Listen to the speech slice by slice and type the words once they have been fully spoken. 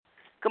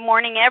Good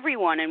morning,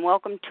 everyone, and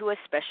welcome to a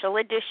special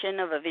edition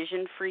of A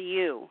Vision for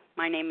You.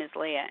 My name is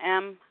Leah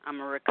M. I'm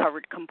a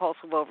recovered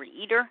compulsive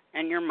overeater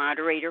and your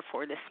moderator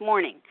for this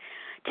morning.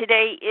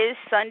 Today is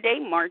Sunday,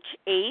 March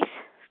 8th,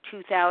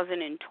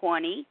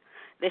 2020.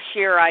 The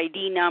share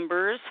ID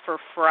numbers for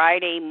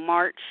Friday,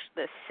 March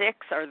the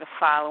 6th are the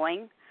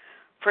following.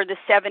 For the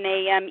 7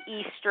 a.m.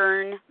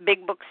 Eastern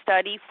Big Book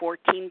Study,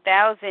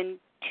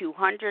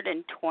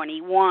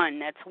 14,221.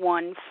 That's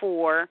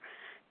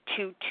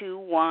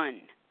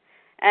 14221.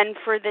 And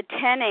for the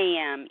 10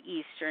 a.m.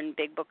 Eastern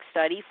Big Book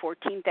Study,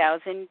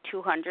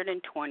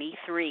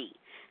 14,223.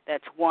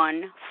 That's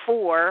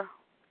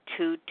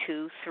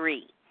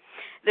 14223.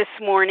 This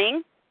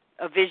morning,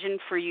 A Vision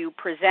for You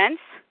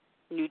presents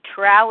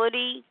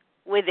Neutrality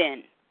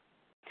Within.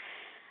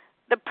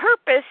 The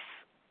purpose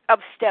of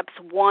steps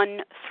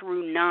 1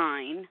 through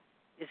 9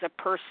 is a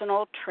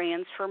personal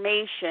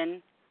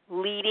transformation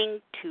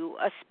leading to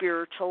a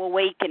spiritual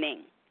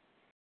awakening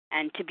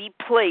and to be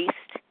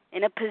placed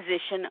in a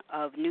position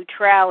of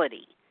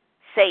neutrality,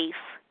 safe,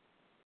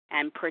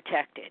 and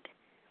protected.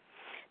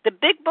 The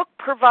Big Book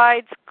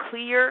provides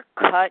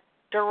clear-cut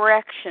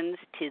directions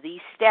to these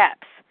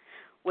steps,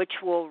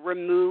 which will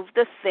remove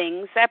the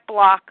things that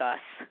block us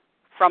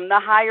from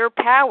the higher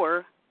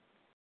power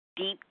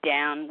deep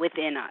down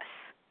within us.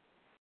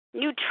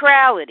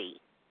 Neutrality,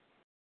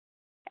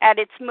 at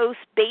its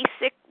most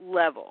basic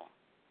level,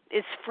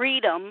 is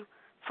freedom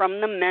from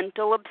the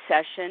mental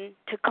obsession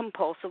to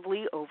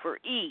compulsively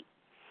overeat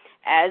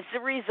as the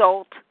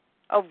result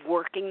of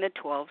working the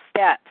 12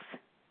 steps.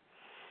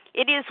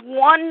 It is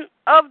one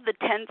of the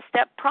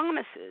 10-step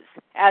promises,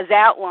 as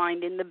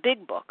outlined in the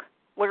Big Book,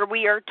 where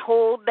we are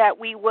told that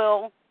we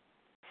will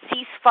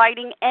cease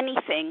fighting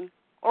anything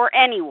or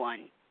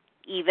anyone,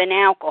 even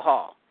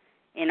alcohol,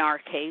 in our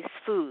case,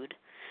 food,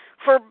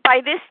 for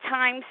by this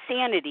time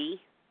sanity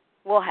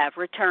will have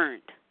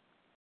returned.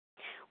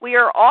 We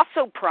are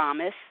also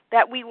promised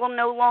that we will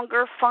no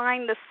longer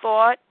find the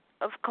thought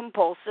of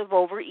compulsive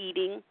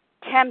overeating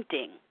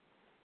tempting,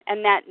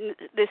 and that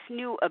this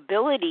new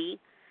ability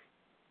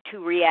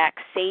to react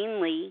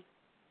sanely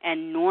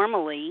and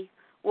normally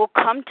will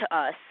come to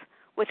us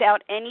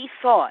without any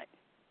thought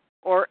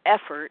or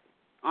effort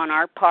on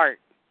our part.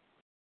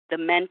 The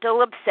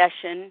mental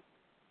obsession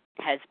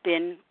has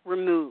been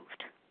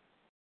removed.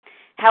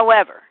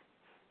 However,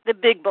 the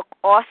Big Book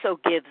also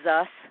gives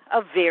us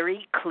a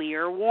very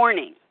clear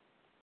warning.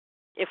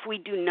 If we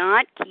do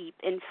not keep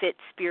in fit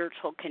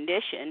spiritual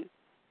condition,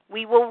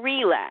 we will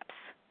relapse.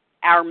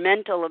 Our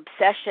mental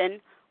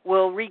obsession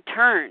will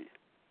return.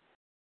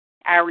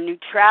 Our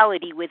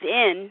neutrality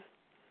within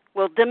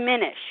will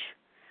diminish.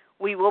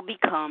 We will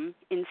become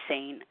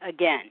insane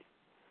again.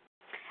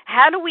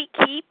 How do we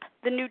keep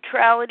the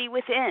neutrality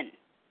within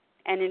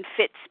and in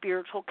fit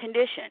spiritual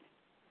condition?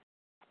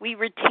 We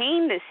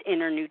retain this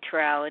inner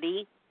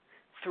neutrality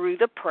through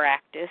the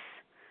practice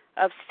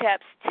of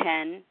steps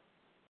 10,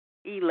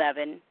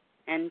 11,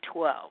 and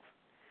 12.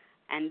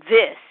 And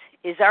this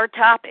is our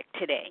topic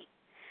today.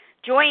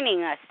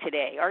 Joining us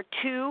today are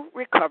two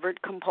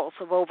recovered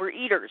compulsive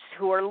overeaters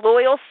who are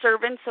loyal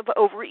servants of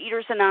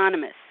Overeaters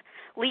Anonymous,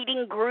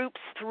 leading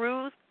groups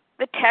through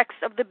the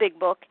text of the Big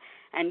Book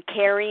and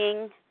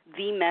carrying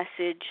the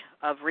message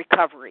of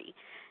recovery.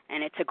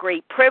 And it's a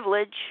great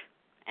privilege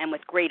and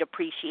with great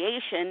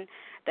appreciation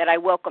that I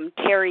welcome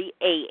Terry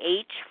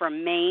A.H.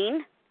 from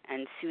Maine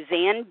and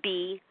Suzanne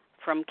B.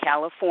 from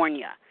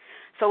California.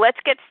 So let's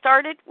get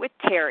started with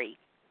Terry.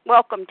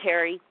 Welcome,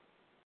 Terry.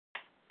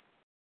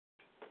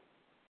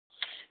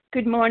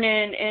 Good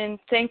morning, and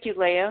thank you,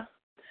 Leah.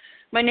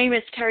 My name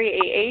is Terry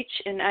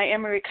A.H., and I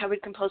am a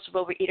recovered compulsive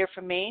overeater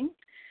from Maine.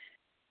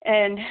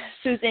 And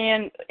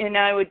Suzanne and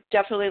I would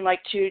definitely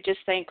like to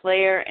just thank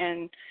Leah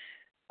and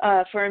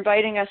for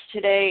inviting us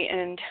today.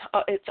 And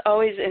it's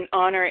always an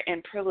honor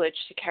and privilege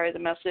to carry the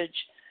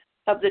message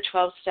of the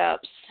 12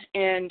 steps.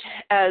 And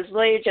as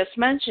Leah just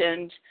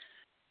mentioned,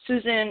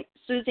 Suzanne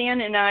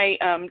and I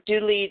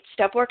do lead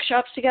step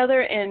workshops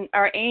together, and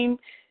our aim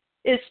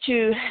is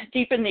to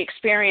deepen the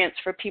experience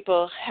for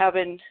people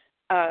having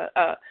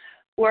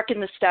working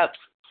the steps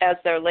as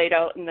they're laid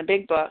out in the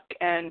Big Book.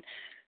 And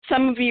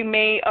some of you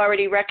may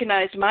already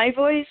recognize my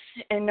voice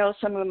and know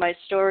some of my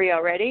story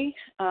already.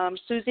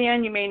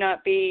 Suzanne, you may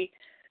not be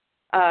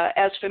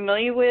as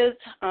familiar with,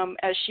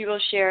 as she will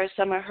share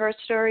some of her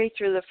story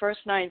through the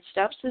first 9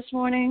 steps this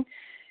morning,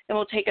 and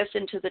will take us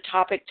into the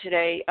topic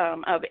today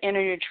of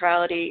inner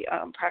neutrality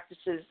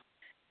practices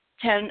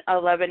 10,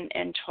 11,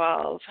 and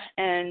 12.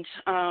 And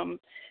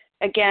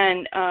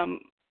again,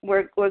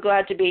 we're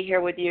glad to be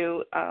here with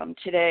you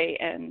today,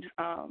 and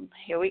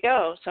here we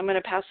go. So I'm going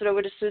to pass it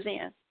over to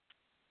Suzanne.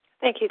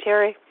 Thank you,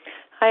 Terry.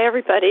 Hi,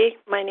 everybody.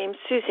 My name's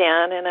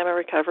Suzanne, and I'm a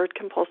recovered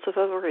compulsive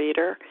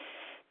overeater.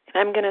 And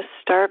I'm going to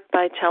start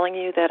by telling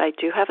you that I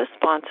do have a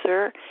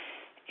sponsor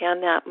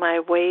and that my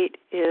weight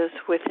is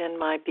within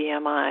my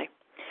BMI.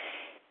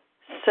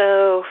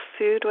 So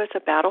food was a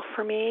battle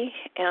for me,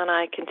 and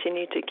I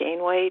continued to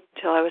gain weight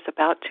until I was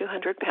about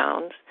 200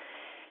 pounds.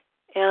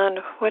 And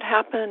what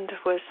happened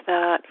was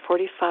that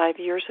 45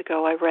 years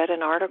ago, I read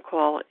an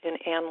article in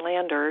Ann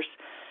Landers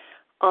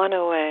on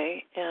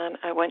OA, and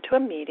I went to a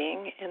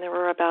meeting, and there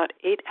were about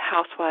 8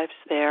 housewives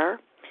there.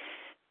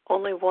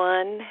 Only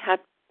one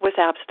was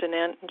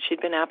abstinent, and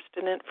she'd been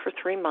abstinent for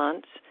 3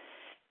 months.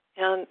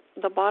 And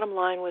the bottom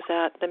line was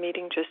that the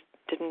meeting just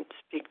didn't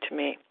speak to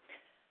me.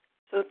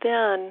 So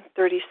then,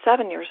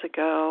 37 years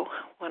ago,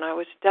 when I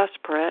was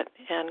desperate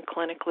and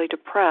clinically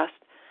depressed,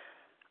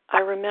 I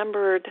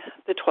remembered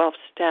the 12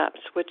 steps,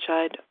 which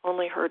I'd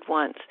only heard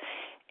once.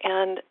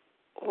 And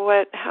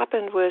what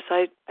happened was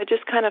I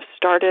just kind of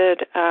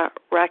started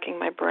racking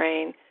my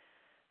brain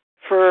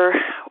for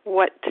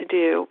what to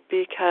do,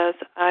 because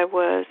I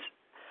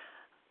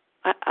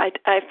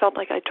felt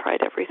like I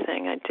tried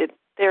everything. I did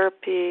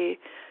therapy,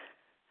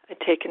 I'd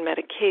taken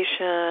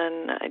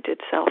medication, I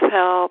did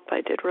self-help,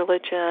 I did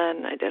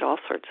religion, I did all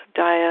sorts of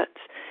diets.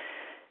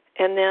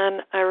 And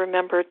then I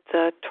remembered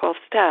the 12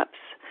 steps,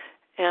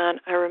 and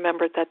I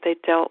remembered that they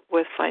dealt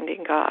with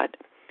finding God.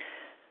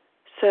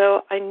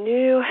 So I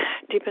knew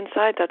deep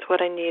inside that's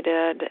what I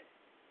needed,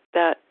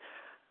 that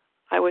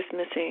I was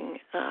missing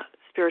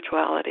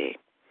spirituality.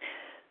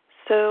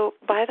 So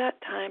by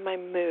that time I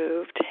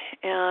moved,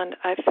 and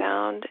I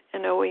found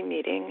an OA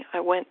meeting. I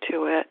went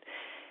to it,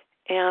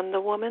 and the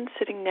woman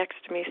sitting next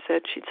to me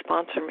said she'd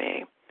sponsor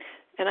me.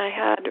 And I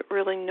had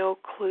really no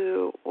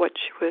clue what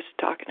she was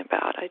talking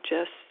about. I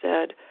just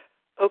said,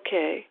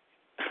 okay,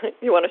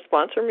 you want to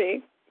sponsor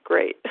me?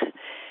 Great.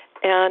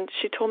 And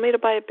she told me to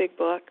buy a big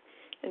book,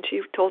 and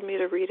she told me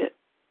to read it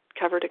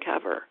cover to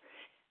cover.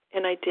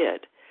 And I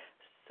did.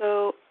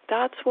 So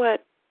that's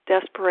what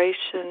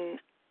desperation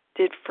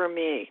did for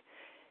me.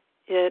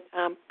 It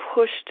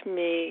pushed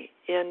me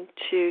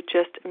into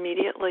just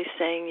immediately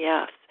saying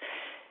yes.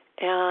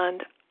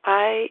 And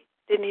I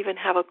didn't even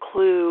have a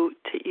clue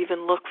to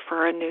even look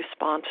for a new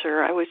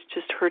sponsor. I was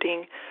just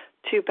hurting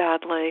too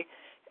badly,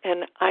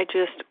 and I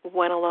just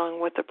went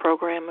along with the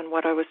program and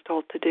what I was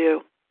told to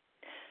do.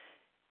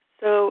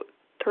 So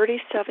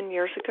 37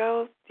 years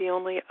ago, the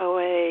only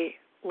OA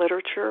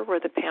literature were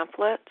the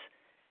pamphlets.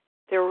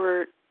 There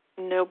were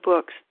no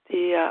books.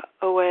 The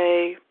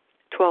OA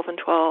 12 and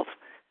 12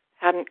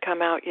 hadn't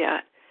come out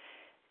yet.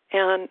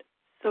 And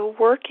so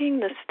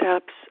working the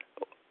steps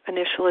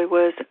initially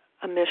was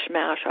a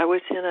mishmash. I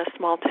was in a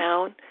small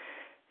town,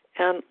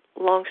 and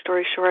long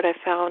story short, I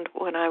found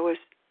when I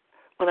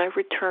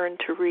returned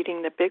to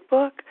reading the big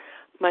book,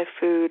 my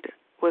food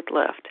would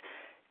lift.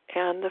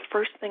 And the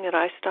first thing that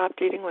I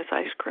stopped eating was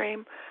ice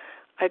cream.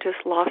 I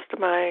just lost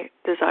my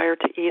desire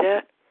to eat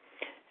it.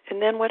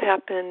 And then what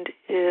happened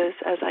is,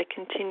 as I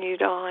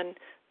continued on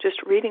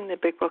just reading the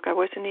big book, I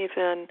wasn't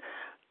even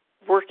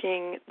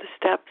working the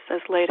steps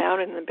as laid out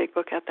in the big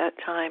book at that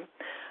time.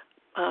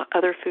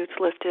 Other foods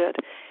lifted.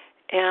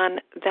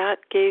 And that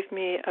gave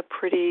me a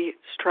pretty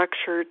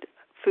structured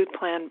food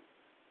plan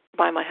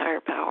by my higher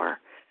power.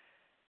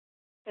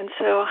 And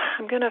so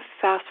I'm going to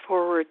fast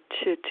forward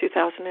to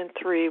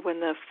 2003 when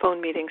the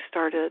phone meeting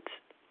started.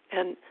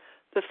 And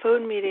the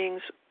phone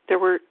meetings, there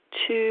were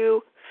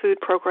 2 food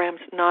programs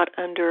not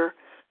under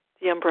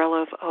the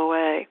umbrella of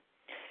OA.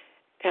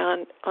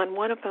 And on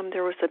one of them,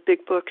 there was a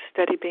big book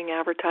study being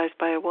advertised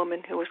by a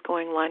woman who was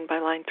going line by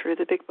line through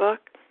the big book.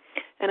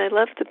 And I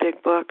loved the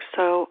big book,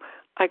 so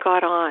I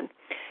got on.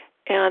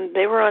 And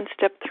they were on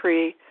step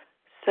 3,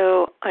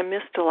 so I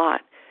missed a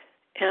lot.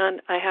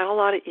 And I had a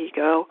lot of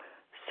ego,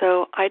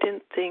 so I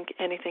didn't think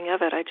anything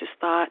of it. I just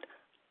thought,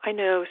 I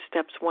know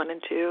steps 1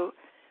 and 2.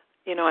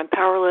 You know, I'm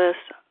powerless.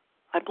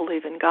 I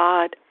believe in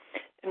God.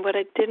 And what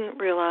I didn't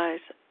realize,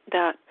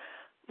 that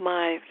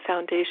my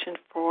foundation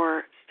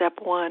for step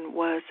 1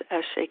 was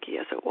as shaky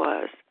as it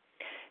was.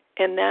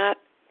 And that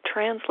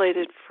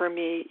translated for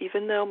me,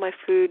 even though my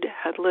food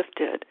had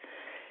lifted,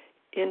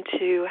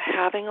 into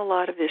having a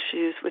lot of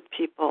issues with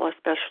people,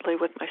 especially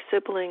with my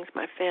siblings,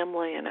 my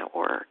family, and at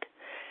work.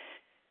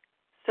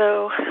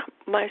 So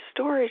my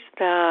story is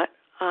that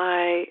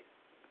I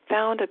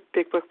found a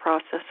big book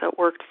process that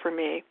worked for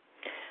me,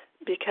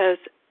 because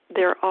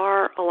there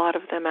are a lot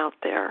of them out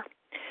there.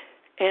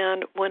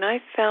 And when I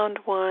found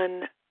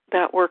one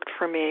that worked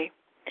for me,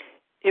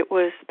 it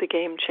was the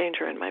game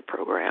changer in my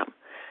program.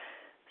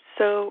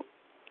 So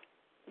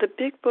the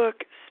big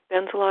book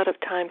spends a lot of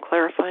time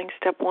clarifying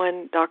step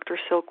 1. Dr.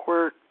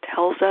 Silkworth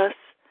tells us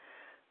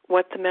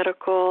what the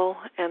medical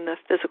and the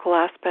physical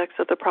aspects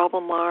of the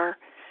problem are,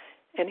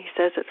 and he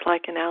says it's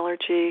like an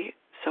allergy.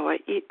 So I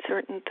eat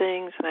certain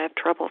things, and I have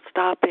trouble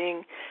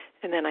stopping,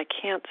 and then I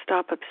can't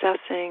stop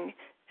obsessing,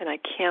 and I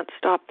can't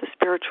stop the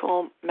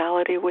spiritual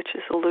malady, which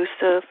is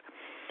elusive.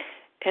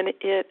 And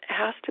it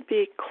has to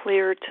be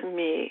clear to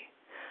me,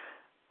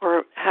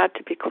 or had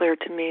to be clear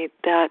to me,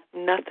 that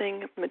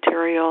nothing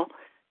material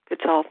could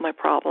solve my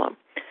problem.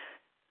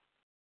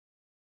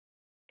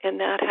 And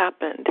that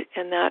happened,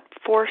 and that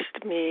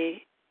forced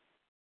me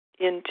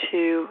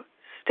into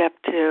step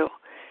 2.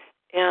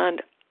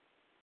 And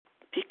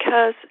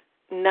because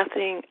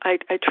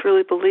I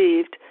truly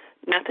believed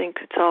nothing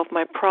could solve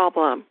my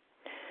problem,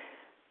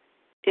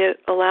 it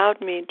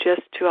allowed me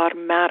just to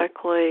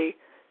automatically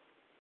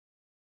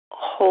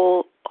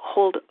hold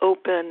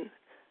open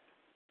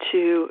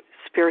to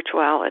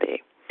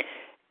spirituality.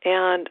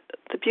 And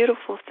the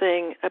beautiful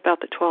thing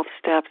about the 12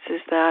 steps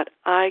is that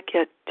I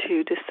get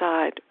to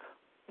decide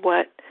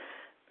what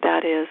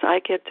that is. I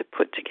get to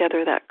put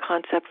together that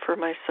concept for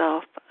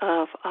myself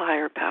of a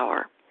higher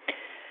power.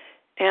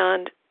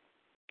 And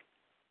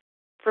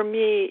for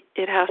me,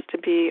 it has to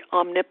be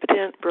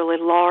omnipotent, really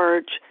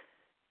large,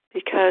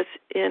 because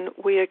in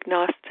We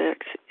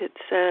Agnostics, it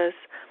says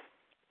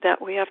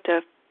that we have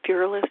to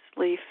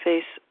fearlessly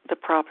face the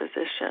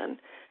proposition.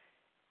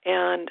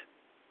 And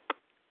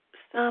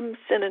some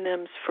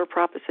synonyms for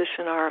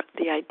proposition are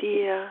the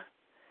idea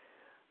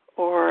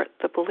or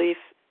the belief.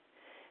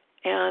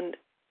 And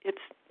it's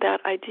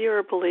that idea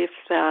or belief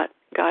that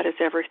God is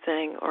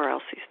everything or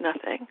else he's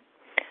nothing.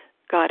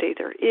 God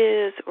either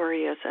is or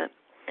he isn't.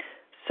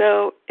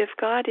 So if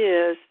God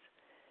is,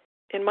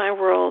 in my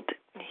world,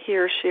 he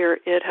or she or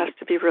it has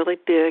to be really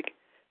big,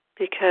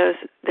 because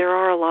there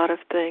are a lot of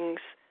things,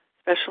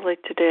 especially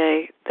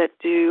today, that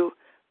do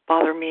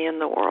bother me in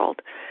the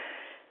world.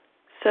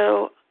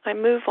 So I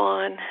move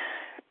on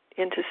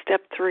into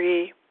step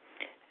 3,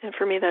 and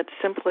for me that's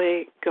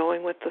simply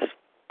going with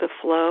the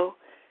flow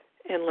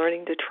and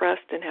learning to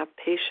trust and have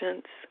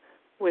patience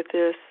with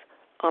this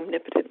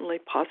omnipotently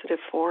positive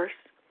force.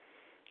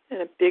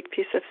 And a big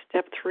piece of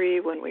step 3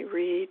 when we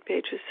read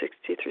pages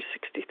 60 through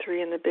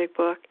 63 in the big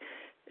book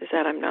is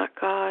that I'm not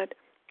God,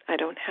 I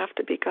don't have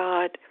to be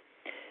God,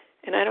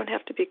 and I don't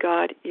have to be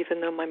God even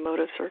though my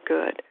motives are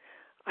good.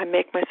 I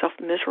make myself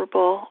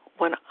miserable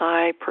when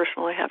I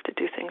personally have to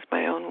do things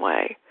my own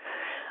way.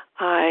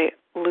 I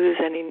lose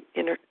any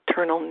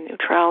internal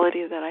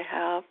neutrality that I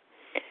have.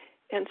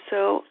 And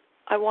so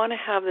I want to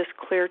have this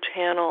clear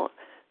channel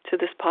to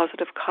this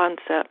positive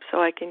concept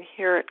so I can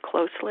hear it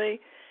closely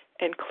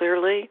and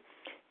clearly.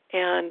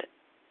 And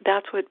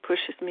that's what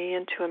pushes me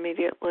into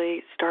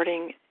immediately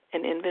starting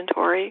an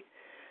inventory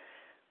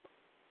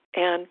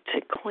and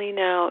to clean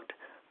out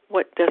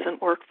what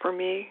doesn't work for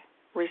me.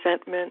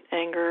 Resentment,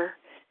 anger,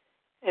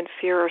 and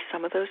fear are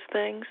some of those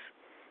things.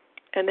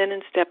 And then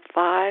in step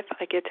 5,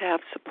 I get to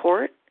have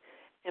support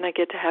and I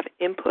get to have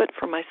input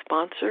from my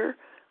sponsor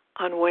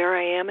on where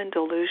I am in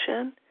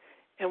delusion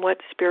and what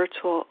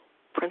spiritual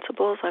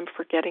principles I'm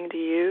forgetting to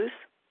use.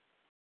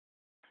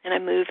 And I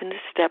move into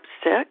step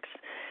 6,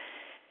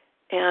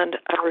 and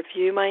I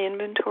review my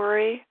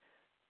inventory,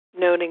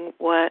 noting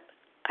what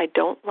I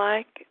don't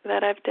like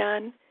that I've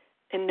done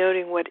and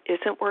noting what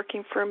isn't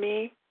working for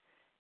me.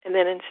 And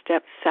then in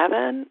step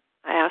 7,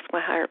 I ask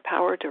my higher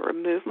power to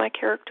remove my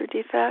character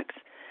defects,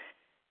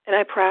 and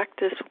I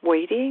practice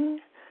waiting.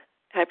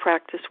 I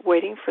practice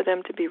waiting for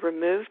them to be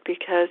removed,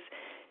 because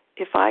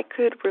if I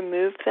could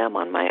remove them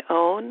on my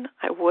own,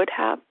 I would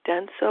have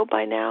done so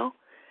by now,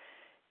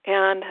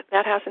 and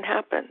that hasn't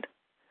happened.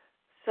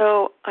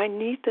 So I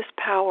need this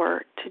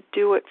power to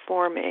do it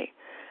for me,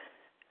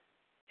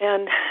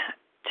 and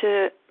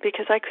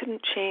because I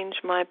couldn't change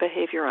my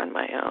behavior on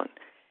my own.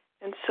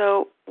 And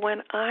so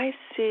when I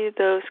see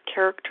those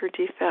character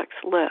defects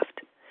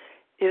lift,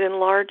 it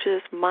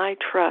enlarges my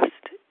trust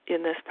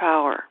in this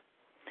power.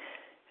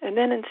 And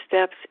then in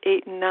steps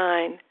 8 and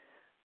 9,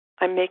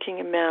 I'm making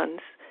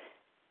amends,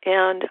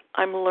 and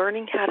I'm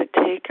learning how to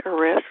take a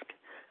risk,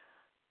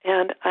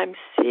 and I'm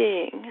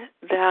seeing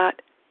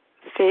that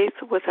faith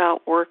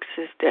without works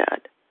is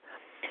dead.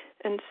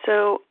 And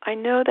so I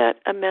know that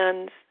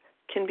amends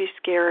can be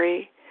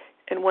scary,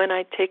 and when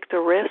I take the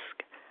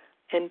risk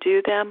and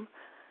do them,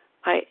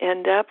 I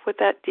end up with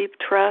that deep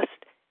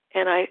trust,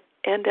 and I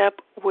end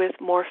up with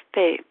more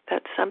faith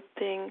that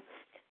something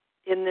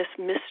in this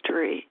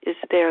mystery is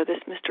there,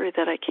 this mystery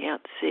that I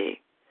can't see.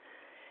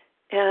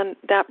 And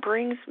that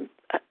brings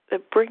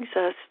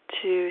us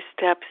to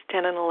steps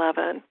 10 and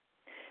 11.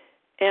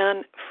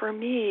 And for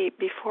me,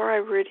 before I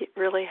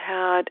really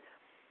had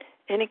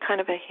any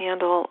kind of a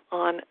handle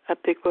on a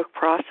big book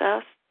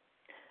process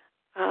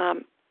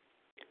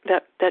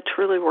that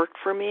truly worked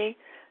for me,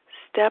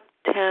 step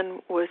 10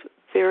 was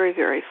very,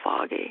 very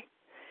foggy.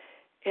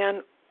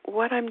 And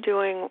what I'm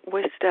doing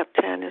with step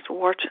 10 is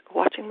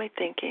watching my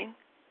thinking.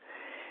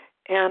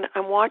 And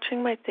I'm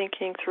watching my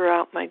thinking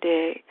throughout my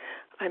day.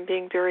 I'm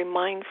being very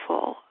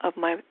mindful of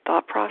my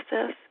thought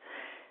process.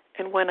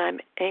 And when I'm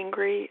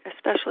angry,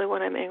 especially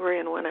when I'm angry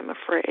and when I'm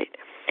afraid.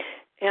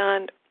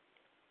 And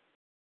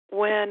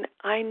when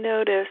I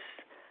notice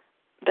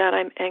that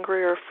I'm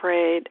angry or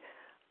afraid,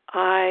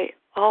 I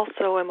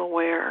also am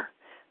aware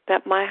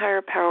that my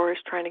higher power is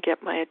trying to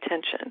get my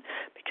attention,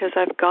 because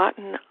I've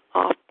gotten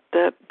off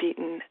the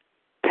beaten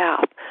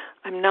path.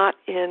 I'm not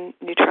in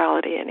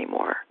neutrality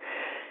anymore.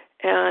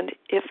 And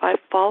if I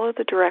follow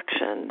the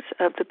directions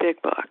of the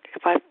big book,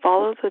 if I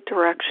follow the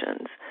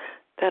directions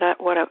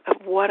of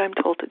what I'm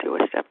told to do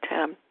with step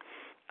 10,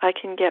 I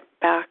can get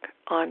back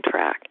on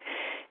track.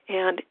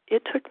 And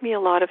it took me a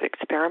lot of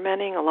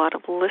experimenting, a lot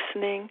of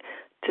listening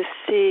to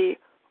see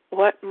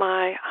what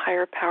my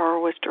higher power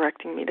was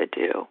directing me to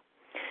do.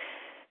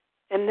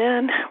 And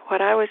then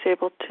what I was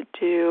able to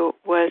do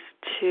was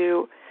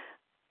to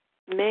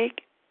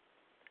make,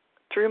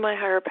 through my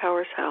higher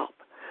power's help,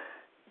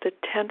 the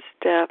 10th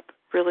step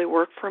really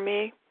work for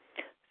me,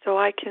 so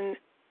I can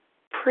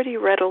pretty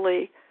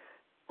readily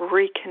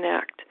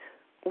reconnect,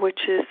 which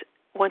is,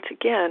 once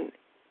again,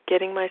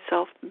 getting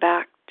myself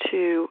back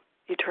to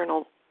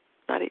internal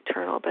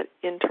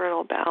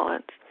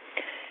balance.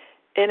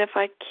 And if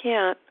I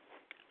can't,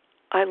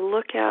 I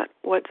look at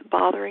what's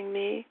bothering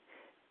me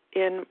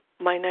in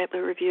my nightly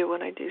review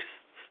when I do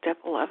step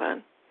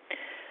 11.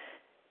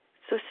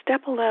 So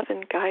step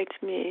 11 guides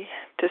me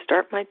to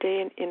start my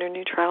day in inner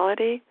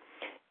neutrality,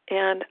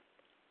 and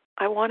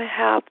I want to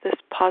have this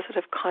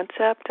positive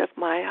concept of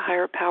my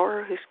higher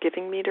power who's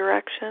giving me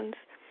directions,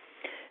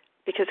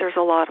 because there's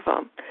a lot of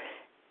them.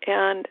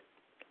 And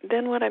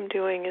then what I'm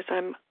doing is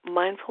I'm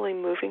mindfully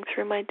moving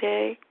through my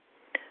day.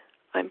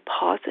 I'm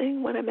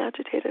pausing when I'm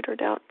agitated or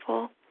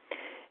doubtful.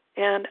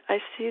 And I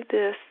see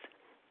this,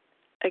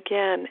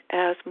 again,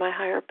 as my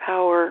higher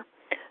power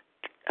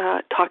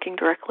talking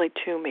directly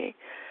to me,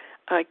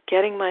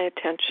 getting my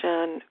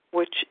attention,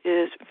 which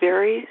is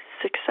very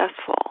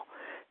successful,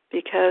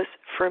 because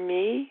for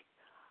me,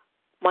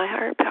 my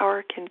higher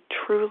power can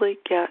truly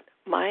get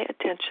my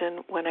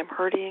attention when I'm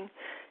hurting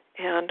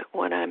and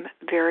when I'm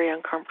very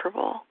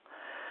uncomfortable.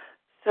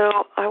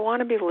 So I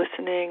want to be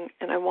listening,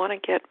 and I want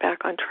to get back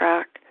on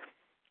track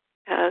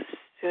as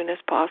soon as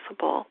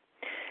possible.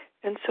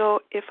 And so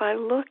if I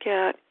look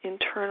at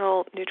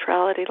internal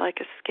neutrality like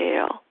a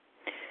scale,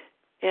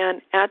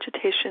 and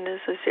agitation is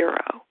a 0,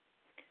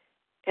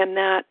 and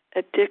that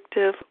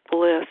addictive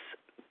bliss,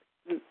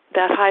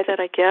 that high that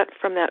I get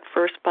from that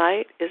first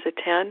bite is a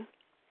 10,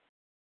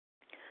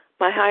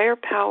 my higher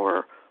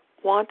power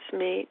wants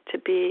me to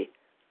be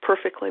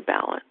perfectly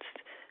balanced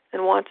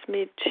and wants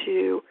me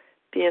to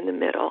be in the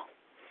middle.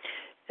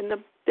 And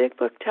the big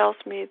book tells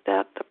me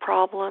that the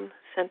problem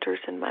centers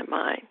in my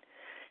mind.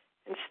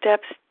 And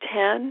steps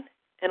 10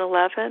 and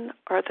 11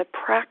 are the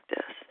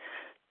practice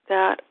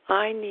that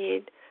I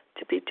need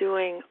to be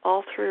doing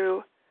all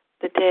through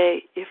the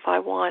day if I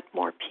want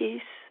more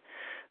peace,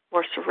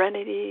 more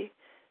serenity,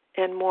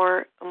 and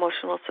more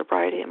emotional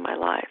sobriety in my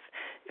life.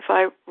 If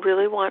I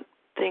really want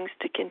things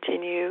to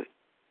continue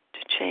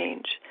to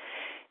change.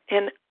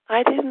 And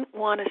I didn't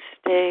want to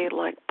stay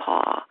like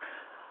Pa,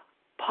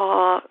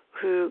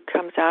 who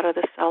comes out of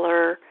the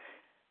cellar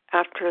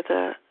after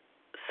the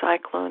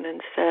cyclone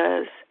and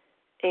says,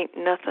 "Ain't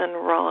nothing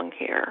wrong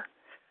here."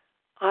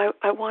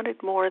 I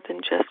wanted more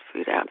than just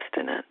food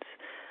abstinence.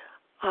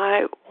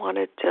 I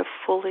wanted to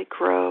fully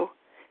grow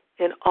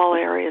in all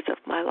areas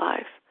of my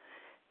life.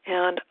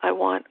 And I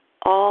want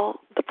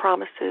all the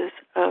promises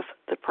of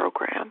the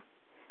program.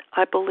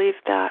 I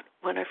believed that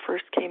when I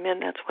first came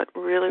in. That's what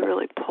really,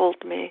 really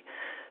pulled me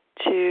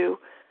to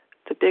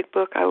the big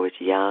book. I was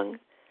young,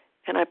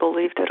 and I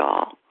believed it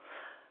all.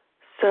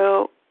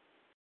 So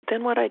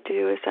then what I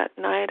do is at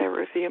night I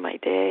review my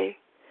day,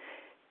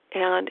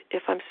 and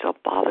if I'm still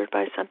bothered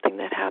by something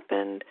that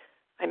happened,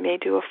 I may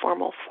do a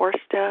formal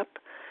 4-step,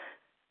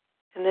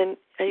 and then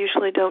I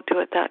usually don't do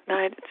it that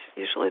night. It's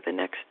usually the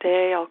next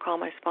day. I'll call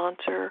my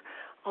sponsor.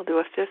 I'll do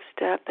a 5th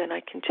step, and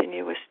I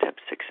continue with step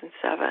 6 and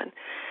 7.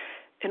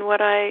 And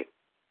what I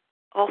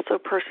also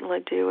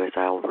personally do is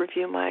I'll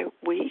review my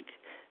week,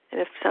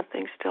 and if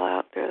something's still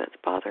out there that's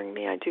bothering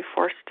me, I do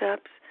 4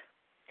 steps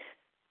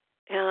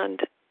and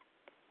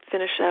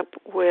finish up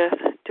with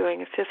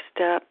doing a 5th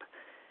step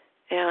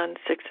and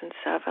 6 and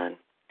 7.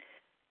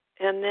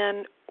 And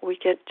then we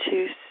get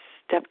to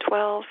step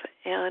 12,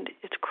 and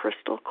it's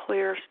crystal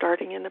clear,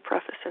 starting in the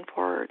preface and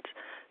forwards,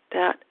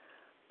 that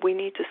we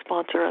need to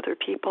sponsor other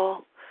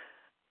people.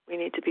 We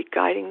need to be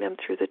guiding them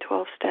through the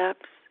 12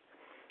 steps.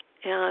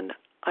 And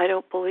I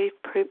don't believe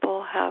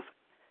people have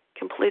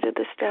completed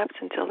the steps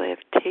until they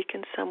have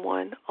taken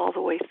someone all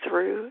the way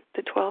through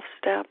the 12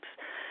 steps.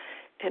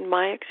 And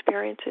my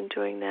experience in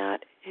doing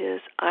that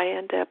is I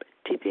end up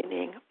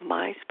deepening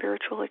my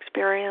spiritual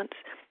experience.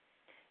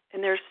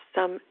 And there's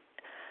some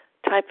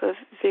type of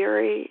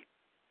very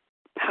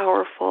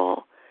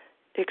powerful,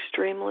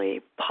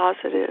 extremely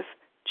positive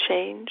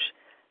change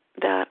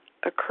that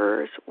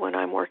occurs when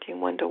I'm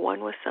working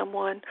one-to-one with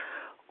someone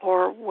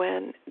or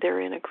when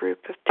they're in a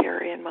group of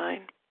Terry and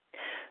mine.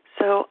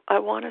 So I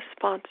want to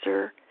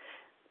sponsor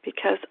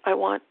because I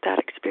want that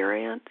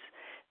experience,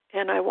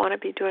 and I want to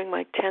be doing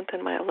my 10th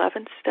and my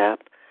 11th step.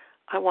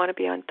 I want to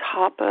be on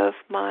top of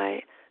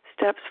my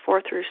steps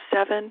 4 through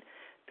 7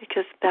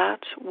 because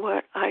that's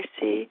what I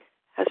see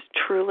has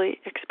truly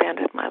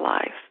expanded my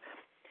life.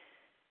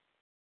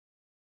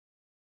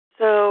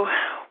 So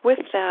with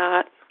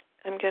that,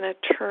 I'm going to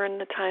turn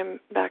the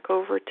time back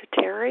over to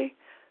Terry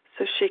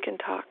so she can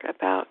talk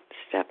about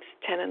steps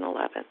 10 and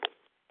 11.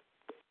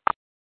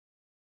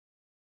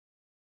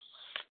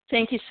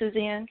 Thank you,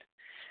 Suzanne.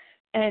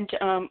 And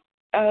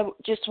I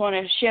just want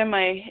to share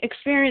my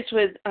experience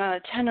with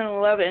 10 and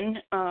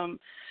 11.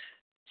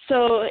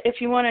 So if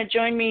you want to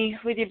join me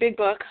with your big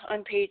book,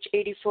 on page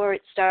 84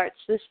 it starts,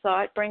 "This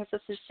thought brings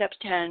us to step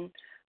 10.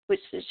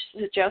 which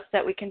suggests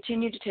that we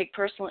continue to take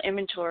personal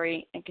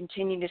inventory and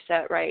continue to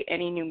set right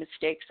any new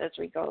mistakes as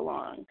we go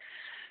along.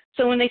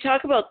 So when they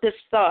talk about this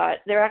thought,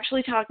 they're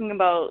actually talking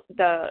about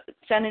the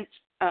sentence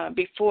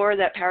before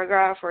that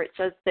paragraph where it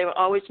says they will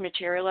always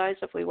materialize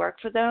if we work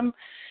for them.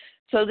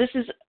 So this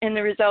is in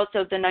the results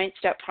of the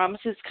 9-step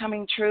promises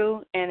coming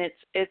true, and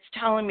it's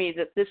telling me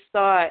that this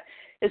thought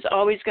is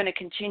always going to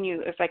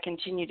continue if I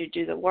continue to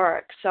do the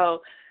work.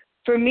 So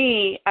for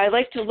me, I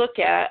like to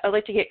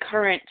get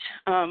current.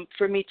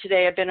 For me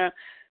today, I've been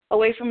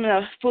away from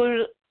the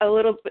food a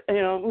little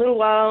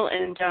while,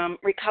 and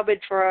recovered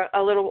for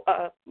a little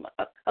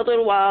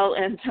while,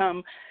 and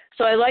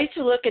so I like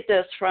to look at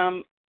this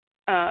from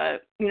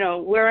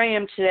where I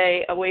am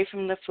today, away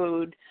from the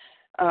food,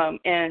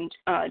 and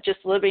just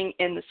living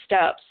in the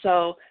steps.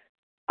 So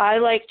I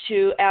like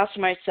to ask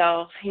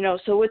myself,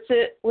 so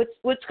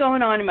what's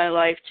going on in my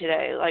life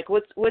today? Like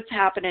what's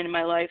happening in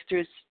my life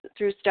through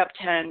step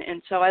 10?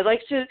 And so I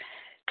like to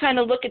kind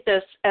of look at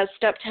this as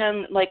step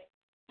 10, like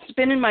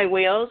spinning my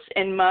wheels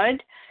in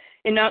mud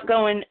and not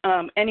going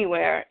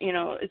anywhere.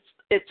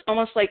 It's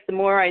almost like the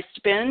more I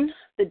spin,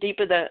 the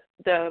deeper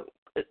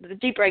the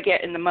deeper I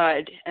get in the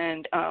mud,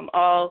 and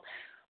all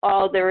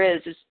there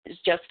is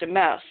just a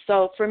mess.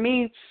 So for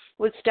me,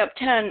 with step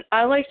 10,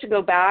 I like to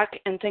go back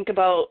and think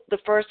about the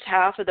first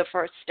half of the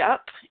first step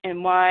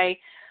and why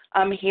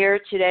I'm here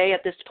today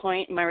at this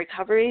point in my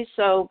recovery.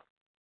 So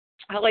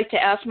I like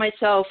to ask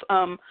myself,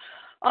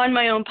 on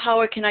my own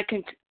power, can I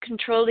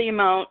control the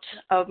amount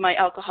of my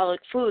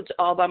alcoholic foods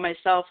all by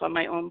myself on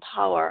my own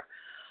power?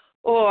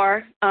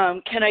 Or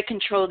can I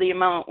control the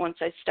amount once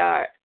I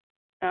start?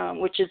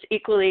 Which is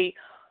equally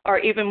or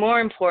even more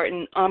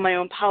important, on my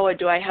own power,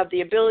 do I have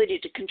the ability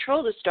to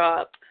control the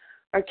stop,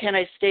 or can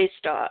I stay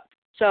stopped?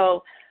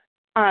 So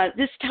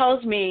this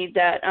tells me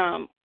that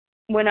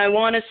when I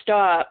want to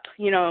stop,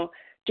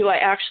 do I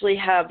actually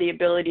have the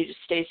ability to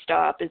stay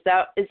stopped? Is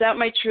that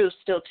my truth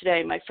still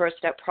today, my first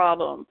step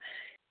problem?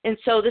 And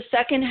so the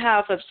second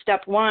half of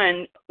step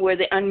 1, where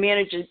the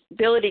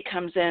unmanageability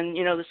comes in,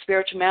 the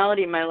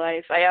spirituality in my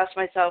life, I ask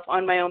myself,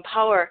 on my own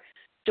power,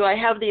 do I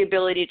have the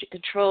ability to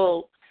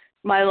control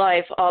my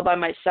life all by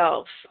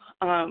myself?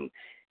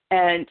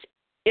 And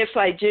if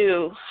I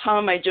do, how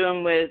am I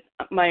doing with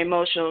my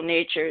emotional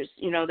natures,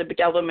 the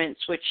bedevilments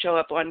which show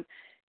up on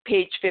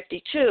page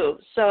 52?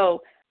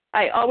 So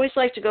I always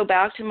like to go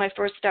back to my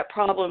first step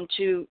problem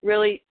to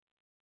really,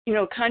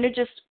 kind of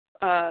just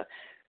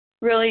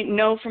really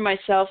know for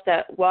myself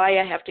that why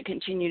I have to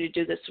continue to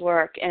do this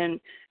work. And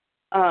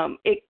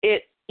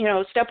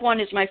step 1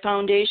 is my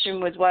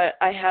foundation with what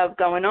I have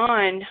going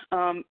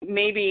on.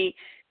 Maybe,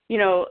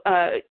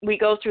 we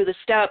go through the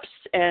steps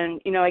and,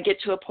 I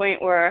get to a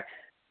point where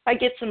I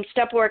get some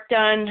step work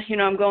done,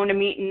 I'm going to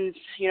meetings,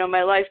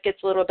 my life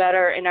gets a little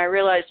better, and I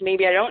realize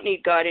maybe I don't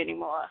need God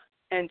anymore.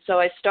 And so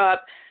I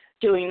stop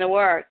doing the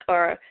work.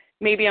 Or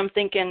maybe I'm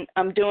thinking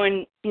I'm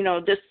doing,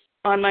 this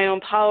on my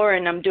own power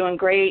and I'm doing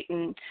great.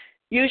 And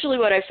usually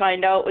what I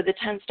find out with the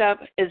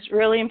 10-step is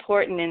really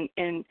important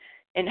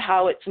in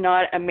how it's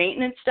not a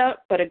maintenance step,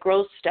 but a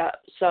growth step.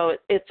 So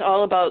it's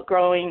all about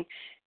growing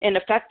in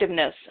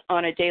effectiveness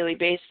on a daily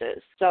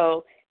basis.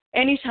 So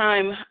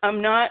anytime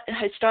I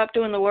stop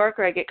doing the work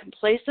or I get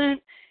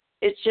complacent,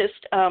 it's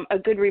just a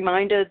good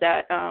reminder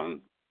that,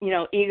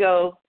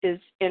 ego is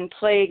in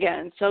play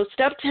again. So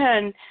step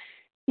 10,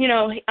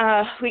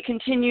 we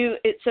continue,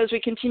 it says we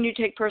continue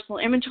to take personal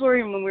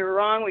inventory, and when we were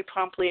wrong, we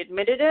promptly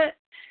admitted it.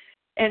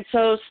 And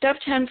so step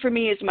 10 for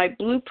me is my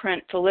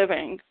blueprint for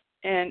living,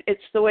 and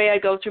it's the way I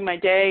go through my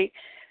day.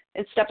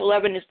 And step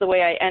 11 is the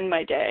way I end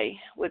my day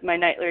with my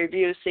nightly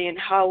review, seeing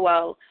how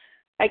well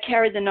I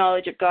carry the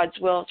knowledge of God's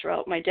will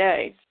throughout my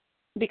day,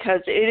 because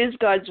it is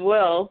God's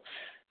will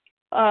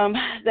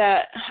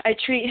that I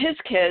treat his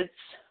kids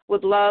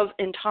with love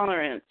and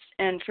tolerance.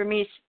 And for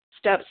me,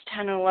 steps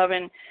 10 and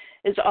 11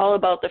 is all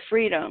about the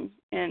freedom,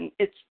 and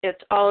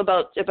it's all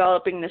about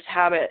developing this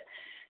habit,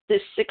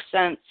 this sixth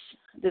sense,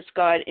 this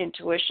God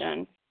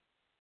intuition.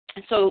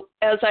 So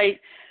as I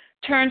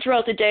turn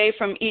throughout the day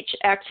from each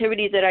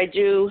activity that I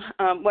do,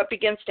 what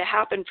begins to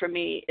happen for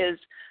me is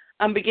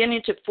I'm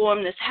beginning to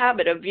form this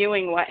habit of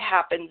viewing what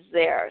happens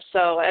there.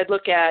 So I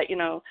look at,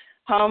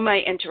 how am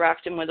I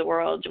interacting with the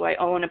world? Do I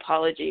owe an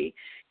apology?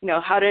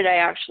 How did I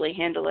actually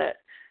handle it?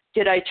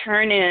 Did I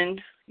turn in,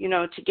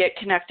 to get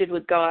connected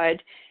with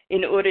God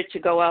in order to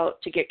go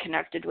out to get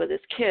connected with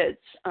his kids?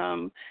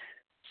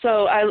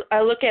 So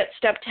I look at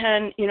step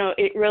 10,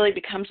 it really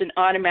becomes an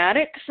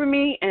automatic for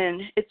me,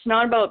 and it's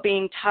not about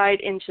being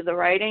tied into the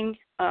writing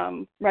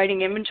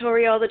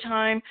inventory all the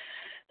time.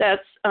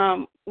 That's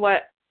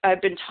what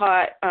I've been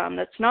taught.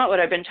 That's not what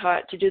I've been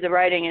taught, to do the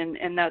writing,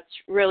 and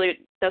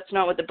that's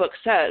not what the book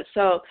says.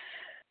 So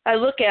I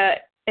look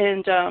at,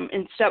 and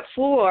in step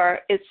 4,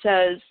 it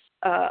says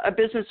a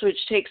business which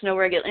takes no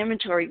regular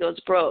inventory goes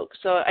broke.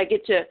 So I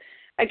get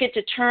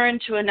to turn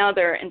to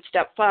another in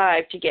step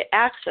 5 to get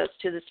access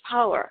to this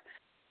power.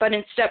 But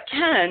in step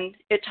 10,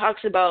 it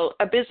talks about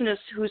a business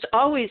who's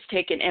always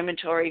taken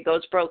inventory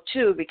goes broke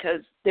too because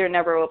they're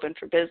never open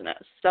for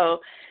business. So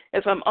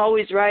if I'm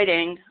always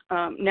writing,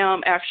 now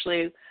I'm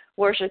actually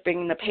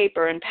worshiping the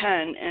paper and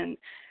pen. And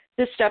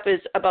this step is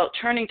about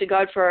turning to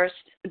God first,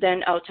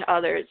 then out to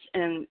others.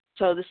 And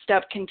so the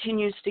step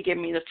continues to give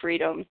me the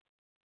freedom.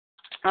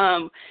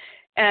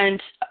 And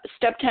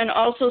step 10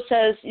 also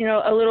says,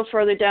 a little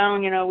further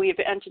down, we've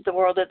entered the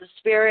world of the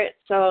spirit.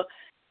 So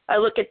I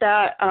look at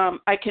that.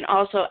 I can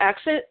also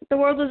exit the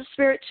world of the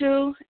spirit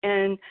too.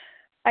 And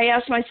I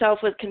ask myself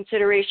with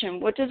consideration,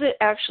 what does it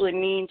actually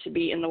mean to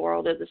be in the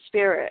world of the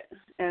spirit?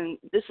 And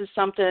this is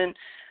something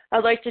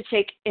I'd like to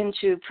take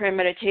into prayer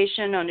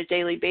meditation on a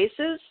daily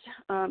basis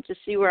to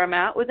see where I'm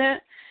at with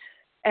it.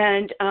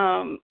 And,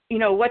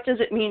 what does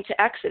it mean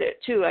to exit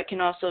it too? I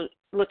can also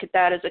look at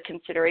that as a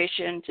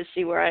consideration to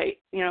see where I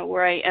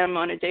am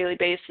on a daily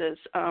basis.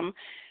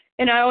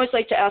 And I always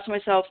like to ask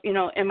myself,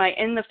 am I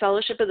in the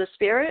fellowship of the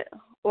Spirit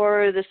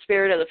or the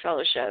spirit of the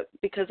fellowship?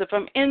 Because if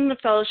I'm in the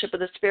fellowship of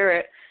the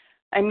Spirit,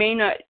 I may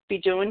not be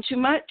doing too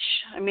much.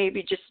 I may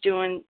be just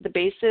doing the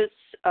basics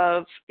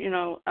of,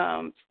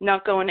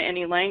 not going to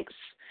any lengths.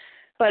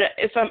 But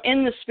if I'm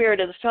in the spirit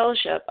of the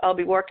fellowship, I'll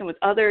be working with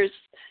others.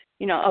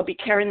 I'll be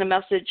carrying the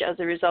message as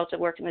a result of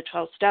working the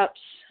 12 steps.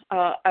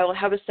 I will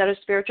have a set of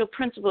spiritual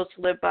principles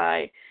to live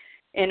by,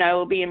 and I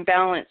will be in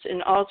balance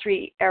in all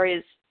three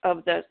areas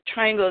of the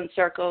triangle and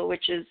circle,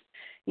 which is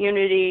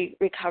unity,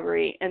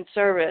 recovery, and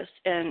service.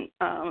 And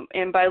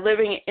by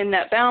living in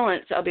that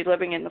balance, I'll be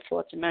living in the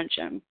fourth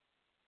dimension.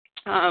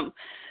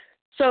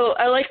 So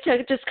I like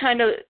to just kind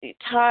of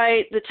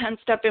tie the 10th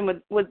step in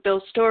with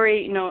Bill's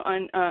story.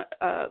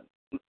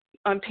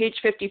 On page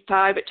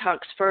 55, it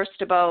talks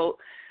first about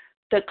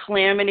the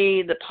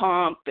calamity, the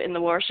pomp, and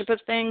the worship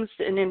of things.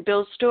 And in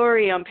Bill's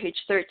story on page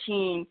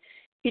 13,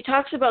 he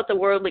talks about the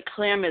worldly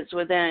clamors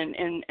within,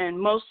 and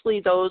mostly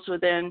those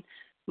within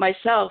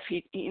myself,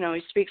 he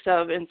speaks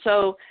of. And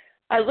so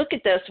I look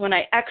at this, when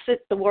I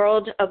exit the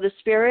world of the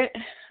spirit,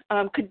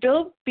 could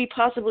Bill be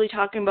possibly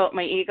talking about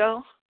my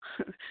ego?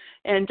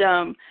 And,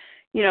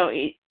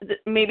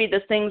 maybe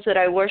the things that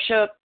I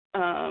worship,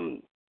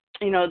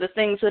 the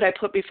things that I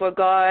put before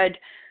God,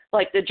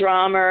 like the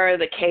drama,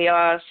 the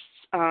chaos,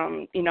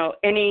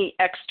 any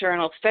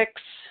external fix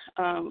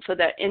for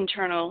that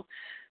internal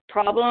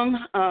problem,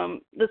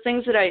 the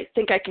things that I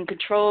think I can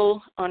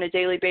control on a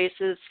daily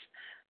basis.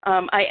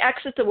 I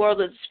exit the world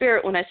of the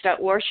spirit when I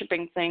start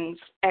worshiping things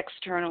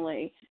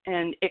externally,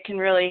 and it can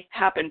really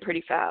happen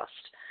pretty fast.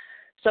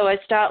 So I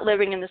start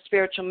living in the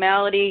spiritual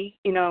malady,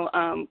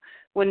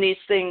 when these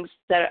things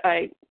that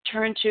I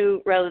turn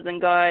to rather than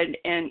God,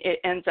 and it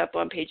ends up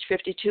on page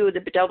 52, the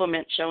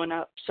bedevilment showing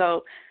up.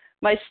 So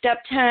my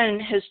step 10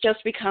 has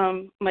just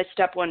become my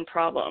step 1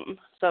 problem.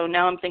 So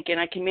now I'm thinking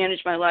I can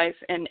manage my life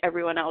and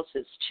everyone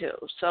else's too.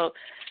 So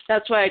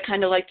that's why I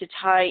kind of like to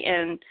tie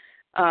in.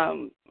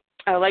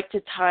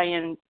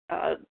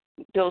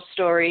 Bill's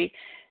story,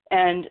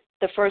 and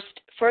the first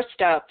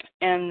step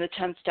and the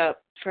 10th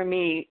step for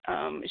me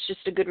is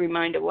just a good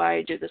reminder why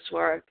I do this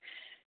work.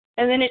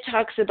 And then it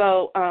talks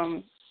about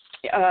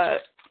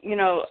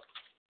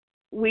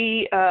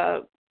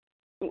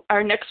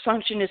our next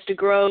function is to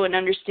grow in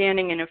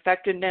understanding and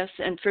effectiveness.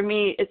 And for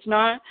me, it's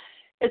not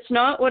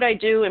what I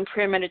do in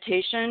prayer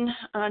meditation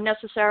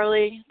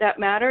necessarily that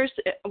matters.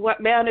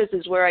 What matters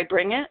is where I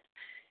bring it,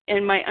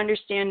 and my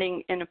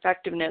understanding and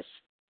effectiveness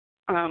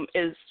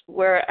is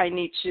where I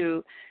need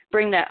to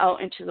bring that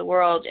out into the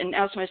world and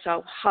ask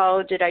myself,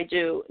 how did I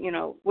do?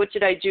 What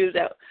did I do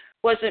that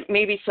wasn't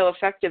maybe so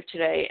effective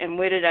today, and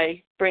where did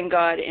I bring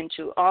God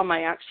into all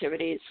my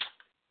activities?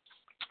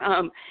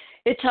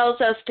 It tells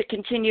us to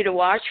continue to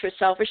watch for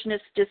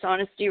selfishness,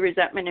 dishonesty,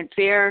 resentment, and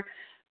fear.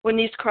 When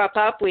these crop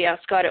up, we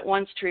ask God at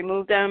once to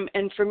remove them.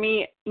 And for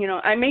me,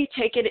 I may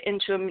take it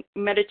into a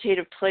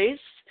meditative place,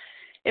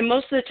 and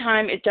most of the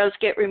time it does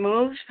get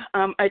removed.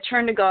 I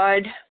turn to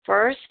God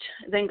first,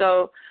 then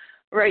go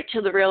right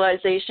to the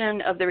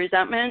realization of the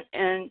resentment.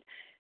 And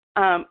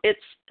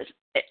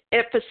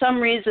if for some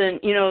reason,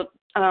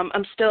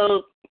 I'm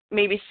still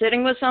maybe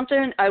sitting with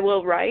something, I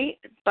will write.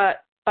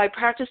 But by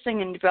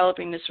practicing and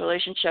developing this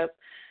relationship,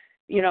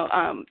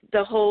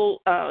 the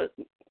whole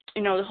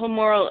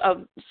moral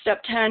of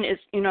step 10 is,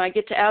 I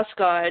get to ask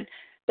God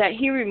that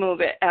He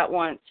remove it at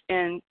once.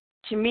 And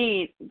to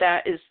me,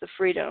 that is the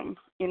freedom.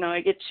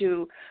 I get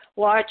to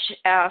watch,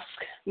 ask,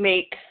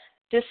 make,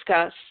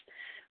 discuss,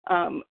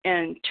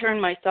 and turn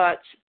my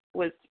thoughts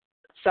to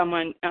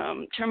someone,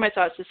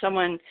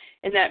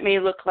 and that may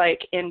look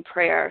like in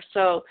prayer.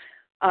 So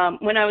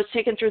when I was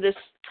taken through this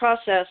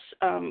process,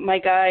 my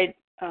guide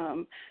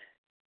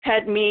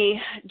had me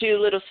do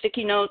little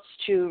sticky notes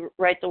to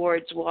write the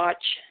words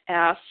watch,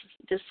 ask,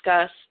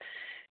 discuss,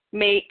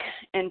 make,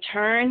 and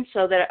turn,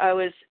 so that I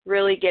was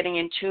really getting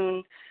in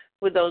tune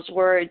with those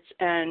words.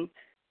 And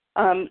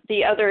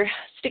the other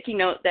sticky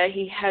note that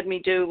he had me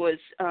do was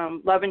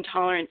love and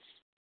tolerance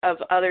of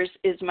others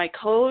is my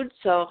code.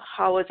 So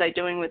how was I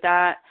doing with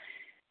that?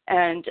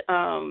 And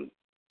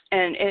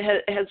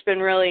it has been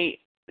really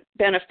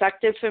been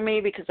effective for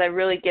me because I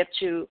really get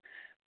to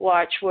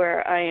watch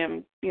where I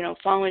am,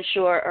 falling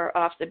short or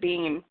off the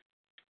beam.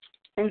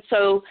 And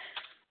so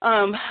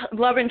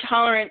love and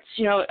tolerance,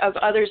 of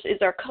others is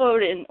our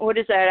code, and what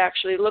does that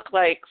actually look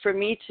like for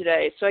me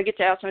today? So I get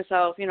to ask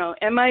myself,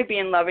 am I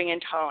being loving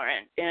and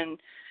tolerant? And,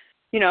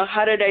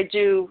 how did I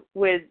do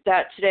with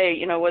that today?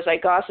 Was I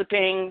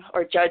gossiping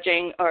or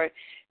judging or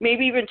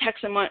maybe even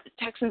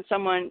texting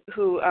someone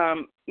who,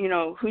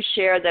 who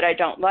shared that I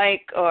don't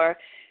like, or,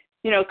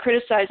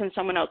 criticizing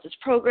someone else's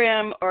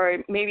program, or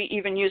maybe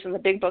even using the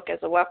big book as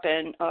a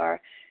weapon, or,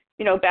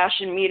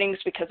 bashing meetings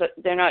because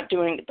they're not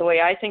doing it the way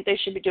I think they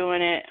should be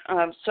doing it.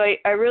 So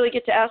I really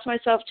get to ask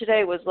myself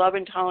today, was love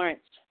and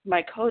tolerance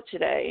my code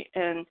today?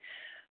 And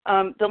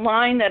the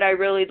line that I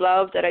really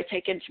love that I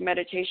take into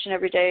meditation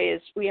every day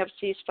is, we have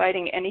ceased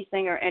fighting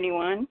anything or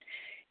anyone,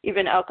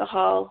 even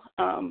alcohol.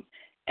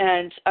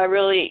 And I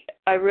really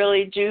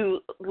do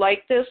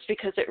like this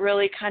because it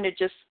really kind of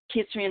just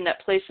keeps me in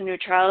that place of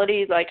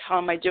neutrality. Like, how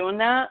am I doing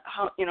that?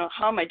 How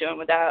am I doing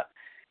with that?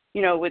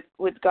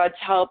 With God's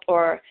help,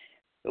 or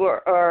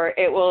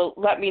it will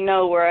let me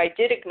know where I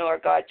did ignore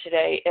God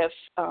today if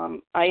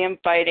I am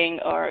fighting,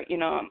 or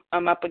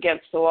I'm up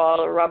against the wall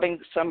or rubbing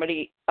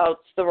somebody else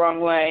the wrong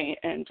way.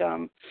 And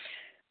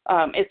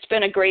it's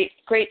been a great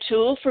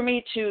tool for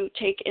me to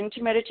take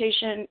into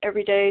meditation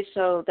every day,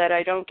 so that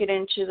I don't get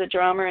into the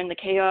drama and the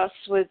chaos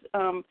with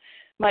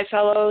my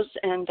fellows,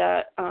 and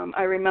that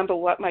I remember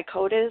what my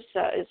code is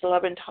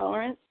love and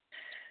tolerance.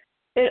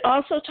 It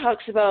also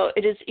talks about,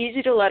 it is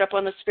easy to let up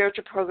on the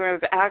spiritual program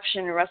of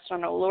action and rest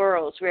on our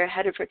laurels. We are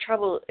headed for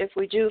trouble if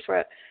we do,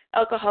 for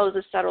alcohol is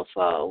a subtle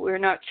foe. We're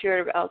not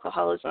cured of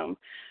alcoholism.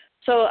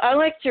 So I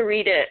like to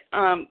read it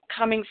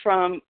coming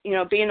from,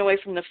 being away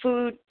from the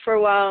food for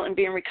a while and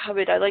being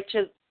recovered. I like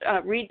to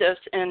read this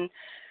and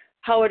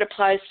how it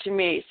applies to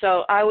me.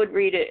 So I would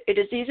read it. It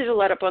is easy to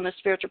let up on the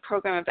spiritual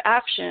program of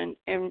action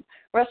and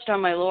rest on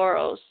my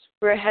laurels.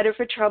 We're headed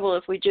for trouble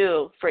if we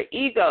do, for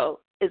ego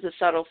is a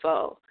subtle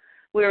foe.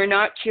 We are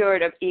not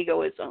cured of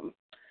egoism.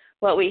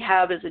 What we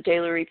have is a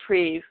daily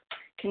reprieve,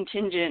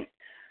 contingent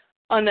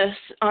on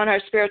our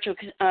spiritual,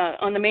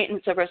 on the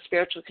maintenance of our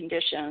spiritual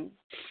condition.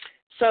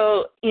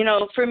 So,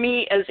 for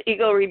me, as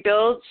ego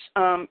rebuilds,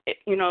 on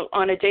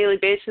a daily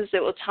basis, it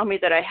will tell me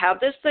that I have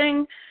this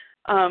thing,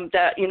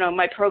 that,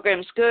 my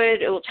program's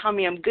good. It will tell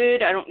me I'm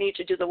good. I don't need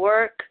to do the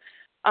work.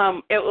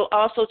 It will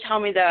also tell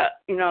me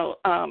that,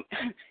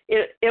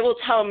 it will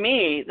tell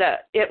me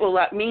that it will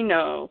let me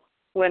know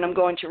when I'm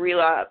going to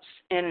relapse.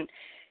 And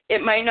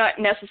it might not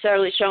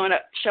necessarily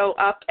show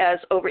up as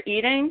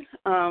overeating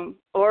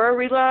or a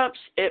relapse.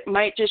 It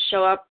might just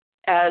show up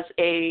as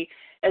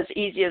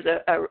easy as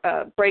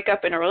a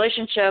breakup in a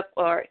relationship,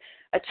 or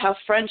a tough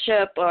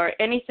friendship, or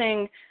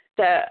anything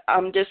that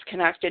I'm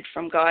disconnected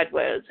from God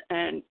with,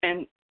 and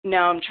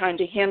now I'm trying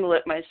to handle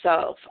it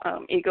myself.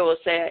 Ego will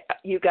say,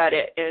 you got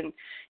it, and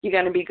you're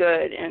going to be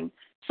good. And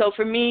so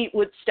for me,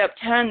 with step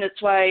 10, that's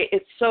why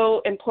it's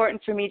so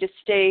important for me to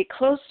stay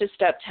close to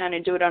step 10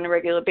 and do it on a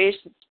regular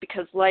basis,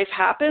 because life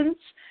happens.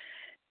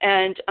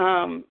 And,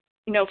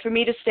 for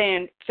me to stay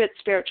in fit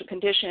spiritual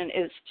condition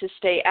is to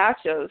stay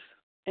active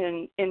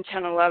in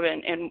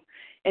 10-11,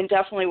 and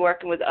definitely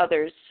working with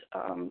others.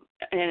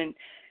 And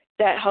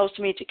that helps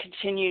me to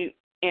continue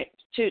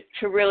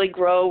to really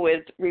grow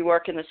with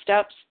reworking the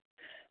steps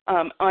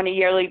on a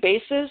yearly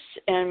basis.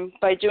 And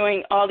by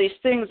doing all these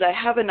things, I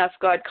have enough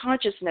God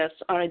consciousness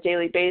on a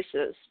daily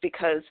basis,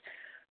 because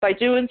by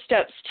doing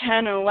steps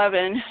 10 and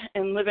 11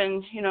 and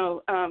living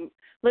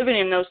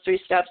in those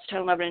 3 steps, 10,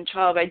 11, and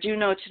 12, I do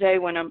know today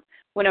when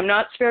I'm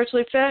not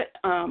spiritually fit,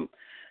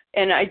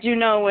 and I do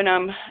know when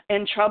I'm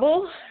in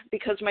trouble,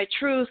 because my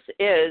truth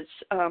is,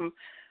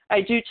 I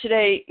do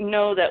today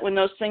know that when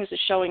those things are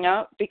showing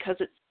up, because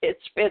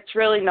it's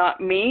really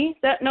not me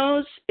that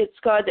knows, it's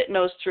God that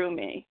knows through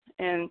me.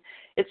 And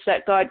it's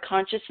that God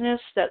consciousness,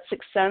 that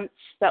sixth sense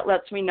that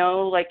lets me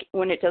know, like,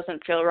 when it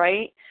doesn't feel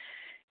right.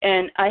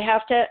 And I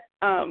have to,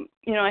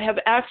 I have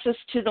access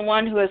to the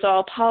one who has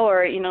all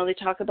power. They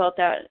talk about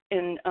that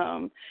in,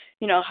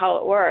 how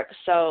it works.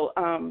 So,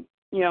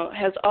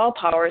 has all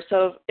power.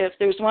 So if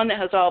there's one that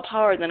has all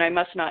power, then I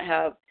must not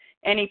have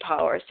any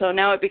power. So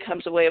now it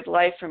becomes a way of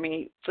life for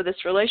me for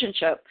this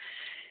relationship.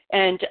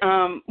 And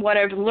what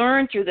I've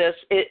learned through this,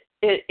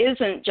 it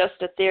isn't just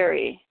a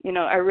theory.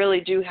 I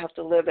really do have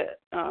to live it.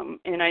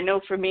 And I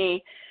know for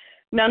me,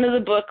 none of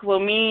the book will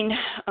mean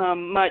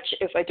much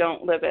if I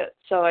don't live it.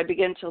 So I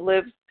begin to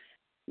live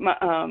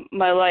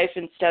my life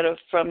instead of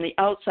from the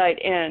outside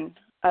in.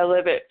 I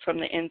live it from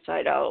the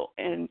inside out.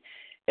 And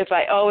if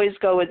I always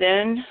go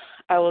within,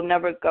 I will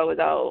never go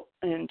without.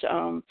 And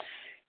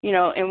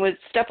and with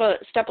step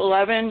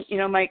 11,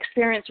 my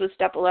experience with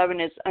step 11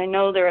 is I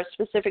know there are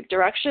specific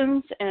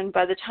directions, and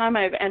by the time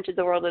I've entered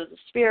the world of the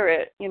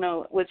spirit,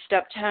 with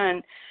step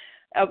 10,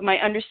 of my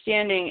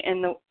understanding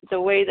and the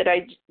way that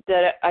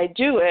I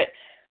do it,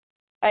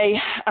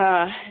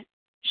 I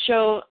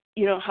show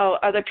how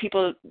other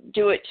people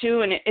do it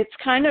too, and it's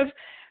kind of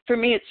for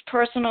me, it's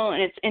personal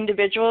and it's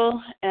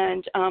individual,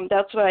 and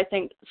that's why I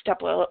think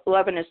step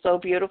 11 is so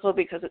beautiful,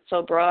 because it's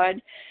so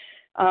broad.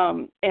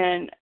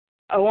 And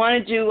I want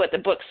to do what the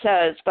book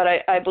says, but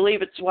I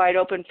believe it's wide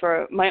open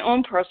for my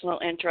own personal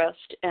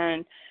interest,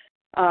 and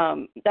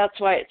that's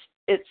why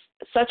it's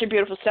such a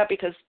beautiful step,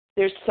 because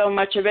there's so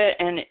much of it,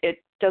 and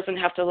it doesn't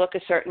have to look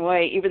a certain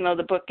way, even though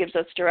the book gives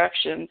us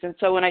directions. And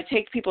so when I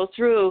take people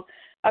through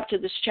up to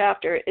this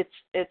chapter,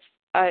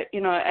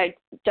 I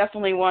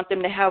definitely want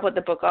them to have what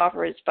the book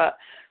offers, but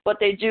what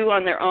they do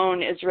on their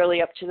own is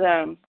really up to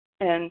them.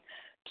 And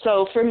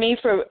so for me,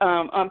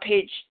 on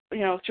page,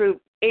 through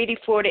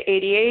 84 to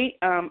 88,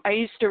 I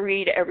used to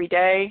read every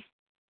day.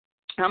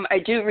 I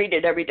do read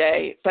it every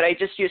day, but I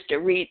just used to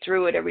read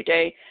through it every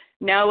day.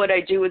 Now what I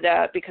do with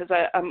that, because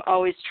I'm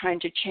always trying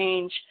to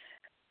change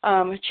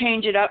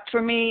it up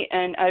for me,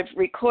 and I've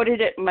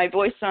recorded it, my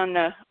voice on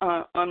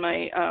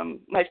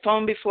my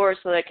phone before,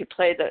 so that I could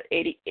play the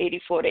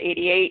 84 to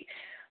 88.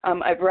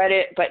 I've read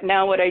it, but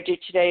now what I do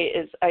today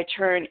is I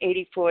turn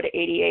 84 to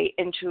 88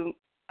 into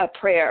a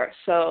prayer.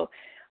 So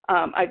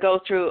I go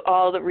through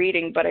all the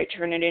reading, but I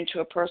turn it into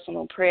a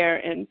personal prayer,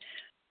 and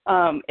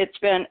it's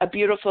been a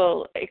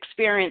beautiful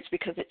experience,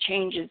 because it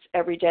changes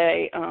every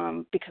day,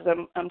 because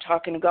I'm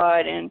talking to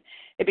God, and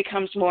it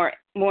becomes more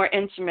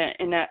intimate.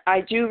 And that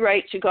I do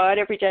write to God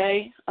every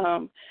day.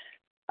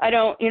 I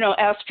don't,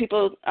 ask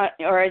people,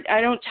 or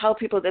I don't tell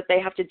people that they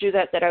have to do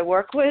that I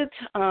work with,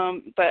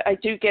 but I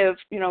do give,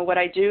 what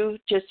I do,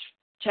 just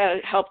to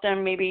help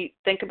them maybe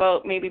think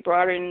about maybe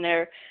broadening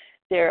their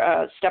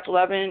step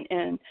 11.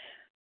 And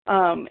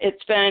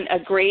it's been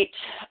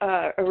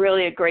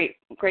really a great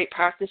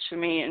practice for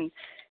me.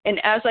 And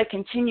as I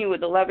continue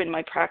with 11,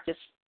 my practice,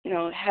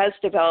 has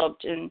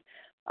developed, and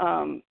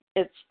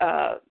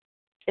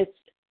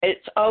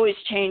it's always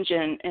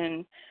changing.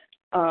 And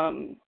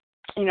the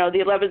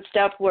 11th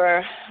step,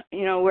 where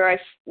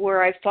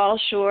I fall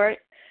short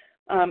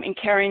in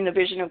carrying the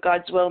vision of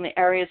God's will in the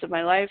areas of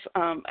my life,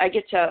 I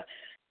get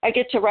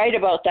to write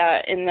about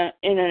that in an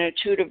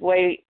intuitive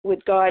way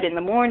with God in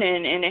the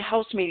morning, and it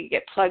helps me to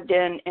get plugged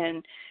in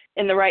and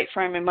in the right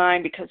frame of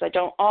mind, because I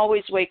don't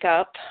always wake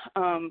up,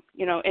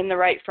 in the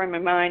right frame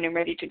of mind and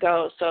ready to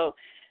go. So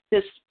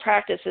this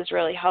practice has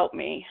really helped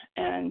me,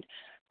 and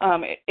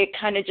it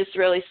kind of just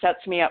really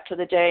sets me up for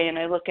the day. And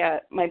I look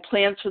at my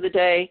plans for the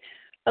day.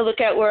 I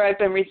look at where I've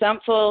been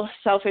resentful,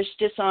 selfish,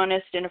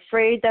 dishonest, and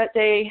afraid that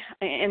day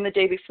and the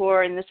day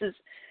before, and this is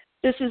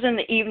in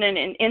the evening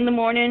and in the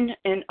morning,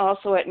 and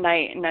also at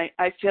night. And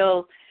I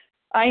feel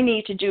I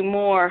need to do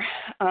more.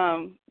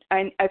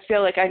 I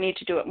feel like I need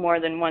to do it more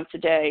than once a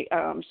day.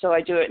 So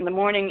I do it in the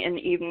morning and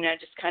the evening. I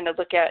just kind of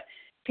look at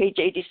page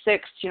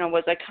 86,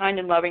 was I kind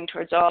and loving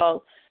towards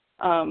all?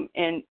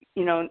 And,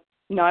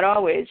 not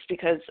always,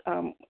 because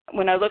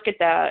when I look at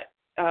that,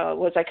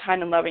 was I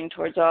kind and loving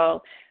towards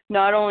all?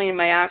 Not only in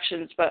my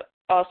actions, but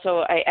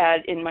also I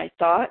add in my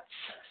thoughts.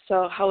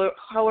 So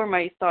how are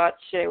my thoughts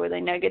today? Were they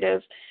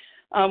negative?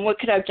 What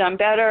could I have done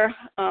better?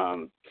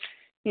 Do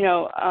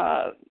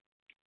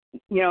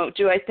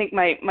I think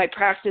my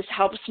practice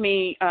helps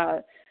me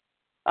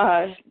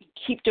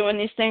keep doing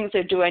these things,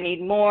 or do I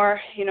need more?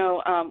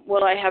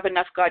 Will I have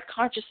enough God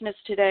consciousness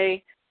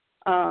today?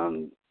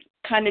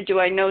 Kind of, do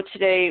I know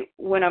today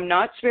when I'm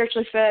not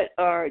spiritually fit,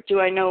 or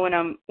do I know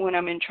when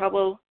I'm in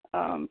trouble?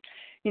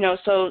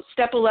 So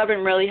step 11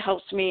 really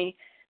helps me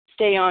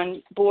stay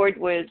on board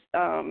with,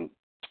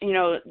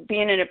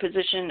 being in a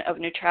position of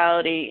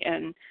neutrality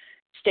and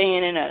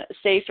staying in a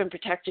safe and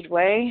protected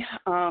way.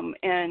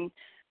 And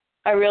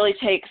I really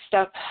take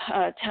step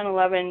 10,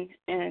 11,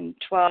 and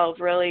 12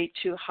 really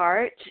to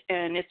heart,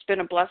 and it's been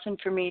a blessing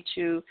for me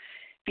to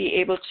be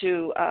able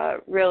to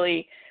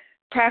really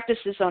practice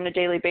this on a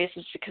daily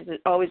basis, because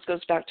it always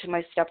goes back to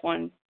my step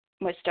one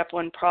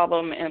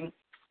problem, and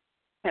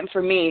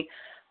for me,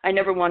 I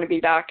never want to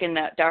be back in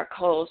that dark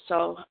hole.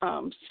 So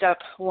step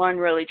 1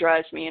 really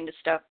drives me into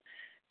step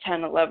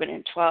 10, 11,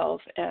 and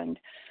 12, and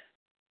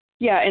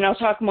I'll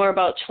talk more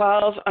about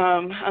 12.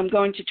 I'm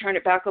going to turn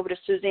it back over to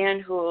Suzanne,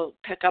 who will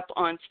pick up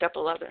on step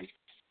 11.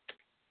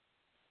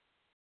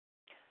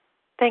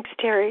 Thanks,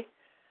 Terry.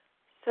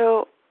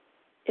 So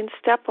in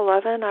step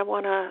 11, I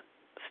want to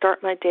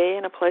start my day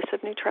in a place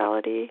of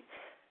neutrality.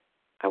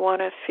 I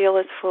want to feel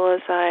as full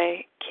as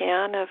I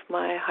can of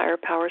my higher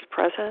power's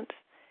presence.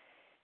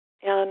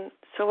 And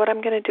so what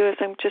I'm going to do is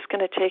I'm just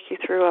going to take you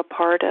through a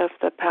part of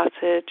the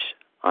passage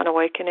on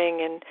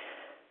awakening and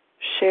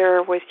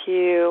share with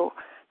you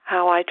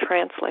how I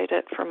translate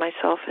it for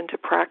myself into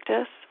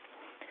practice.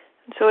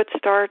 And so it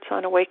starts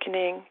on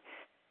awakening,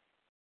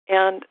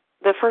 and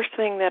the first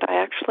thing that I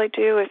actually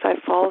do is I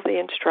follow the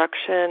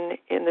instruction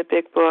in the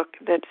big book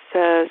that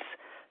says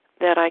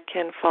that I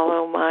can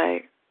follow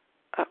my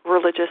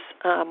religious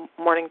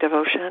morning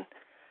devotion.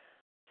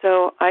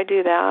 So I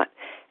do that,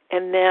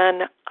 and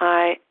then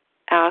I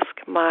ask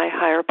my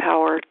higher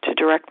power to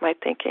direct my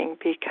thinking,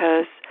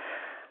 because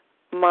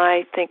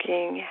my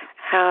thinking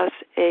has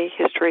a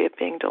history of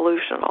being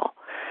delusional.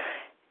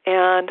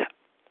 And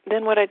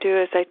then what I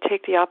do is I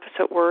take the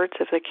opposite words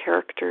of the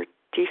character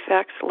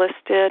defects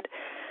listed: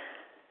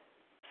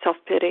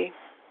 self-pity,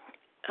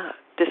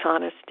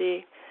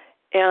 dishonesty,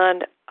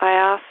 and I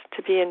asked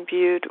to be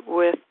imbued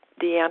with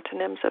the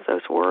antonyms of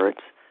those words.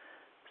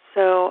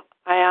 So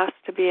I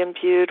asked to be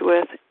imbued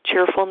with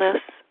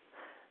cheerfulness,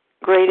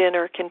 great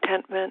inner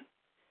contentment,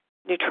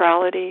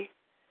 neutrality,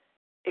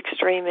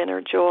 extreme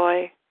inner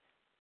joy,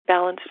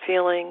 balanced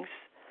feelings,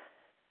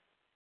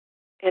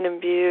 and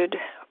imbued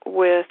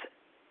with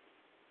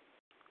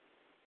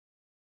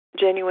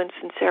genuine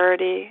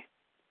sincerity,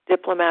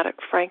 diplomatic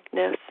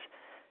frankness,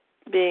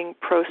 being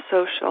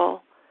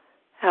pro-social,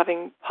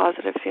 having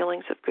positive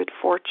feelings of good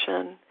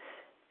fortune,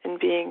 and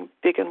being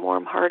big and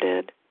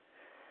warm-hearted.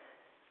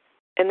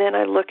 And then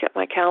I look at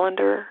my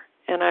calendar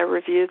and I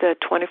review the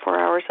 24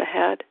 hours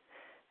ahead,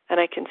 and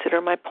I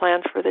consider my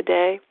plans for the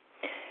day.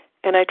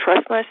 And I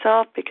trust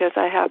myself because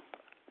I have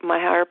my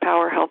higher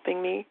power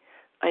helping me.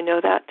 I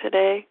know that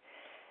today.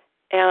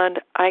 And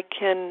I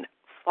can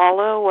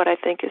follow what I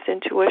think is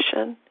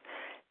intuition.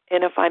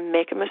 And if I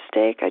make a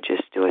mistake, I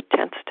just do a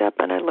 10th step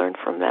and I learn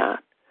from that.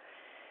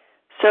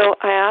 So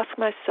I ask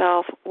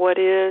myself what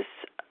is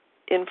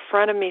in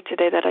front of me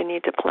today that I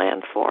need to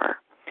plan for.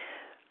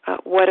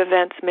 What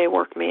events may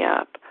work me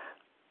up?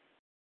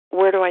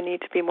 Where do I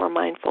need to be more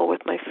mindful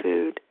with my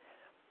food?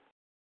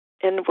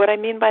 And what I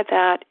mean by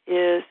that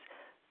is,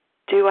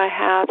 do I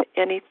have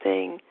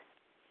anything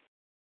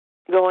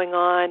going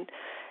on?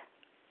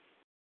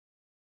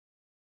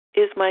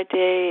 Is my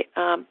day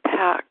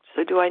packed?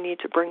 So do I need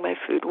to bring my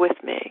food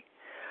with me?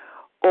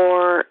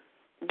 Or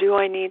do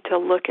I need to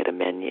look at a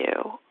menu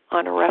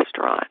on a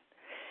restaurant?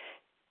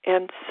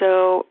 And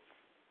so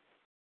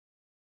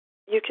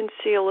you can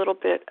see a little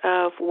bit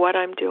of what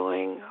I'm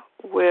doing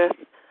with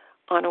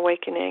On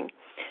Awakening.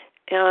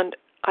 And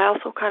I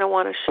also kind of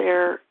want to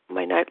share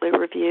my nightly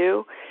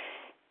review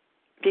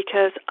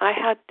because I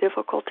had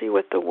difficulty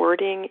with the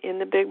wording in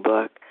the big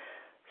book.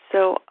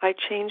 So I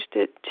changed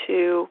it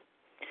to,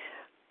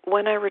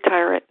 when I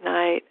retire at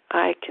night,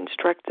 I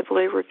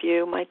constructively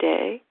review my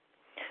day.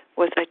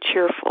 Was I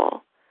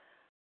cheerful?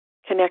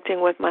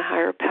 Connecting with my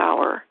higher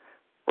power,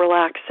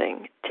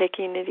 relaxing,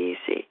 taking it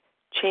easy,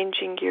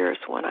 changing gears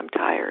when I'm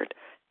tired,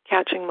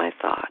 catching my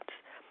thoughts.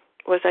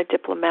 Was I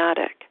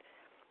diplomatic?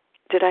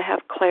 Did I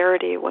have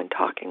clarity when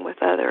talking with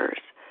others?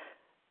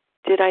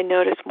 Did I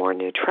notice more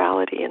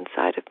neutrality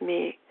inside of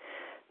me?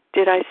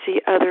 Did I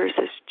see others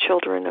as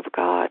children of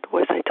God?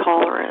 Was I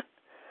tolerant?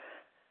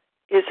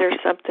 Is there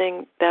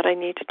something that I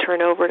need to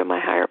turn over to my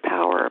higher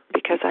power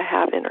because I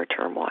have inner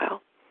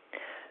turmoil?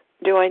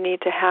 Do I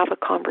need to have a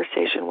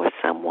conversation with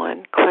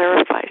someone,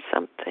 clarify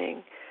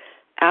something,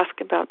 ask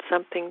about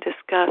something,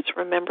 discuss,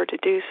 remember to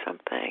do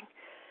something?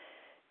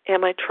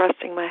 Am I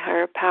trusting my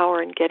higher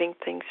power and getting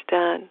things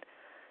done?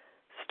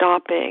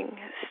 Stopping,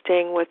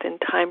 staying within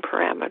time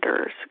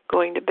parameters,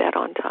 going to bed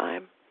on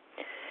time.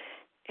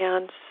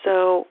 And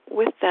so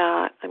with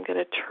that, I'm going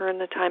to turn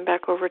the time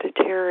back over to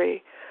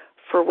Terry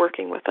for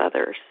working with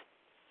others.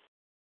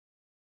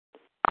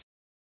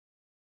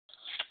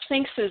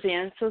 Thanks,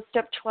 Suzanne. So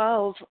step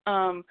 12,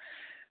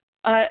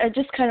 I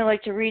just kind of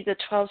like to read the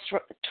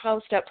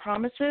 12-step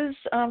promises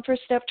for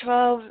step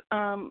 12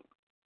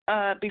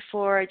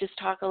 before I just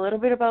talk a little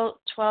bit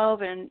about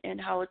 12 and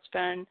how it's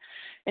been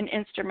an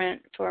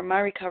instrument for my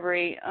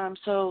recovery.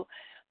 So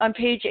on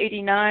page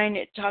 89,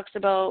 it talks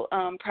about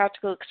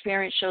practical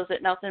experience shows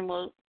that nothing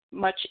will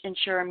much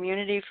ensure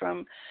immunity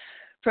from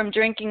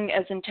drinking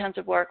as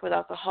intensive work with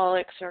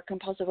alcoholics or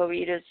compulsive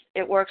overeaters.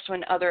 It works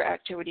when other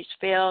activities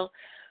fail.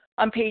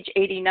 On page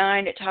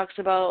 89, it talks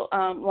about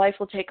life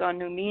will take on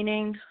new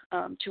meaning,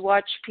 to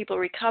watch people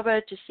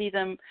recover, to see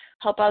them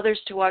help others,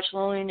 to watch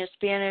loneliness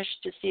vanish,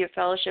 to see a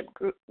fellowship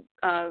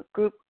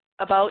group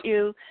about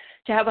you,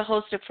 to have a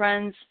host of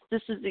friends.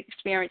 This is the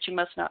experience you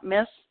must not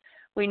miss.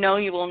 We know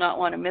you will not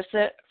want to miss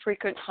it.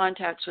 Frequent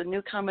contacts with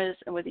newcomers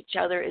and with each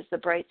other is the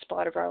bright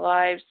spot of our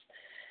lives.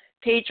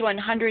 Page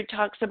 100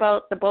 talks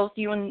about the both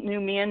you and new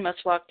man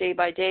must walk day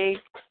by day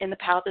in the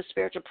path of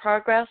spiritual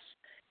progress.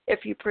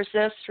 If you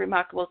persist,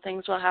 remarkable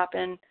things will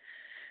happen.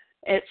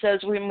 It says,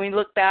 when we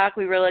look back,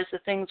 we realize the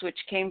things which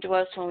came to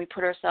us when we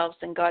put ourselves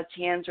in God's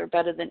hands are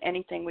better than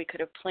anything we could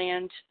have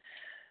planned.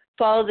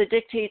 Follow the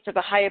dictates of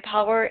a higher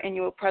power, and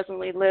you will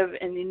presently live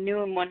in the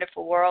new and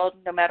wonderful world,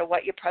 no matter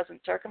what your present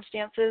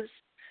circumstances.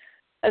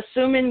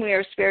 Assuming we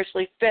are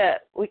spiritually fit,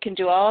 we can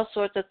do all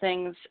sorts of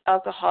things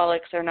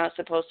alcoholics are not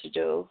supposed to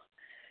do.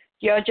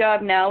 Your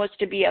job now is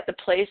to be at the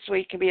place where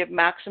you can be of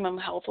maximum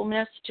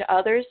helpfulness to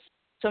others.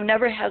 So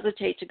never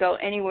hesitate to go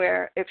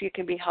anywhere if you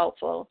can be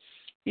helpful.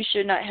 You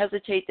should not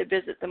hesitate to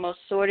visit the most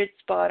sordid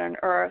spot on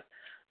earth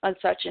on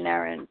such an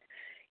errand.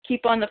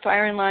 Keep on the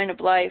firing line of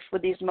life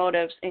with these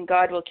motives, and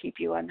God will keep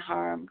you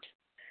unharmed.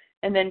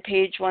 And then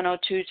page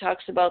 102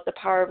 talks about the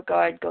power of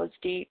God goes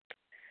deep.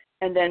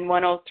 And then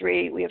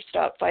 103, we have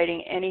stopped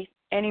fighting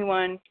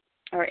anyone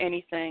or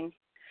anything,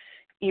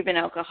 even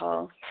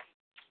alcohol.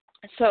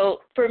 So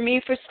for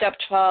me, for step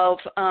 12,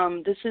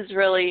 this is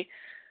really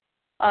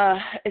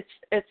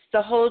it's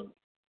the whole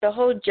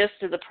whole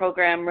gist of the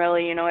program,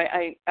 really,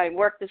 I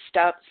work the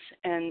steps,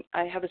 and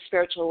I have a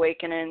spiritual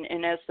awakening,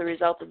 and as the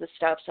result of the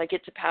steps, I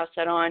get to pass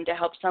that on to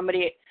help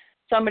somebody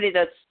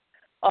that's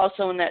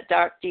also in that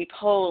dark, deep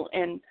hole.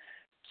 And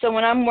so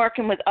when I'm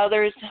working with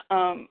others,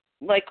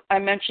 like I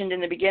mentioned in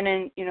the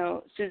beginning,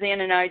 Suzanne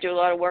and I do a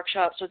lot of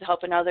workshops with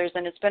helping others,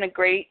 and it's been a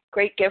great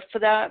gift for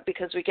that,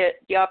 because we get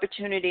the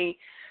opportunity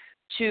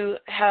to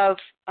have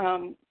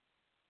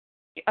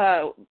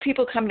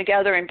people come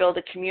together and build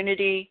a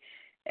community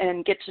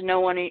and get to know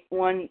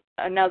one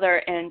another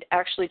and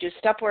actually do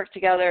step work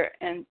together.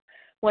 And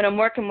when I'm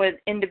working with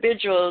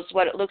individuals,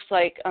 what it looks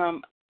like,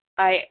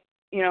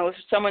 if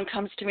someone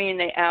comes to me and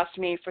they ask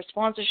me for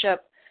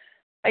sponsorship,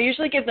 I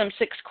usually give them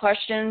 6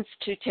 questions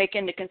to take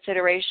into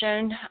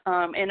consideration,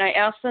 and I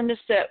ask them to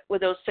sit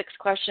with those 6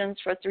 questions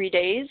for 3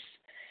 days.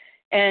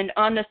 And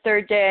on the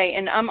 3rd day,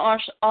 and I'm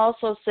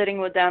also sitting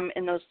with them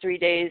in those 3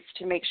 days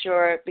to make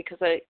sure, because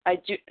I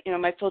do,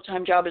 my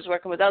full-time job is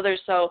working with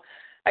others, so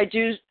I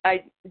do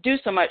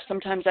so much,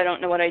 sometimes I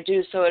don't know what I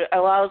do, so it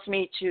allows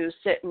me to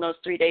sit in those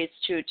 3 days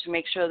too, to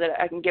make sure that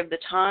I can give the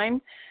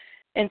time.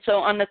 And so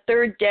on the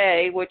 3rd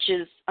day, which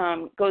is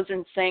goes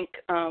in sync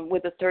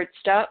with the 3rd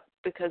step,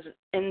 because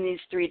in these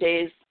 3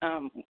 days,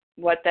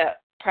 what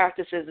that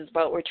practice is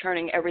about, we're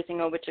turning everything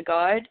over to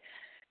God.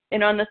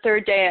 And on the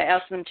 3rd day, I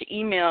ask them to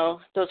email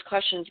those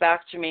questions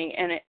back to me,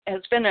 and it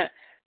has been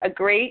a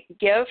great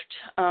gift,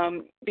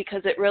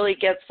 because it really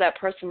gets that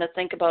person to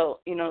think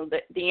about,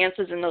 the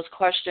answers in those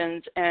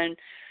questions. And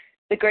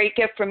the great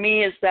gift for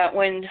me is that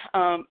when,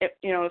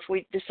 if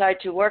we decide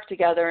to work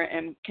together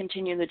and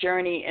continue the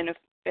journey, and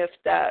if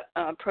that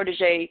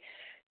protege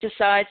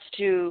decides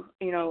to,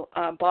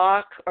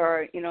 balk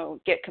or,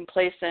 get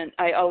complacent,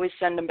 I always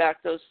send them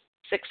back those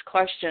 6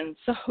 questions.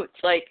 So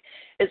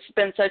it's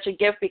been such a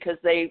gift, because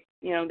they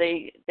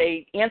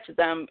answered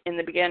them in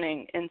the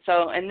beginning. And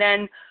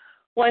then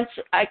once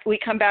we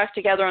come back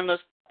together on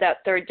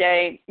that 3rd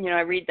day,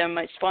 I read them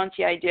my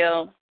sponsee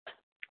ideal,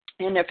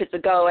 and if it's a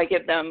go, I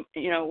give them,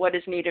 what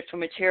is needed for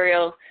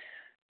material,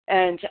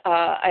 and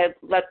I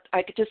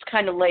could just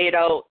kind of lay it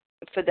out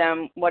for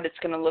them what it's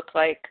going to look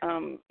like.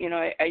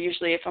 I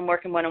usually, if I'm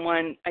working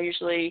one-on-one, I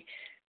usually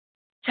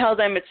tell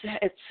them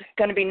it's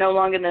going to be no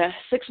longer than a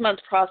 6-month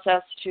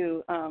process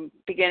to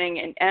beginning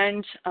and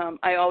end.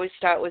 I always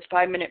start with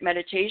 5-minute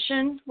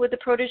meditation with the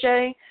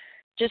protege,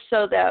 just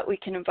so that we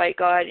can invite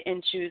God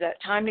into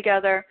that time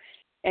together.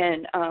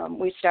 And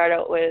we start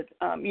out with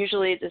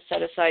usually the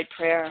set-aside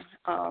prayer.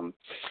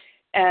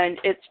 And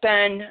it's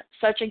been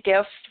such a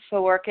gift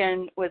for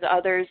working with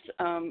others.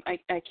 I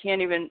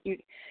can't even,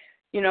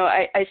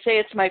 I say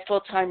it's my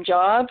full-time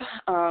job.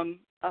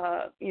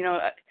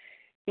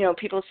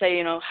 People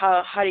say,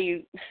 how do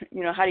you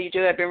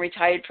do it? I've been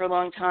retired for a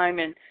long time,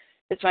 and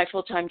it's my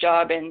full-time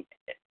job. And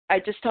I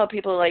just tell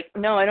people,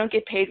 no, I don't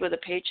get paid with a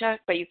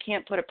paycheck, but you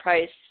can't put a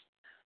price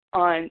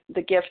on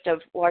the gift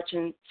of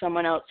watching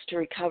someone else to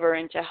recover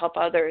and to help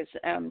others.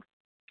 And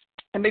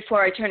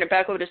before I turn it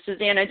back over to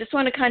Suzanne, I just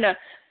want to kind of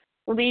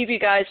leave you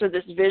guys with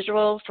this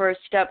visual for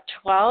step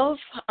 12.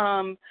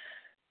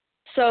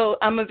 So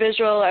I'm a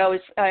visual. I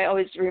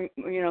always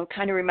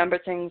kind of remember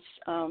things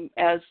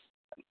as,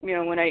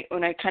 when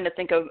I kind of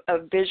think of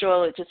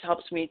visual, it just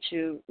helps me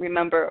to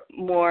remember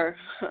more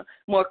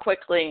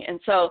quickly. And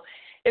so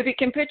if you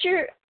can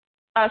picture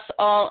us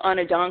all on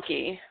a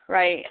donkey,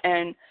 right,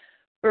 and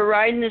we're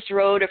riding this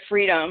road of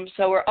freedom.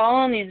 So we're all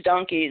on these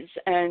donkeys,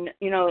 and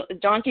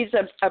donkeys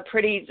are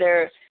pretty.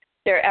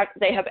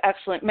 They have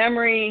excellent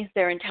memory.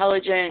 They're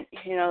intelligent.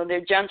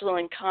 They're gentle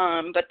and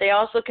calm, but they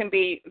also can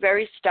be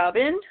very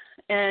stubborn.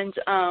 And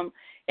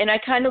I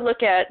kind of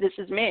look at this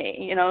as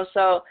me.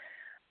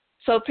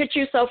 So picture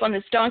yourself on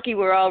this donkey.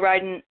 We're all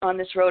riding on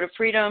this road of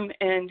freedom,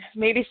 and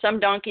maybe some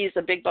donkeys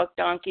are big buck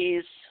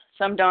donkeys.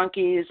 Some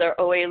donkeys are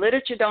OA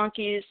literature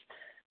donkeys.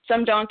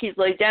 Some donkeys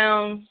lay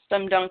down,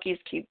 some donkeys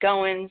keep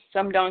going,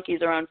 some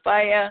donkeys are on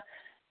fire,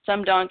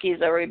 some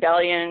donkeys are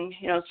rebellion,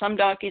 some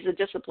donkeys are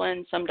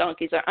disciplined, some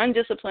donkeys are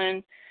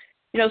undisciplined,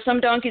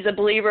 some donkeys are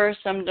believers,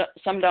 some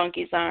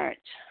donkeys aren't.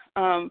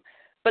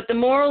 But the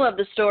moral of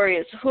the story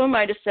is, who am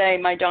I to say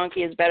my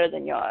donkey is better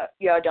than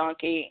your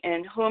donkey,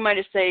 and who am I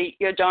to say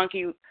your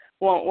donkey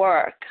won't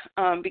work?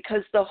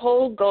 Because the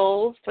whole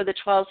goal for the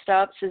 12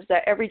 steps is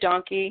that every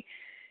donkey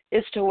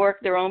is to work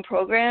their own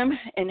program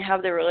and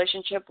have their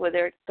relationship with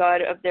their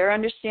God of their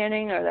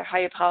understanding or their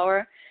higher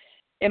power.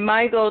 And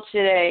my goal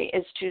today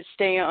is to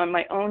stay on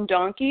my own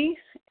donkey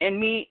and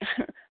meet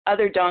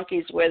other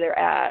donkeys where they're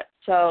at.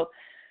 So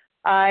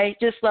I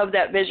just love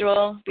that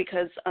visual,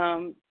 because,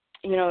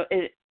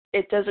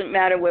 it doesn't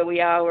matter where we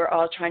are. We're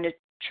all trying to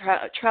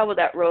travel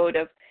that road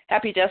of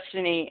happy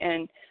destiny.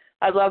 And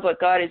I love what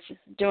God is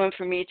doing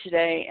for me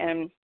today.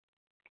 And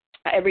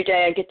every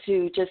day I get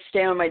to just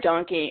stay on my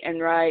donkey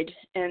and ride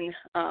in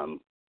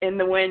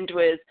the wind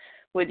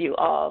with you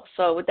all.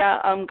 So with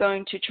that, I'm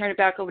going to turn it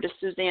back over to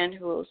Suzanne,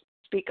 who will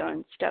speak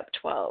on step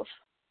 12.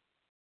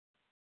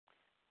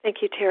 Thank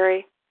you,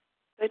 Terry.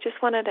 I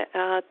just wanted to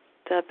add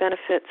the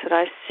benefits that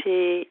I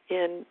see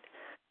in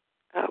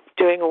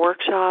doing a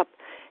workshop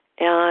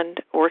and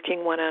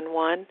working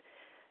one-on-one.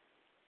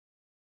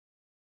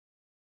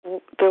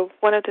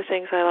 One of the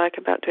things I like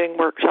about doing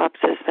workshops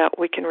is that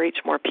we can reach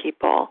more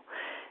people.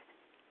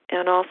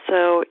 And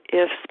also,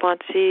 if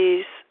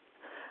sponsees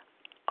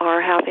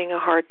are having a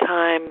hard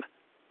time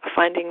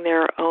finding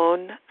their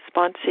own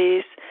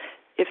sponsees,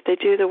 if they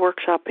do the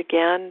workshop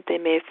again, they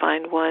may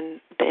find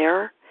one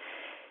there.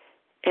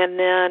 And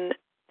then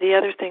the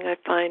other thing I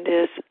find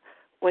is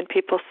when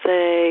people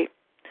say,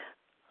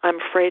 I'm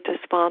afraid to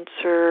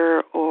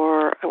sponsor,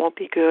 or I won't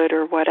be good,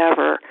 or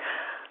whatever,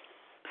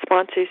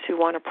 sponsees who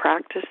want to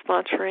practice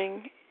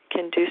sponsoring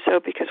can do so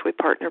because we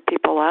partner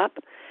people up.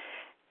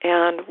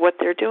 And what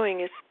they're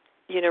doing is,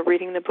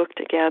 reading the book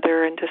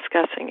together and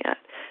discussing it.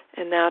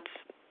 And that's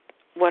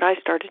what I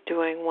started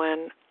doing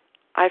when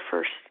I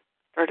first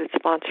started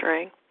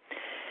sponsoring.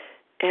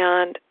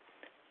 And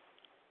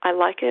I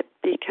like it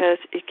because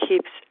it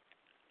keeps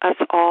us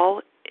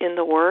all in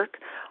the work.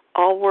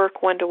 I'll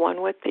work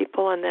one-to-one with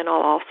people, and then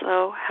I'll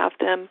also have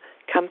them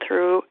come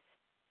through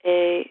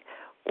a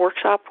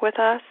workshop with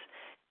us.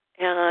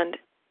 And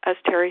as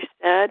Terry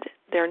said,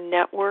 their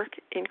network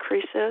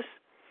increases.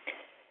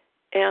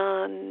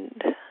 And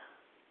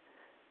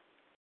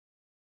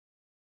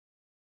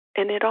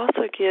it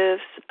also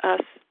gives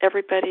us,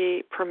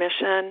 everybody,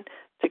 permission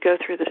to go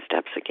through the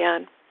steps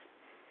again.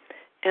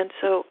 And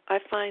so I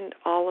find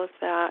all of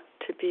that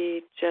to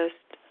be just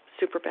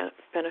super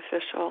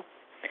beneficial.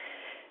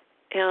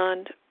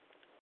 And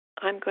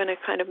I'm going to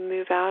kind of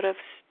move out of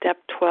step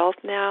 12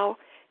 now,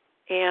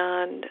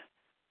 and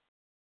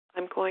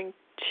I'm going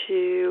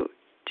to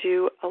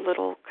do a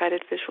little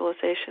guided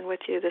visualization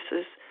with you. This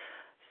is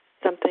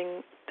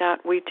something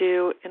that we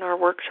do in our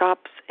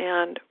workshops,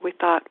 and we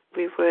thought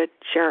we would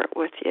share it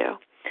with you.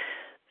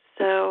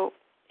 So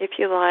if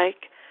you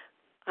like,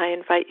 I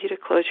invite you to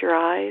close your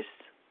eyes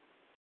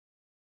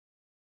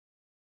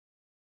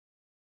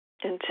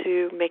and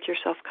to make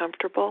yourself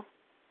comfortable.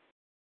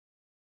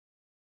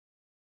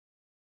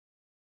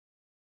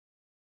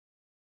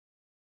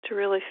 To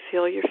really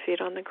feel your feet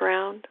on the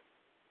ground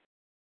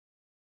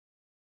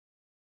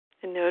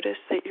and notice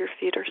that your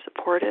feet are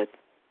supported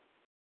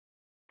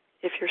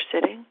if you're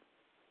sitting.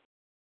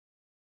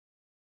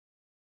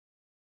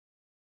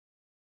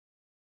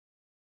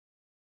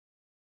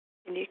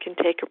 And you can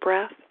take a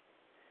breath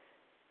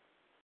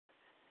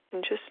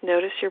and just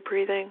notice your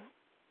breathing.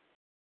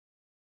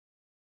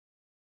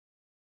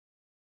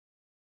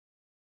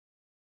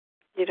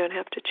 You don't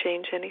have to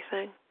change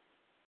anything.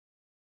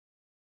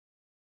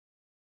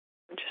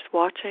 I'm just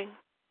watching.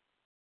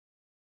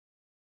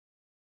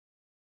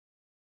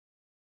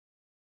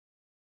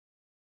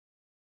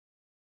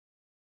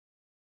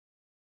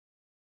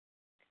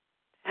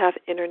 To have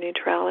inner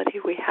neutrality,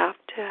 we have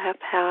to have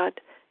had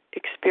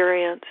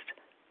experienced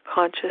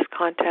conscious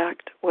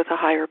contact with a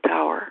higher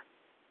power.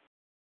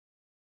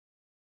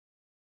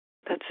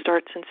 That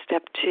starts in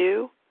step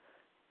 2,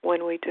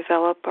 when we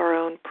develop our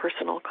own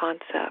personal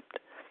concept.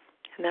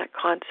 And that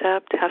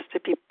concept has to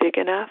be big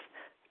enough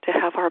to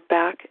have our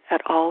back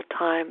at all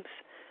times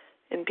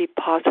and be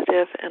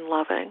positive and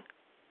loving.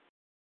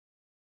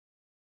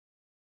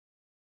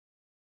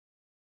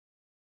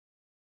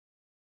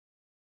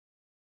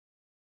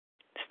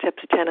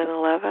 Steps 10 and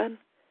 11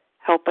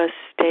 help us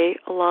stay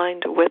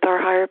aligned with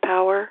our higher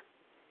power.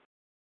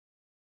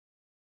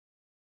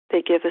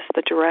 They give us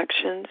the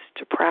directions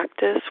to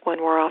practice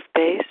when we're off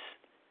base.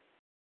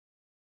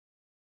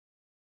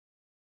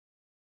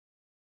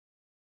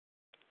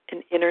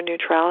 And inner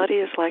neutrality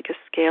is like a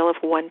scale of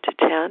 1 to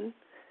 10.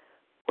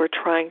 We're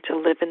trying to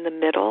live in the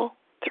middle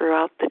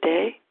throughout the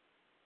day,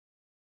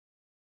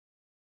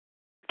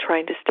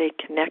 trying to stay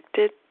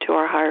connected to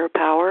our higher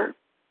power.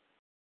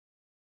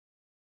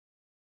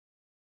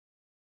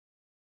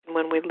 And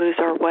when we lose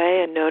our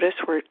way and notice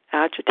we're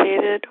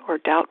agitated or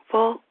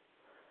doubtful,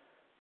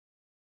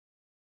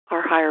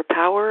 our higher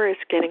power is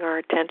getting our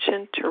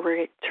attention to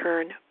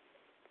return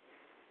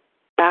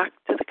back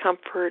to the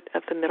comfort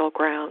of the middle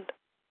ground.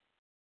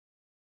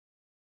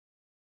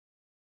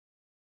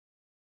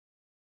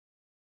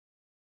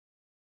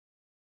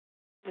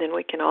 And then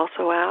we can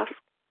also ask,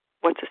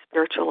 what's a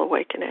spiritual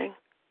awakening?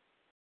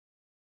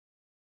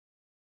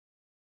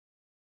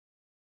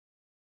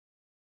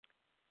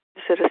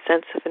 Is it a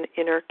sense of an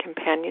inner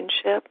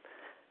companionship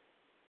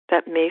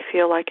that may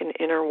feel like an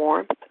inner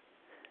warmth,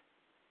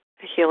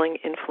 a healing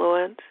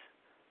influence,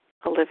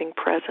 a living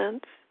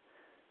presence,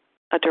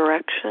 a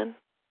direction,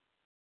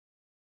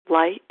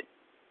 light,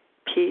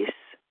 peace,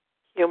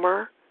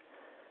 humor,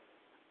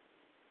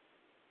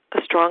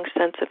 a strong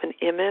sense of an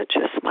image,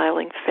 a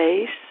smiling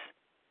face,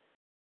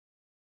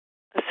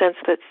 a sense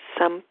that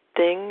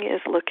something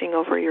is looking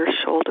over your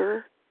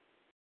shoulder?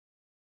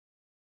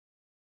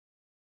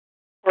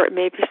 Or it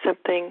may be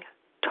something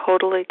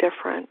totally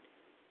different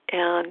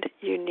and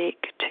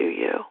unique to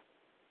you.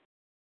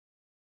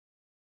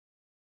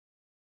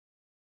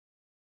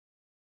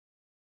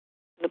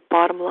 The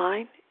bottom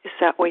line is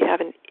that we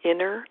have an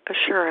inner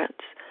assurance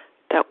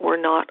that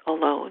we're not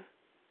alone.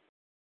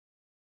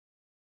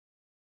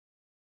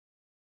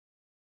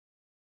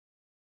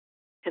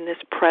 And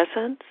this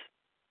presence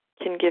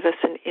can give us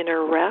an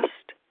inner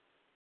rest.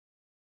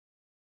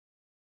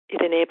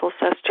 It enables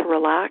us to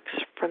relax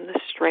from the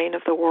strain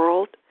of the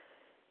world,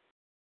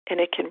 and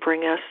it can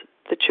bring us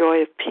the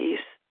joy of peace.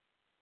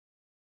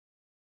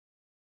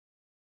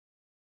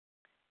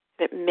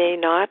 It may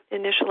not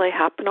initially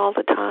happen all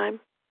the time.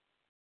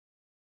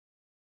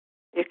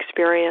 The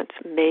experience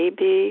may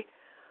be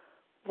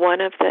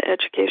one of the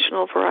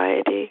educational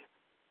variety,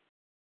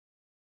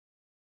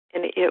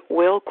 and it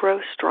will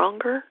grow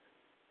stronger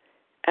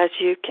as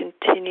you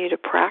continue to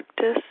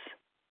practice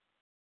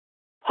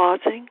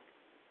pausing,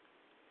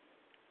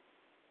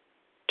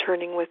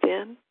 turning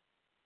within,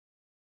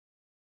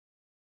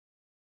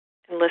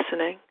 and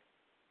listening.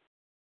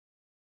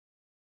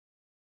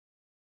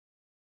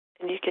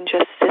 And you can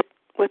just sit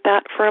with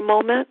that for a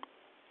moment.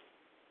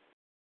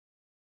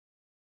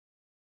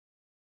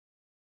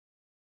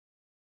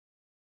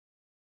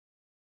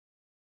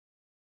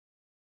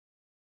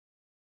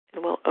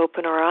 And we'll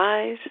open our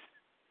eyes.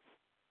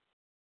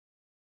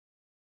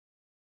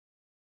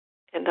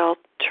 And I'll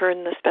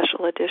turn the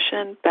special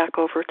edition back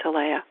over to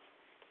Leah.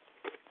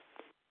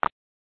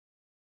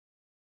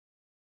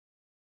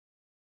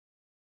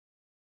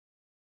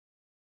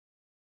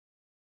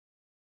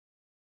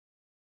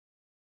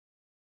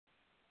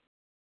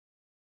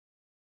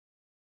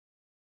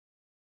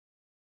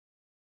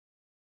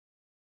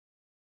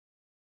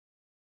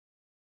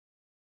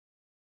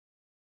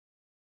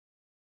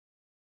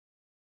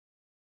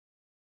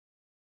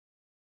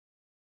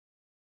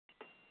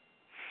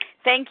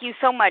 Thank you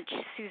so much,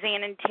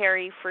 Suzanne and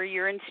Terry, for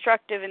your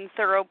instructive and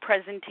thorough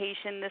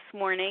presentation this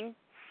morning.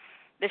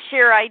 The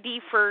share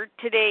ID for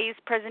today's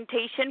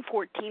presentation,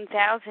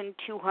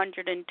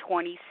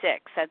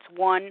 14,226. That's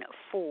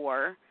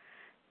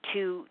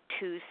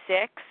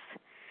 14226.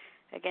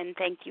 Again,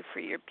 thank you for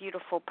your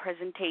beautiful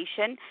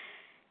presentation.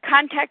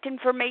 Contact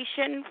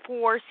information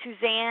for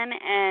Suzanne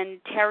and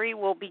Terry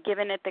will be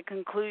given at the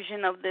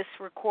conclusion of this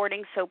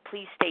recording, so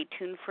please stay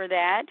tuned for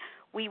that.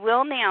 We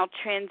will now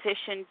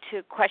transition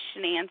to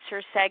question and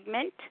answer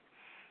segment.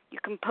 You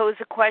can pose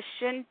a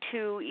question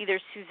to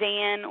either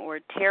Suzanne or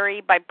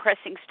Terry by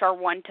pressing star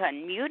 1 to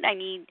unmute. I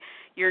need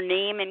your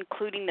name,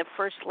 including the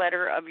first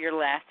letter of your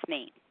last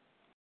name.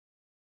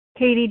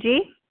 Katie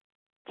G.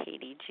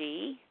 Katie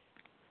G.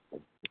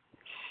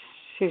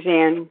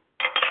 Suzanne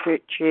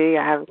G.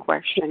 I have a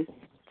question.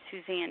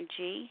 Suzanne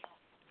G.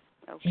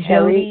 Okay.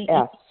 Shelly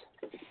S.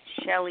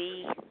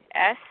 Shelly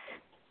S.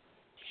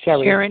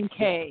 Sharon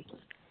K.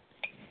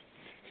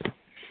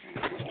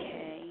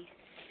 Okay.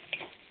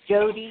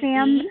 Jody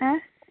Sam E.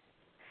 S.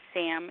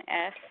 Sam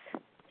S.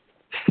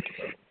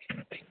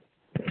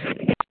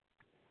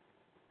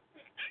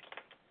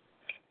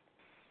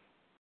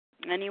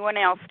 Anyone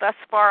else? Thus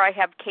far, I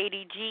have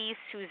Katie G,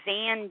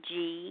 Suzanne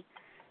G,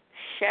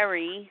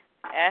 Sherry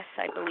S,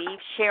 I believe,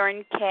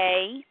 Sharon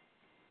K,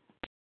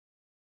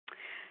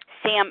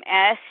 Sam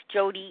S,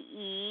 Jody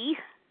E.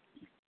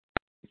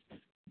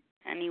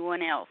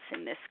 Anyone else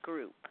in this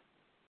group?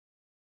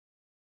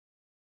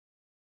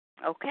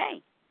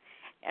 Okay.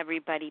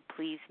 Everybody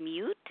please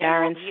mute.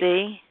 Sharon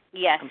C.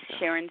 Yes,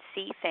 Sharon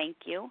C, thank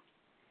you.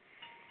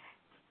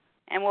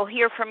 And we'll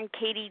hear from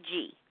Katie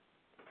G.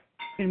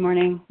 Good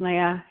morning,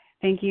 Leah.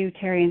 Thank you,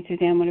 Terry and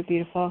Suzanne. What a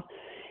beautiful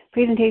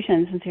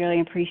presentation.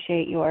 Sincerely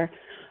appreciate your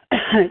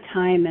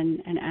time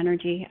and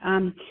energy.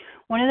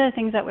 One of the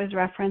things that was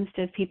referenced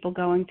is people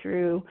going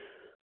through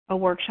a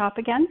workshop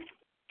again,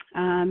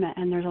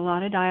 and there's a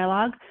lot of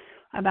dialogue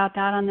about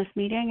that on this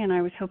meeting, and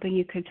I was hoping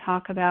you could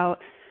talk about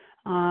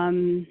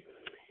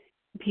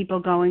people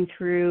going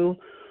through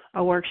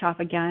a workshop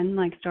again,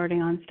 like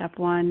starting on step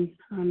 1.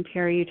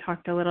 Terry, you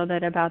talked a little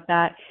bit about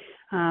that.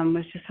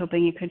 Was just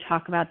hoping you could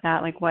talk about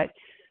that, like what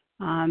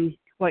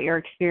your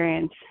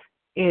experience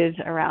is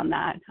around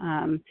that,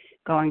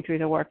 going through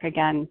the work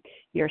again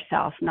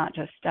yourself, not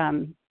just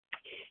carrying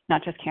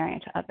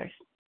it to others.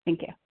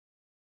 Thank you.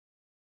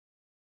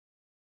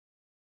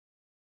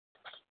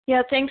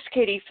 Yeah, thanks,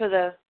 Katie, for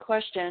the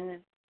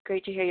question.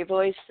 Great to hear your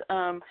voice.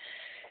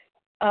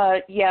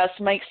 Yes,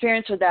 my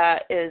experience with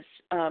that is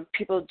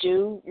people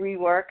do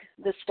rework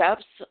the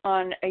steps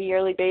on a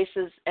yearly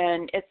basis,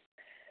 and it's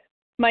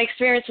my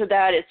experience with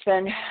that. It's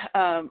been,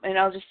 and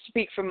I'll just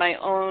speak from my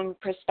own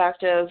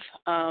perspective,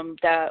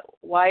 that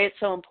why it's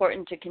so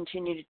important to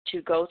continue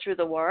to go through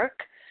the work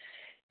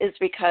is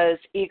because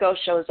ego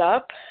shows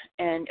up,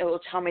 and it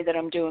will tell me that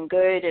I'm doing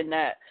good and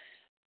that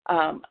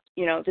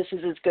this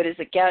is as good as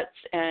it gets.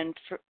 And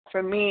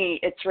for me,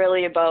 it's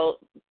really about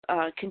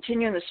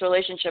continuing this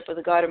relationship with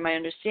the God of my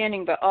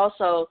understanding, but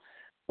also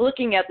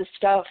looking at the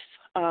stuff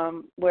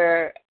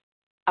where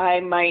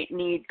I might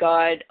need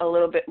God a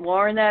little bit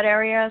more in that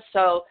area.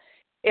 So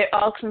it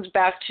all comes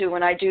back to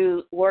when I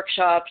do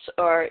workshops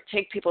or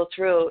take people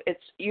through,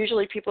 it's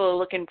usually people are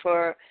looking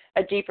for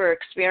a deeper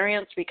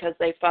experience because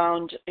they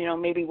found,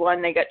 maybe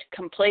 1, they got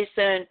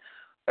complacent,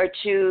 or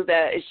 2,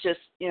 that it's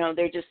just,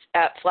 they're just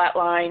at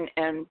flatline.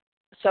 And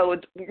so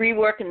with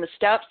reworking the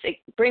steps, it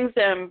brings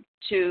them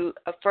to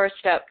a first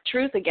step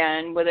truth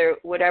again,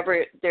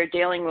 whatever they're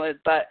dealing with.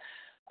 But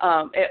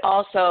it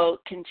also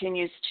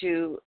continues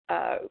to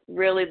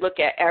really look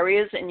at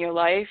areas in your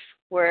life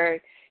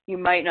where you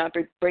might not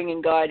be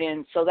bringing God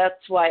in. So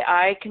that's why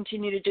I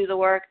continue to do the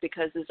work,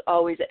 because there's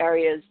always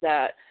areas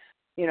that,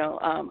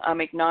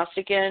 I'm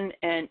agnostic in.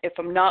 And if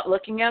I'm not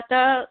looking at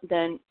that,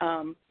 then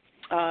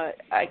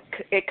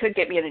it could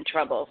get me in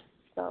trouble.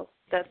 So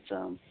that's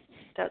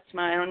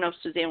I don't know if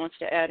Suzanne wants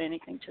to add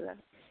anything to that.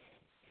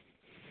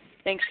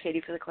 Thanks,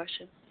 Katie, for the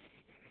question.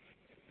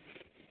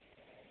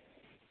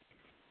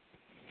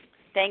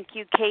 Thank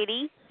you,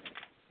 Katie.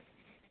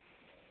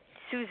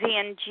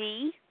 Suzanne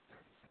G.,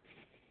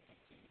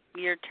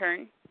 your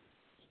turn.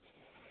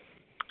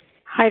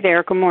 Hi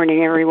there. Good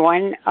morning,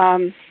 everyone.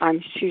 I'm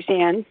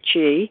Suzanne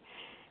G.,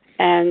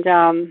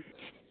 and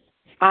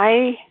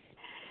I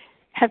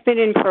have been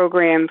in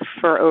program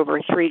for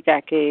over 3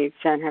 decades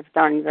and have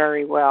done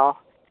very well.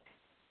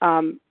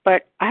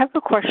 But I have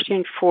a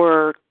question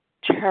for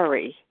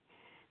Terry.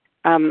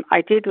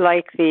 I did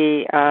like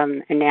the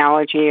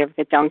analogy of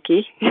the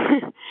donkey.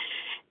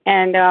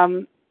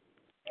 And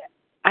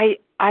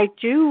I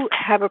do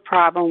have a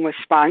problem with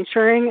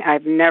sponsoring.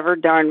 I've never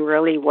done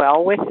really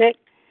well with it.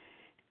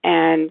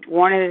 And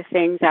one of the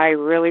things I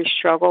really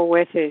struggle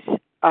with is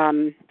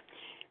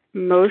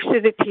most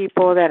of the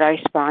people that I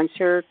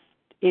sponsor,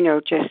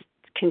 just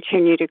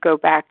continue to go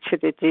back to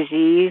the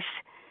disease,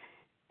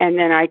 and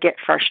then I get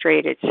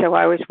frustrated. So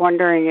I was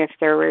wondering if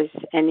there was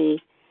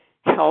any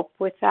help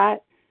with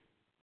that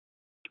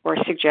or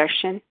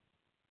suggestion.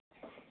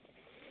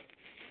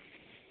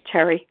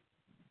 Terry.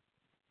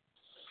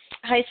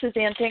 Hi,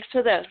 Suzanne. Thanks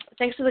for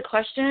the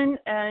question.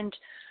 And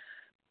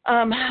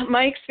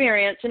my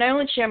experience, and I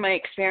only share my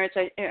experience.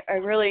 I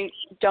really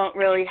don't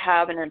really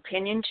have an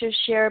opinion to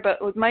share,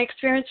 but with my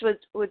experience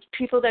with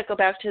people that go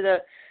back to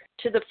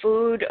the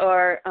food,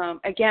 or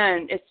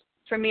again,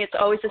 for me, it's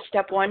always a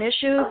step 1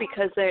 issue,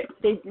 because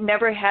they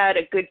never had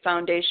a good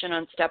foundation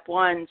on step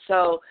 1.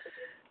 So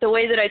the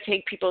way that I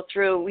take people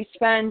through, we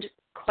spend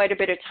quite a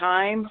bit of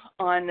time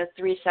on the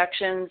 3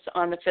 sections,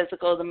 on the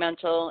physical, the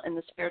mental, and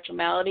the spiritual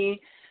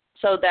malady,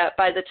 so that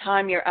by the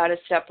time you're out of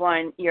step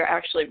 1, you're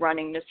actually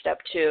running to step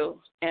 2.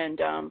 And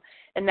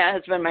that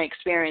has been my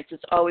experience.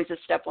 It's always a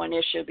step 1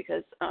 issue,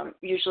 because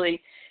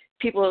usually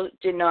people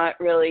did not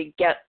really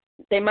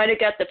they might have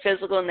got the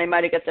physical and they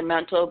might have got the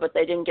mental, but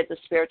they didn't get the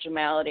spiritual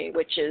malady,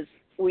 which is,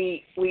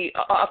 we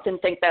often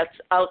think that's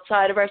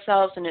outside of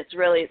ourselves, and it's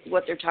really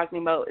what they're talking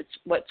about. It's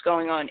what's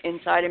going on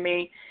inside of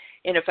me.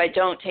 And if I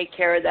don't take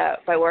care of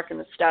that by working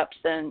the steps,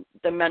 then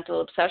the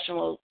mental obsession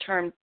will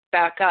turn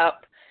back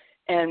up,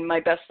 and my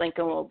best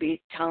thinking will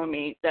be telling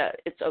me that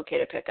it's okay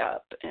to pick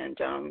up. And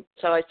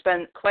so I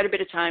spend quite a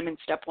bit of time in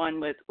step 1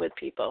 with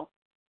people,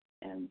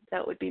 and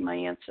that would be my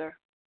answer.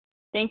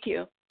 Thank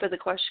you for the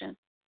question.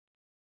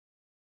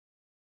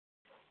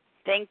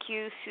 Thank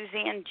you,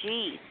 Suzanne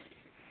G.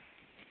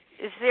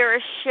 Is there a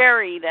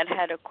Sherry that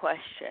had a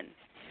question?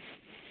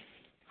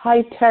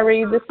 Hi,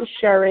 Terry. This is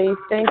Sherry.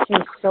 Thank you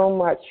so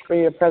much for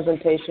your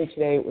presentation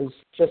today. It was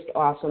just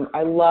awesome.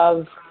 I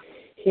love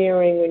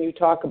hearing when you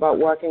talk about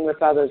working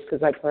with others,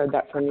 because I've heard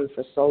that from you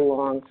for so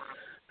long.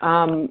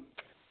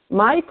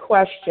 My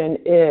question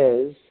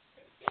is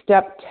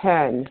step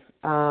 10.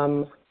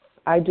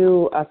 I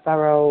do a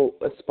thorough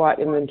spot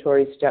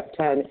inventory, step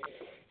 10.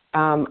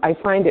 I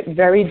find it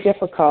very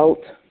difficult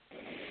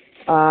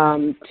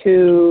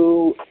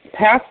to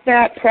pass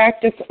that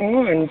practice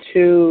on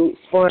to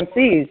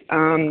sponsees.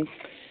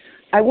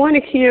 I want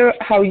to hear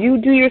how you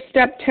do your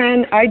step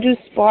 10. I do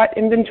spot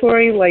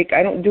inventory. Like,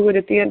 I don't do it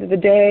at the end of the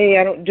day.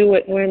 I don't do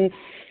it when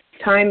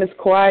time is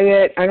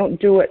quiet. I don't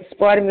do it.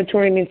 Spot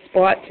inventory means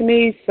spot to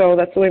me, so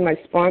that's the way my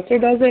sponsor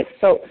does it.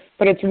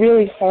 But it's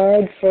really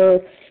hard for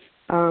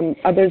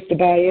others to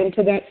buy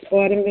into that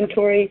spot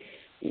inventory.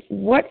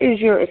 What is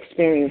your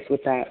experience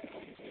with that?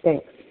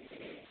 Thanks.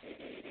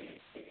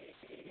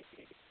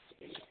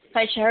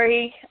 Hi,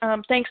 Sherry.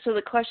 Thanks for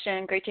the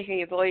question. Great to hear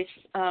your voice.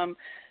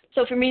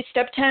 So for me,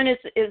 step 10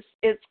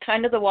 is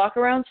kind of the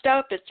walk-around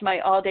step. It's my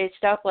all-day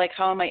step, like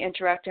how am I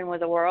interacting with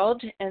the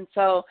world? And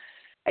so,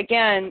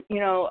 again,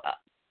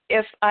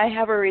 if I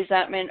have a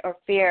resentment or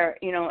fear,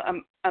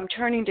 I'm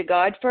turning to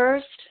God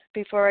first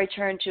before I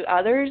turn to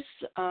others,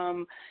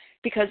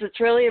 because it's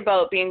really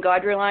about being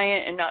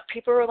God-reliant and not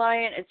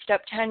people-reliant. And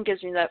step 10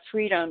 gives me that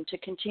freedom to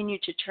continue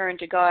to turn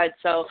to God.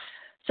 So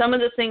some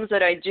of the things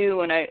that I do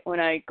when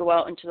I go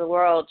out into the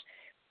world,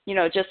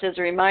 just as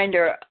a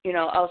reminder,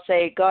 I'll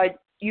say, God,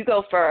 you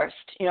go first.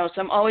 So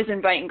I'm always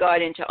inviting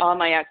God into all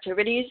my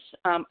activities.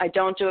 I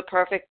don't do it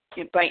perfect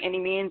by any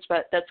means,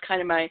 but that's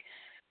kind of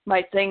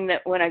my thing,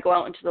 that when I go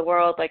out into the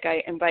world, like,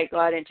 I invite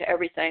God into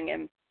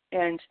everything.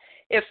 And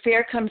if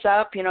fear comes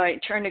up, I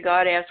turn to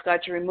God, I ask God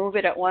to remove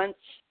it at once,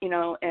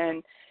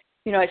 and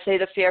I say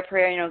the fear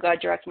prayer, God,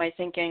 direct my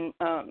thinking,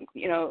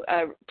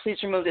 please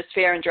remove this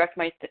fear and direct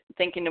my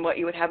thinking to what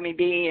you would have me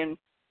be. And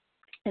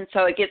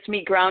so it gets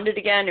me grounded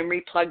again and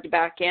replugged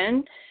back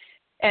in.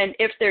 And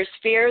if there's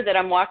fear that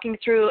I'm walking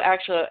through,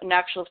 an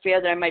actual fear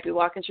that I might be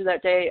walking through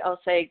that day,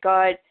 I'll say,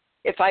 God,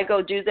 if I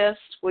go do this,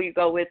 will you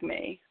go with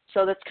me?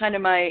 So that's kind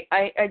of I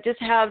just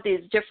have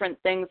these different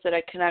things that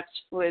I connect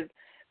with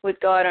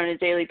God on a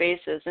daily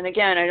basis. And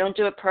again, I don't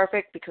do it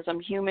perfect because I'm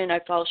human. I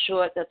fall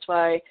short. That's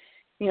why,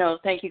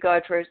 thank you,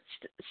 God, for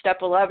step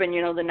 11,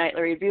 the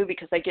nightly review,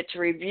 because I get to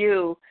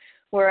review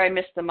where I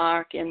missed the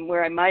mark and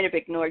where I might have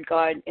ignored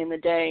God in the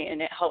day,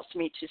 and it helps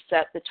me to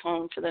set the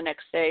tone for the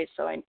next day.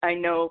 So I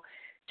know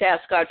to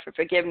ask God for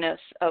forgiveness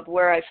of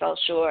where I fell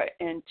short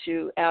and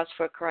to ask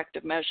for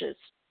corrective measures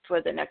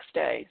for the next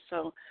day.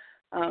 So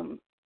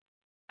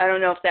I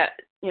don't know if that,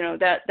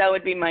 that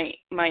would be my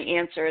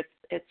answer.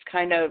 It's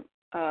kind of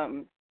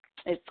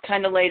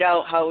laid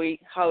out how we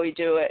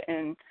do it,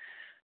 and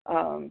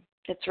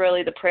it's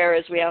really the prayer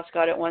is we ask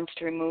God at once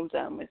to remove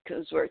them,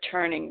 because we're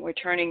turning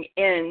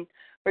within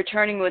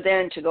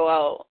to go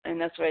out, and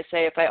that's what I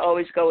say. If I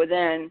always go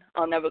within,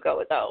 I'll never go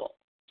without.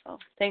 So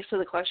thanks for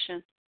the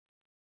question.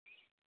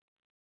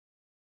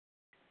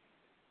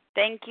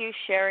 Thank you,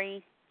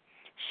 Sherry.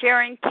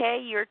 Sharon K.,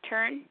 your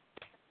turn.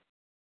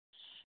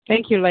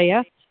 Thank you,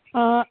 Leah.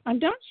 I'm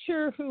not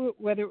sure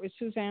whether it was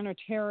Suzanne or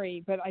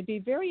Terry, but I'd be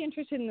very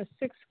interested in the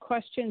 6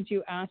 questions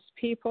you ask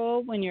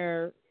people when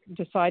you're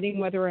deciding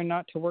whether or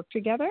not to work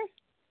together.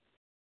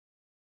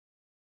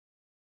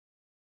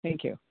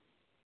 Thank you.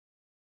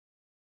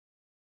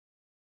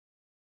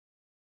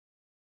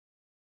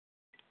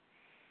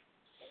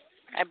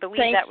 I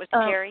believe that was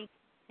Terry.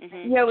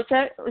 Yeah, was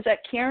that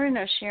Karen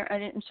or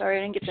Sharon? I'm sorry,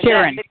 I didn't get the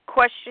Sharon. The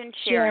question,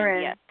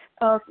 Sharon. Yes.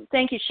 Oh,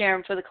 thank you,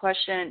 Sharon, for the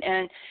question.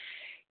 And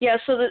yeah,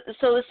 so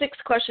the 6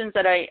 questions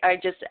that I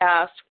just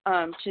asked,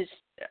 I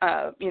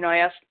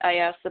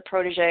asked the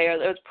protege or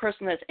the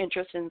person that's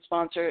interested in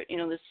sponsor,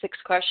 the 6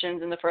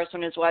 questions, and the first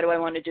one is, why do I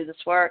want to do this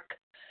work?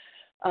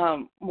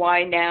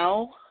 Why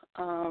now?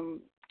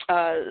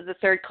 The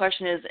third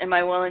question is, am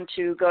I willing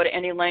to go to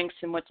any lengths,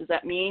 and what does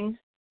that mean?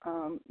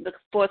 The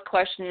fourth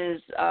question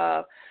is,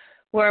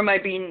 where am I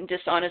being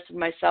dishonest with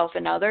myself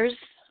and others?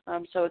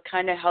 So it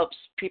kind of helps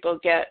people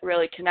get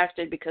really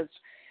connected, because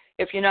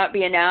if you're not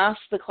being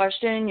asked the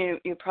question,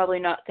 you're probably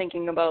not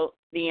thinking about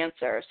the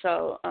answer.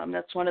 So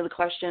that's one of the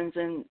questions.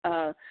 And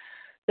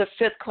the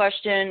 5th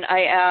question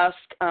I ask,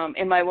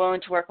 am I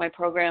willing to work my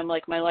program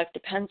like my life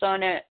depends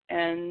on it?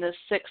 And the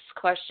 6th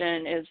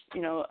question is,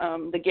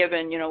 the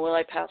given, will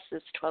I pass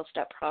this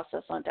 12-step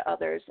process on to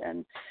others?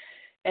 And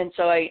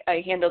so I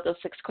handled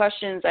those 6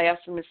 questions. I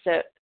asked them to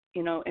sit,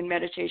 in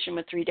meditation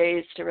with 3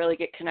 days to really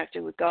get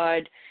connected with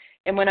God.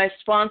 And when I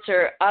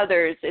sponsor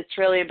others, it's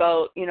really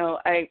about,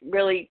 I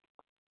really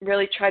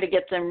try to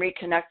get them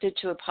reconnected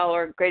to a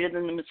power greater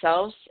than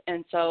themselves.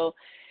 And so,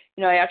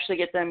 I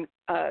actually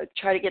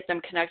try to get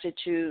them connected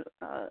to,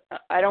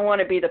 I don't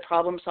want to be the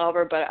problem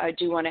solver, but I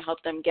do want to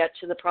help them get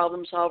to the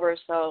problem solver.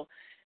 So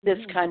this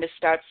kind of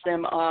starts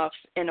them off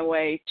in a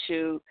way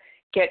to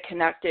get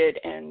connected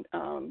and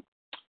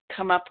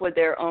come up with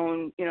their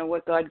own,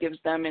 what God gives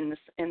them in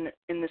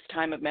this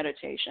time of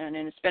meditation.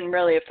 And it's been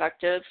really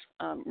effective,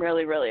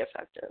 really, really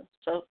effective.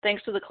 So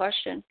thanks for the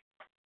question.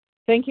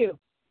 Thank you.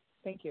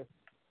 Thank you.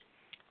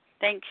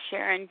 Thanks,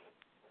 Sharon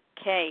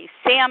K.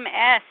 Sam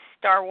S.,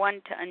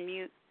 *1 to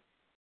unmute.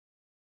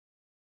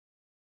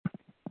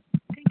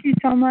 Thank you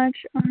so much,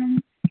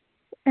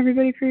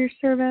 everybody, for your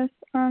service.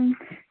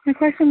 My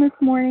question this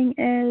morning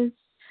is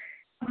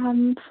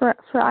for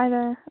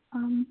either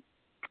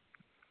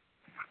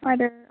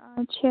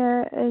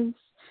chair is,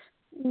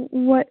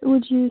 what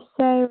would you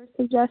say or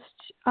suggest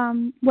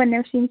when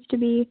there seems to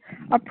be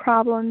a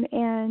problem,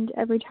 and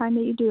every time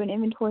that you do an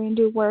inventory and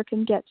do work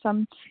and get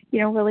some,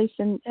 release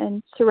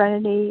and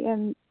serenity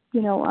and,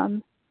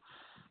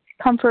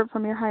 comfort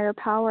from your higher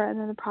power, and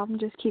then the problem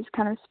just keeps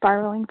kind of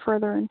spiraling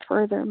further and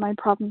further. My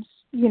problems,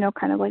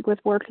 kind of like with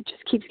work, it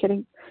just keeps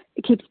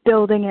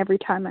building every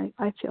time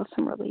I feel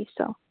some release.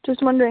 So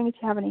just wondering if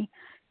you have any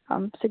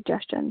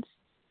suggestions.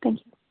 Thank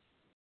you.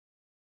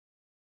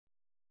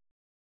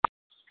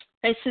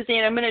 Hey,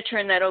 Suzanne, I'm going to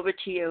turn that over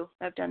to you.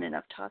 I've done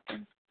enough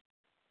talking.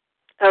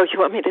 Oh, you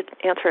want me to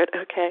answer it?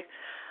 Okay.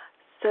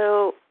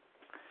 So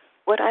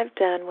what I've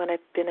done when I've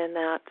been in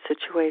that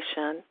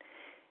situation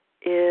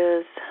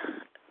is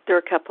there are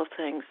a couple of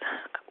things.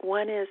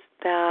 One is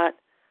that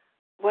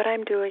what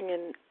I'm doing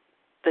in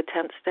the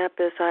 10th step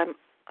is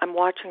I'm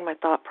watching my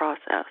thought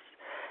process.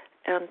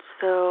 And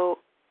so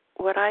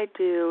what I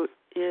do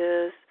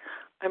is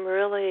I'm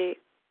really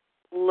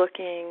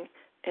looking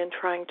and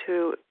trying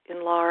to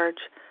enlarge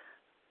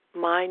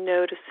my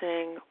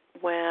noticing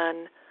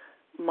when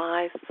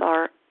my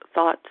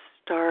thoughts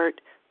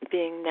start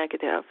being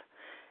negative.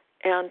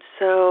 And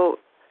so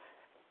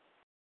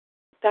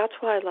that's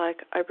why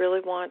I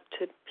really want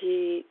to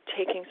be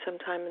taking some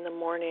time in the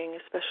morning,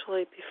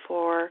 especially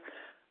before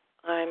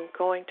I'm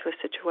going to a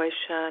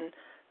situation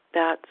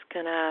that's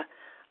going to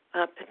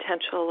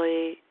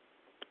potentially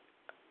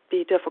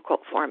be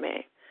difficult for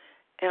me.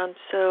 And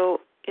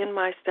so in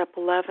my step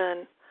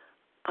 11,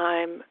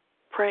 I'm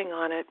praying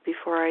on it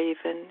before I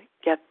even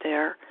get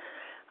there.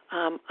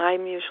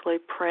 I'm usually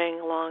praying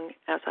along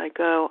as I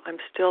go. I'm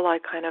still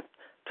kind of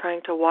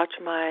trying to watch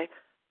my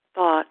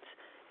thoughts,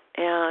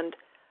 and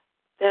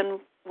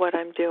then what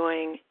I'm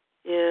doing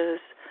is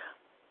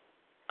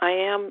I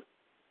am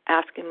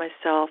asking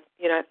myself,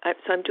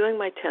 so I'm doing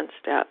my 10th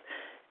step,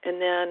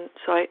 and then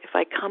if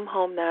I come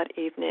home that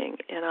evening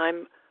and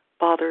I'm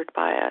bothered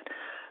by it,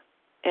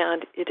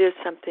 and it is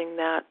something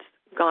that's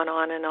gone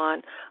on and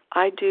on,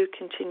 I do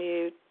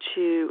continue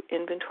to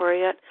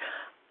inventory it.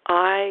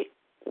 I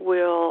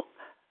will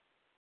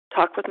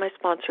talk with my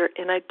sponsor,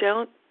 and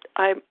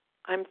I'm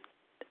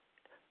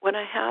when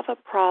I have a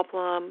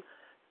problem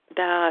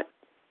that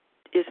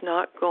is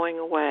not going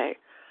away,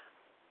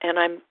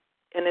 and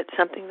it's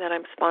something that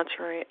I'm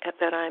sponsoring,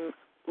 that I'm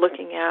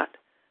looking at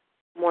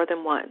more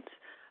than once.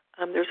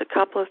 There's a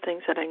couple of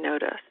things that I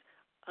notice.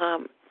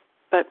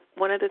 But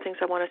one of the things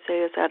I want to say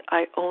is that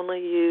I only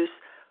use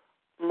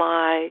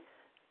my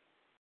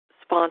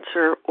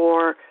sponsor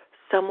or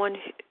someone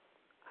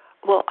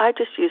I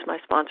just use my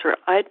sponsor.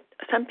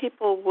 Some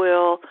people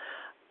will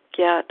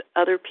get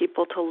other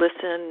people to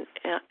listen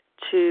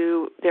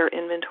to their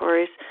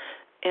inventories,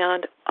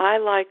 and I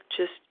like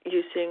just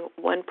using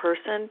one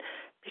person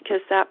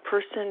because that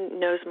person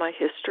knows my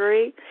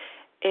history,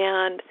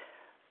 and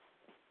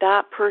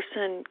that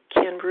person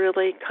can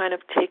really kind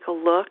of take a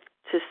look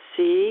to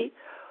see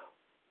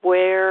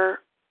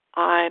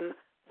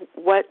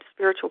what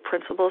spiritual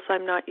principles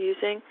I'm not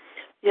using.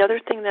 The other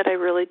thing that I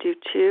really do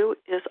too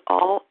is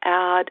I'll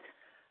add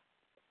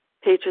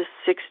pages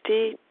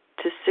 60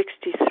 to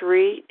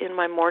 63 in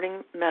my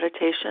morning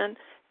meditation,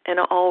 and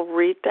I'll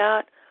read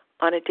that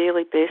on a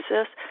daily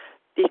basis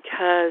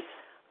because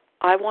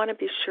I want to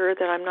be sure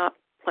that I'm not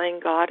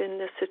playing God in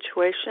this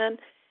situation,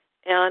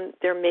 and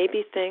there may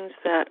be things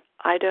that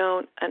I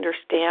don't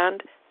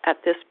understand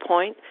at this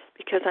point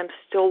because I'm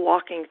still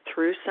walking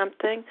through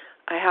something.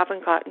 I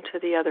haven't gotten to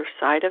the other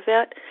side of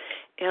it.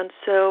 And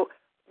so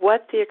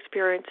what the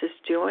experience is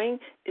doing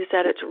is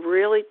that it's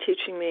really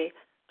teaching me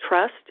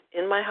trust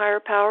in my higher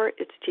power.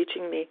 It's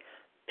teaching me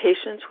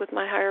patience with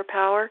my higher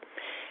power.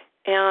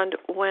 And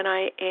when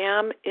I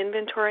am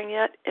inventorying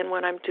it and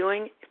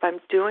if I'm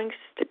doing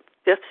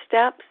fifth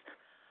steps,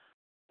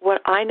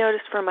 what I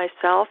notice for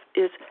myself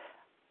is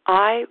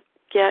I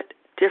get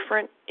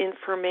different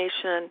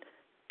information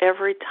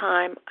every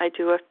time I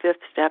do a fifth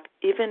step,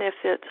 even if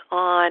it's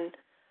on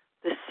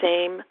the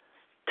same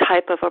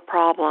type of a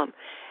problem.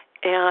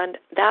 And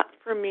that,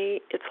 for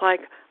me, it's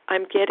like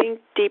I'm getting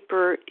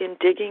deeper in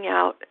digging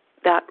out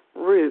that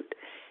root.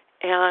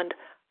 And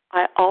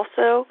I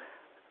also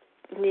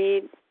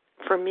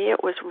for me,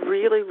 it was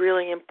really,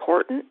 really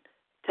important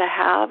to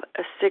have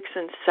a 6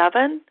 and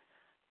 7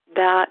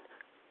 that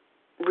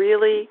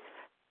really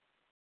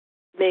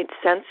made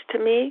sense to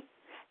me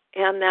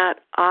and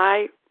that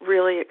I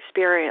really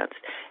experienced.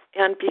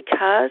 And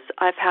because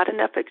I've had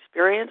enough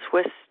experience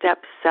with step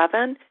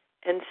 7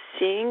 and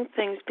seeing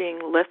things being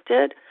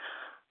lifted,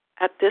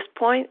 at this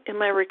point in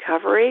my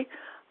recovery,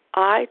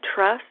 I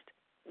trust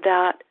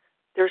that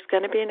there's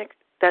going to be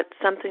that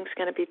something's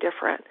going to be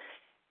different.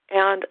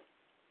 And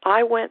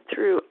I went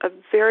through a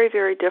very,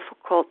 very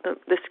difficult,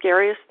 the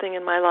scariest thing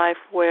in my life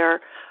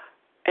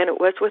and it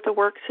was with a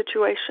work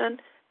situation,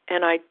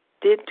 and I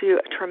did do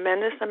a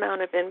tremendous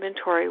amount of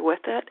inventory with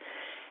it.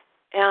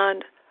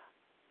 And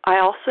I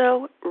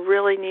also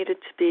really needed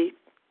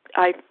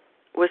I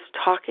was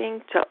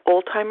talking to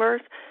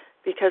old-timers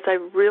because I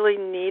really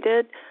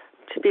needed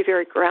to be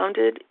very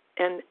grounded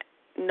and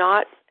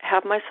not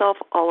have myself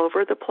all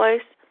over the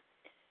place.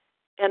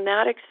 And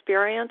that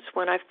experience,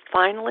 when I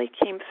finally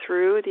came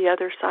through the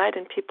other side,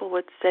 and people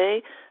would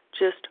say,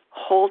 just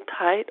hold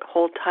tight,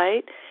 hold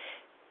tight.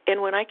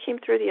 And when I came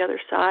through the other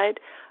side,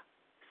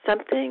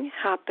 something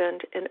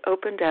happened and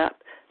opened up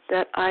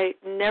that I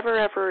never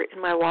ever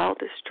in my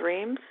wildest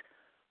dreams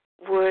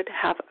would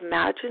have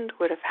imagined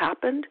would have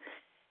happened.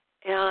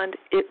 And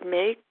it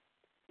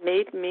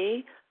made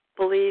me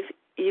believe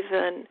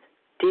even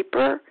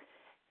deeper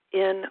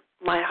in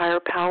my higher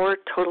power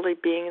totally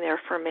being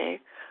there for me.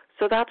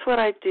 So that's what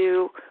I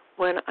do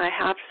when I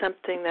have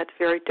something that's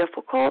very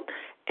difficult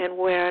and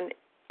when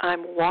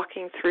I'm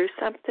walking through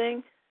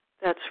something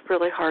that's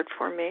really hard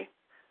for me.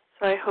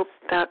 So I hope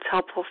that's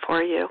helpful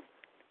for you.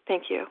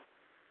 Thank you.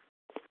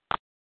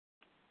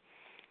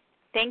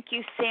 Thank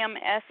you, Sam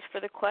S., for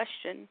the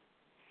question.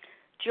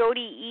 Jody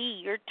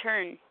E., your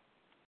turn.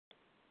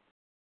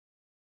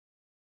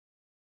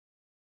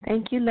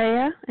 Thank you,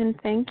 Leah, and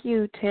thank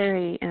you,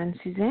 Terry and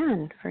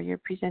Suzanne, for your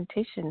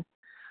presentation.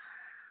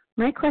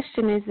 My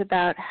question is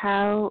about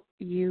how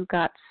you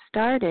got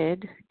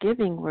started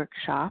giving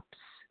workshops.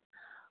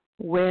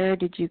 Where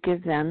did you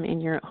give them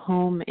in your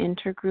home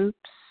intergroups?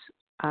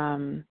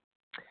 And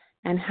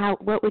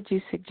what would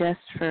you suggest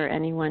for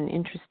anyone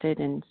interested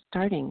in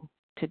starting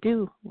to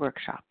do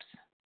workshops?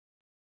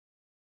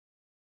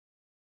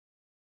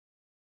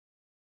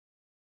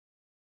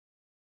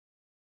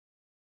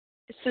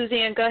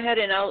 Suzanne, go ahead,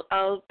 and I'll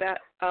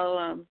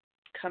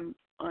come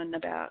on the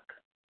back.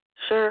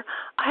 Sure.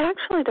 I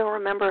actually don't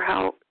remember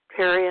how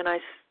Perry and I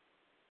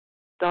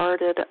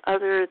started,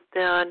 other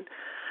than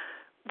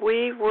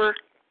we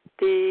worked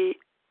the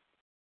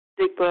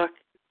big book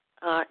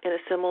in a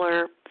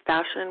similar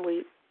fashion.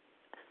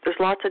 there's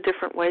lots of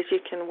different ways you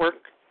can work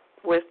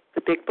with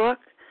the big book,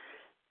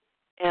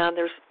 and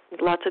there's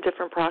lots of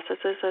different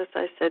processes, as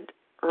I said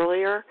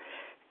earlier.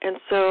 And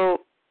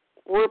so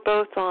we're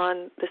both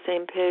on the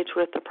same page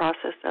with the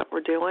process that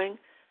we're doing.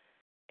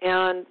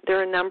 And there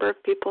are a number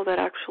of people that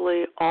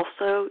actually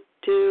also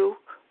do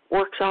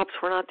workshops.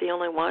 We're not the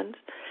only ones.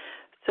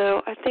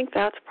 So I think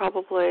that's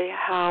probably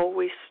how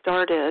we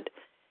started.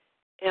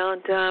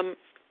 And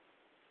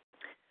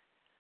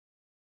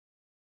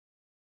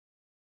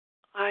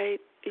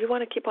you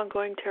want to keep on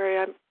going, Terry?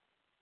 I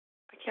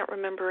can't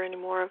remember any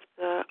more of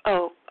the.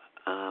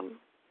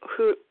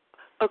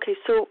 Okay,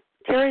 so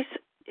Terry's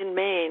in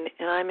Maine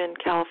and I'm in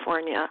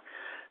California.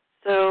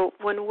 So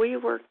when we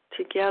work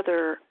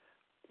together,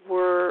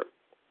 we're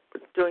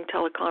doing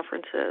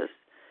teleconferences,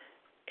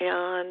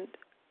 and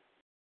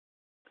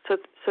so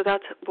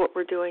that's what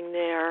we're doing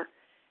there.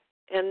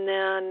 And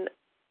then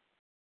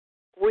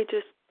we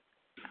just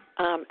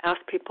ask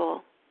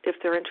people if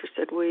they're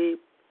interested. We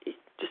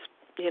just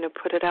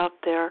put it out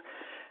there.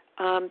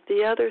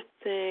 The other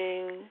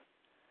thing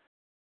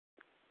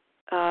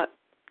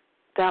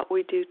that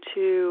we do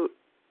too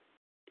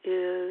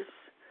is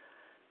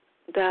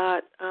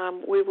that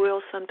we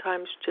will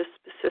sometimes just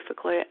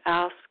specifically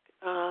ask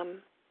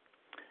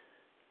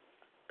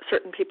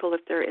certain people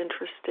if they're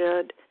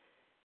interested.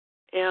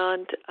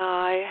 And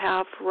I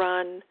have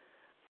run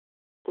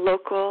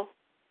local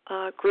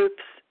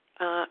groups,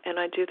 and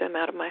I do them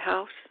out of my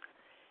house.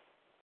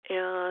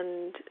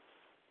 And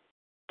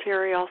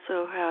Terry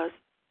also has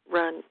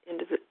run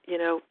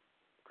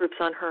groups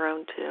on her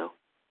own too.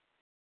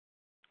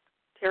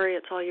 Terry,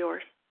 it's all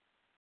yours.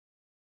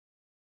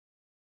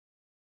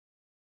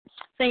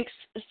 Thanks,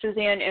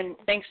 Suzanne, and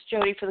thanks,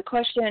 Jody, for the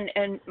question.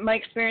 And my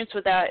experience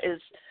with that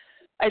is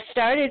I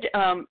started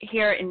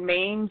here in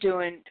Maine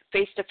doing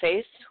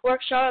face-to-face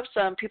workshops.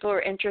 People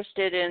were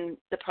interested in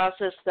the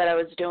process that I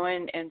was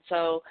doing, and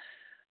so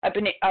I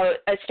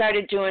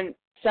started doing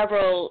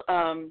several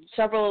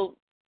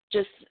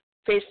just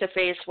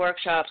face-to-face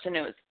workshops, and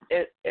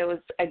it was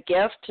a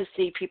gift to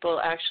see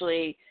people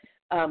actually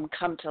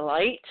come to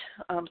light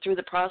through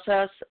the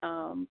process,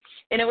 and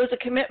it was a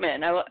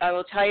commitment. I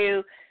will tell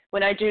you,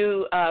 when I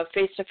do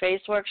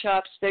face-to-face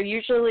workshops, they're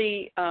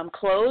usually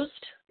closed,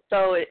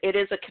 so it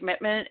is a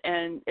commitment,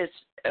 and it's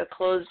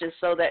closed is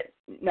so that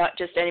not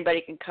just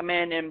anybody can come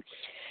in.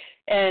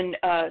 And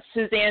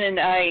Suzanne and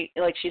I,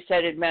 like she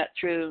said, had met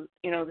through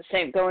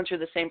going through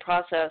the same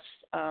process,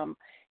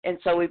 and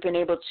so we've been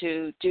able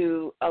to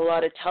do a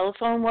lot of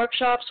telephone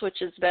workshops, which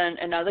has been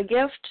another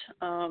gift.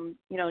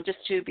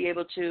 Just to be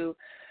able to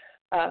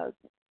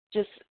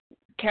just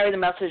carry the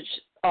message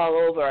all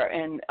over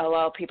and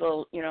allow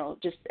people,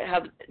 just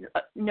have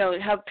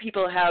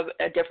people have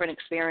a different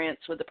experience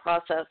with the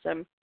process.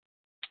 And,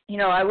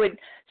 I would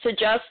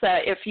suggest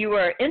that if you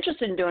were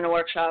interested in doing a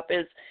workshop,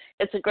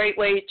 it's a great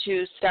way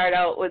to start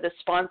out with a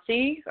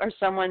sponsee or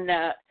someone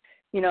that,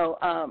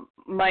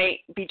 might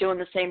be doing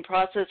the same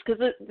process.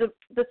 Because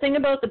the thing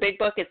about the big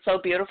book, it's so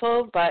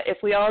beautiful, but if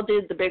we all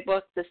did the big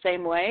book the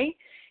same way,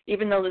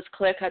 even though there's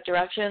clear-cut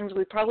directions,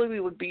 we probably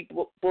would be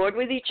bored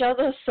with each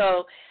other.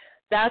 So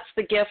that's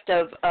the gift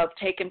of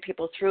taking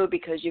people through,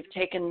 because you've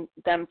taken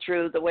them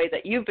through the way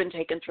that you've been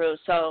taken through.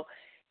 So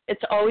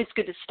it's always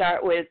good to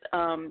start with,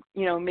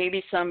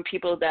 maybe some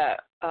people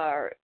that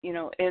are,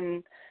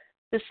 in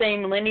the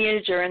same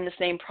lineage or in the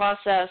same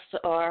process,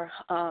 or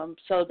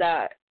so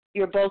that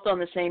you're both on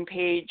the same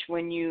page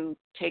when you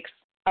take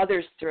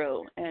others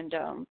through. And,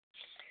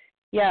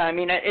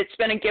 it's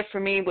been a gift for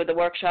me with the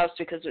workshops,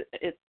 because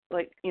it's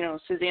like,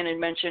 Suzanne had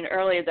mentioned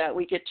earlier, that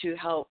we get to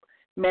help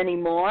many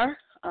more.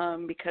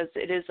 Because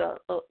it is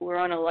we're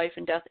on a life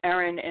and death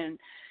errand, and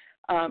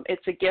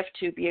it's a gift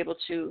to be able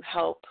to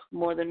help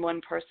more than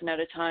one person at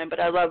a time. But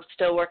I love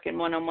still working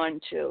one-on-one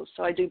too,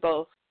 so I do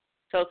both.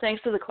 So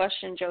thanks for the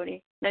question,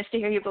 Jody. Nice to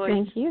hear your voice.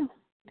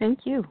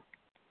 Thank you.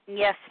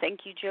 Yes,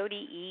 thank you, Jody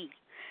E.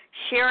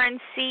 Sharon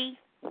C.,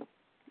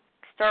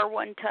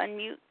 *1 to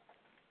unmute.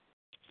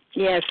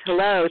 Yes,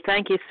 hello.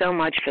 Thank you so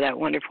much for that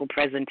wonderful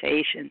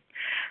presentation.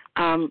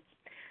 I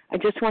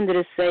just wanted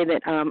to say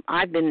that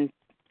I've been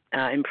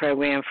in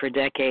program for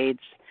decades,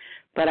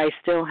 but I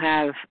still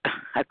have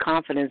a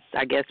confidence,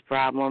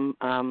 problem,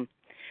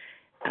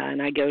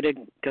 and I go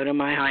to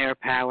my higher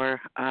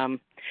power.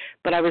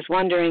 But I was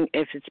wondering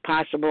if it's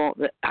possible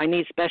that I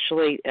need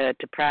especially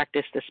to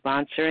practice the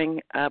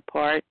sponsoring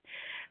part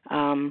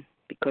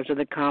because of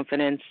the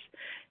confidence,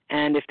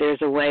 and if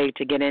there's a way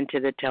to get into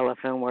the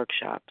telephone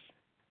workshops.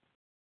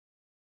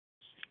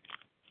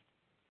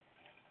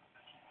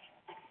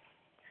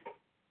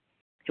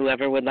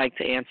 Whoever would like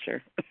to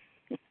answer.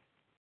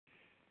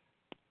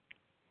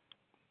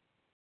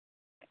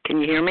 Can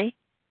you hear me?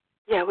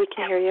 Yeah, we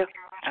can hear you.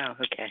 Oh,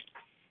 okay.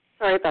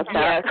 Sorry about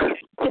that.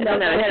 No,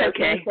 it's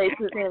okay.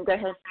 Go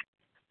ahead.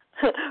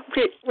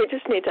 we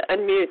just need to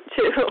unmute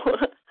too.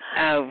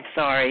 Oh,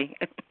 sorry.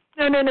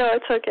 No,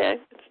 it's okay.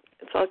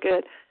 It's all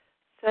good.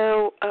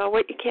 So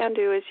what you can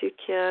do is you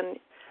can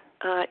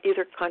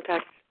either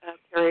contact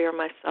Terry or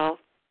myself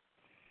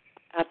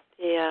at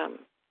the.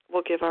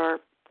 We'll give our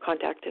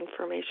contact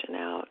information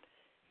out,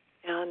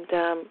 and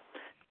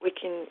we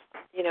can,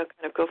 kind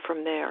of go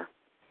from there.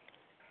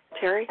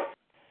 Terry?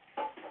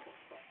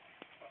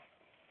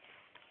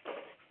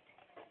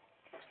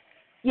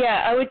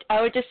 Yeah,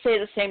 I would just say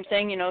the same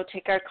thing.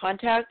 Take our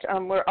contact.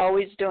 We're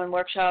always doing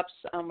workshops.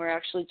 We're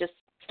actually just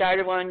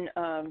started one.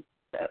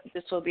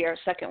 This will be our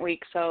second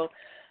week. So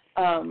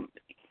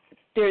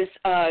there's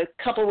a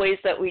couple ways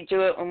that we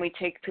do it when we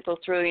take people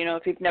through.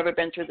 If you've never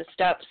been through the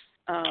steps,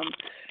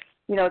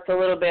 it's a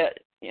little bit,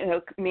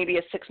 maybe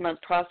a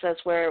 6-month process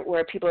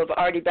where people have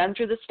already been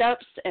through the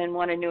steps and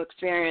want a new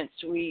experience.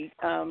 We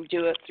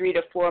do a 3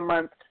 to 4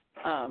 month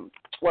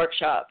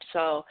workshop.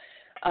 So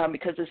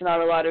because there's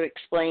not a lot of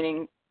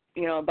explaining,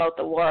 about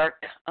the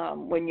work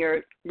when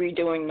you're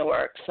redoing the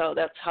work. So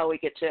that's how we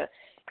get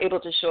able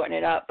to shorten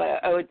it up.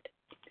 But I would,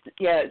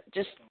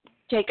 just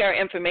take our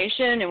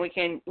information and we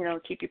can,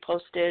 keep you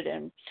posted.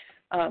 And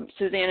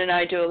Suzanne and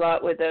I do a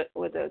lot with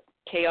the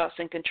chaos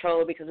and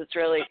control, because it's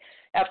really,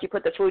 after you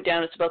put the food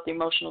down, it's about the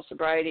emotional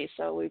sobriety.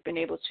 So we've been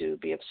able to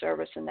be of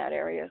service in that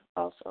area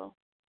also.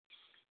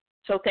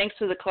 So thanks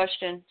for the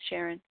question,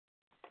 Sharon.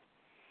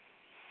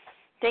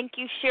 Thank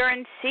you,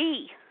 Sharon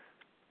C.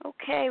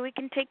 Okay, we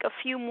can take a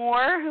few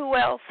more. Who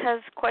else has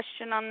a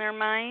question on their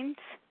minds?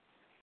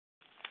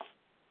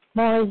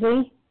 Maura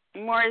Z.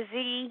 Maura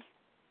Z.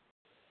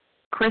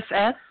 Chris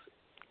S.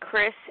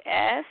 Chris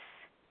S.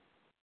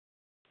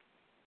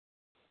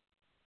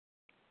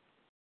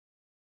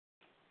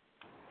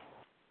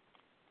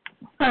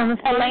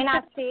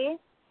 Elena C.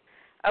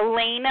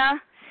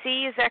 Elena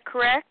C., is that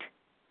correct?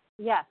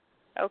 Yes.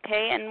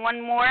 Okay, and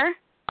one more?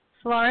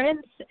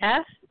 Florence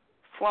S.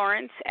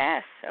 Florence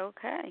S.,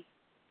 okay.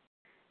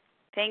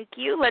 Thank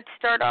you. Let's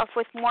start off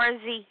with Maura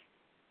Z.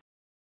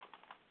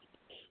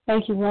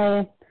 Thank you,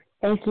 Leah.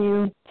 Thank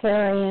you,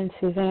 Terry and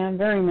Suzanne,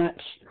 very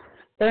much.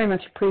 Very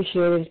much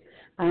appreciated.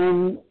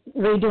 I'm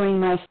redoing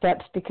my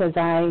steps because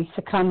I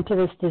succumbed to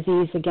this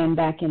disease again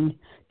back in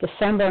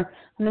December.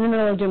 I'm in the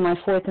middle of doing my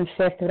 4th and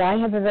 5th, but I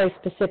have a very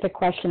specific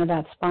question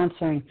about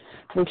sponsoring,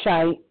 which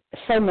I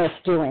so miss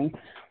doing.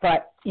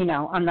 But,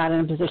 I'm not in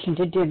a position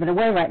to give it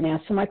away right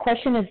now. So my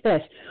question is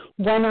this.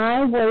 When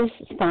I was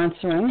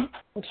sponsoring,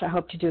 which I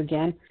hope to do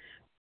again,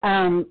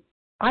 I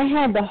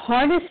had the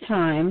hardest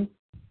time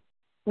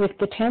with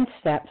the 10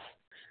 steps,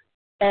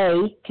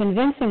 A,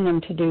 convincing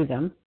them to do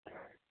them,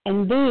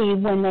 and B,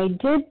 when they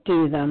did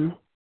do them,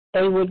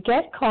 they would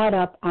get caught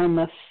up on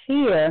the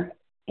fear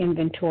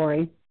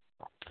inventory,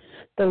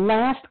 the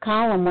last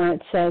column where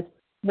it says,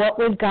 what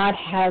would God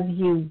have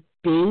you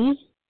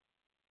be?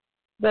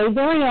 They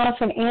very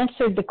often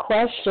answered the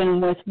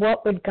question with,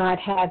 what would God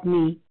have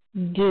me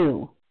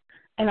do?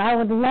 And I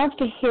would love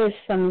to hear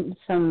some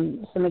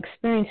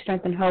experience,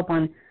 strength, and hope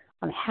on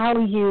how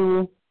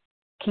you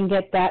can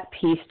get that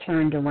piece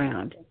turned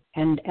around.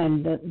 And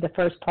the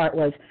first part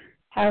was,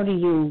 how do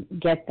you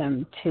get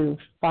them to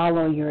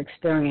follow your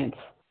experience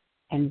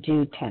and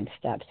do 10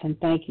 steps? And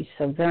thank you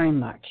so very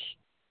much.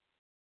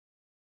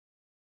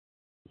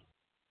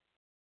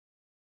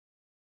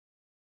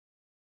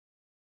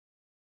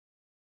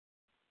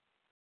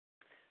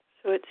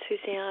 So it's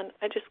Suzanne.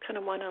 I just kind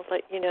of want to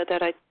let you know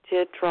that I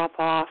did drop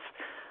off.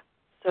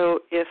 So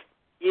if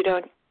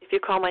you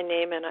call my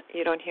name and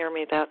you don't hear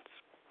me, that's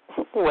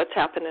what's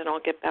happened, and I'll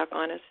get back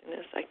on as soon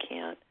as I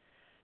can.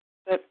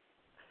 But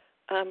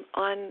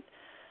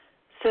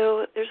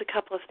so there's a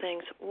couple of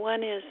things.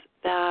 One is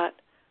that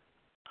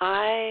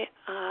I,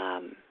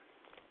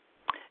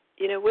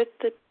 with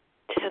the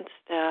 10th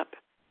step,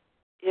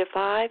 if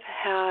I've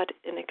had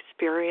an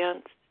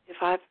experience, if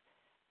I've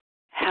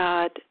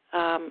had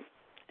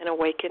an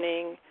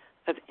awakening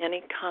of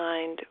any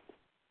kind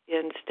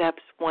in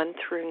steps 1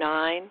 through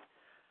 9,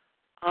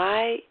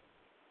 I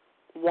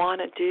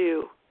want to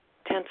do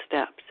 10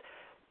 steps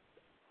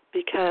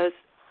because,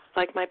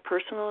 like, my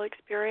personal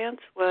experience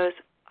was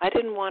I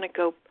didn't want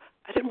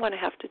to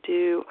have to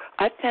do,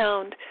 I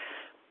found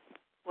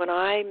when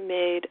I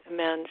made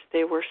amends,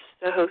 they were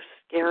so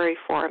scary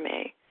for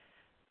me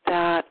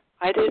that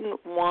I didn't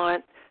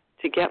want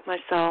to get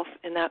myself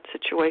in that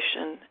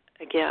situation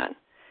again.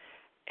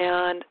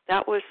 And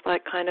that was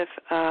like kind of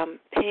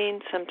pain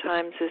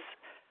sometimes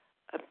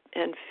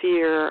and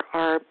fear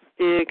are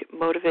big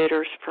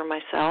motivators for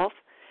myself.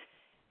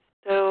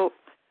 So,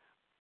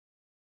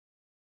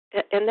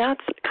 and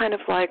that's kind of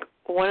like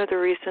one of the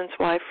reasons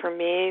why for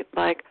me,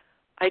 like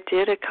I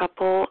did a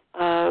couple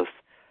of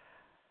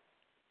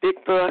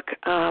big book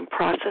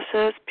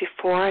processes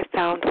before I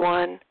found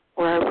one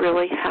where I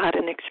really had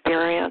an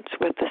experience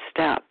with the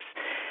steps.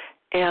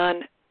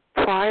 And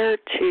prior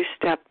to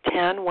step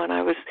 10, when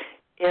I was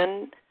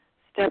in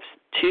steps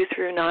 2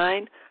 through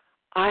 9,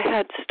 I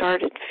had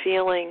started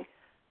feeling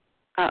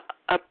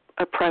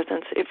a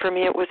presence. For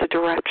me, it was a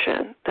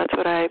direction. That's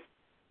what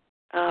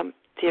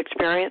the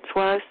experience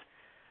was.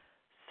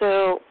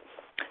 So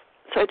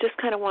I just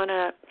kind of want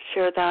to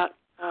share that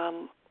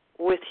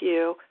with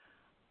you.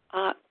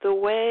 The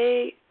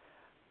way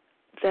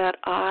that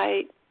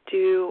I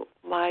do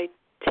my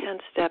 10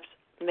 steps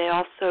may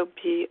also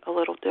be a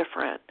little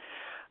different.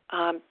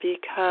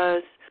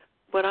 because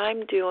what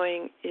I'm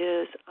doing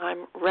is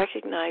I'm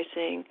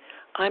recognizing,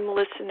 I'm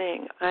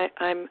listening,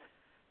 I'm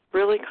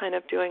really kind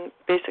of doing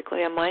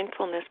basically a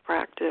mindfulness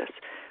practice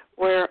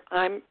where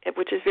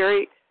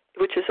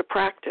which is a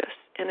practice,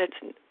 and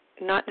it's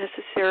not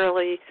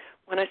necessarily,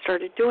 when I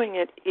started doing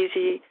it,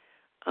 easy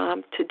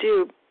to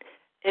do,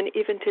 and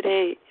even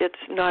today it's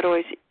not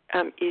always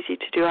easy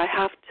to do. I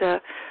have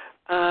to,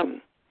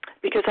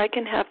 because I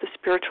can have the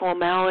spiritual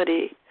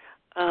malady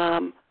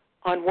on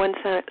one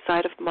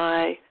side of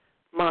my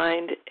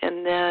mind,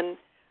 and then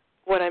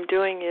what I'm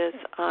doing is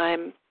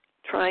I'm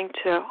trying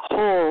to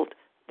hold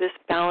this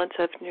balance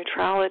of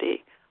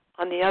neutrality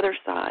on the other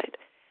side.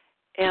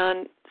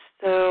 And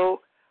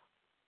so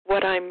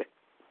what I'm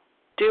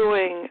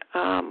doing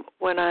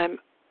when I'm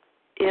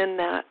in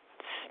that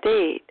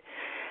state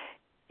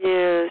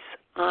is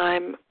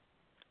I'm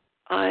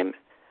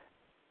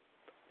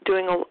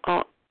doing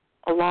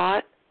a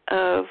lot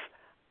of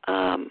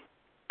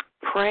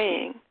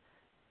praying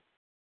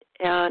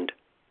and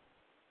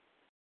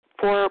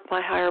for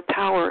my higher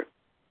power,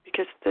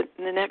 because the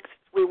next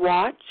we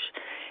watch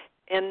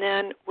and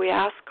then we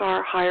ask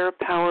our higher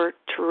power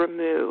to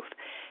remove.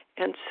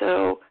 And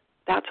so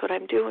that's what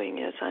I'm doing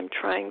is I'm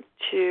praying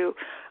to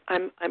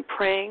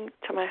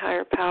my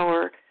higher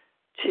power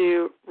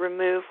to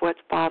remove what's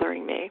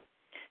bothering me.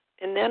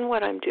 And then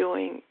what I'm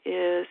doing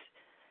is,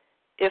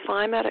 if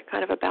I'm at a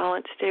kind of a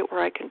balanced state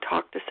where I can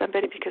talk to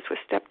somebody, because with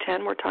step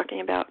 10 we're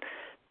talking about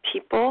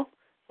people,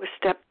 with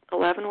step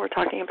 11 we're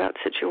talking about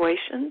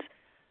situations.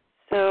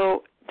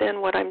 So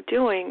then what I'm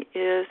doing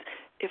is,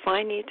 if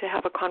I need to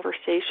have a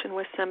conversation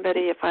with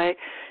somebody, if I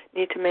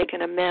need to make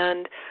an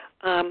amend,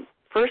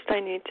 first I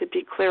need to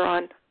be clear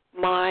on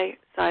my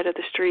side of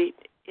the street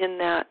in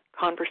that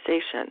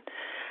conversation.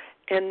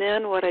 And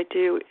then what I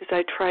do is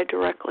I try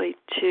directly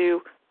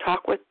to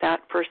talk with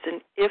that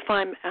person if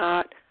I'm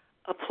at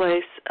a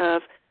place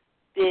of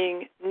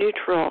being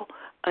neutral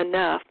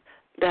enough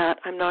that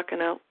I'm not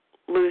going to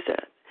lose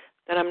it,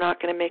 that I'm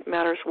not going to make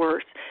matters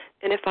worse.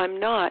 And if I'm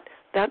not,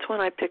 that's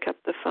when I pick up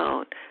the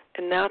phone,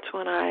 and that's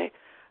when I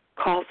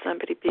call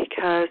somebody,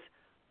 because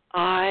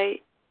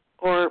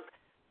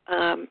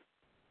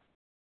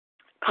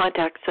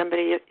contact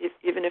somebody,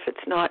 even if it's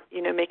not,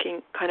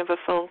 making kind of a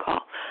phone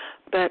call.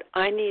 But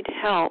I need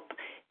help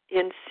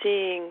in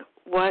seeing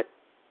what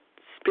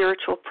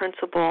spiritual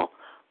principle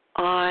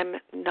I'm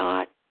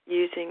not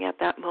using at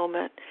that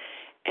moment.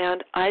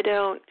 And I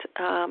don't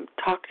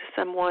talk to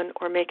someone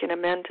or make an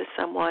amend to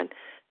someone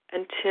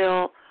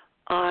until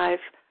I've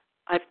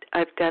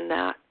done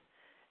that.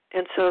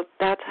 And so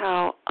that's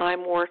how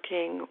I'm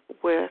working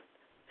with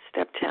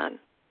step 10.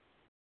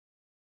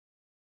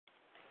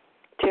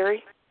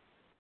 Terry?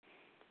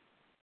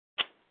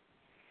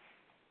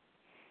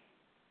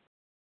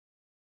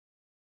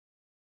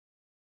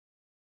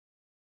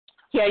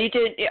 Yeah, you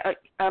did.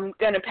 I'm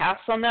going to pass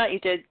on that. You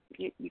did.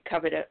 You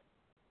covered it.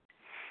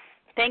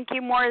 Thank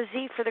you, Maura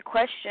Z, for the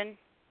question.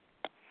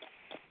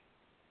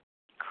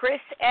 Chris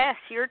S.,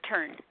 your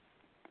turn.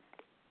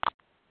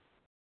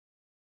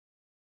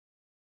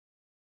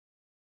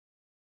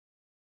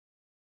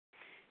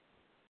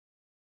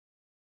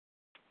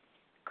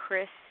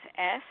 Chris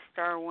S.,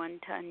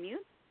 *1 to unmute.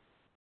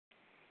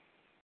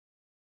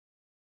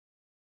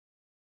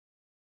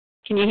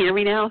 Can you hear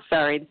me now?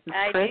 Sorry, this is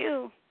Chris. I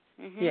do.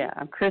 Mm-hmm. Yeah,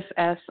 I'm Chris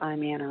S.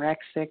 I'm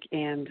anorexic,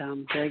 and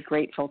I'm very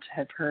grateful to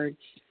have heard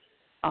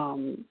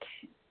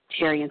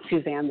Terry and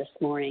Suzanne this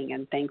morning,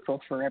 and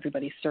thankful for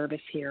everybody's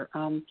service here.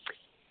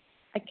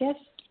 I guess,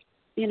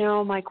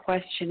 my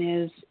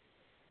question is,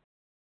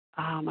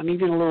 I'm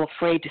even a little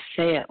afraid to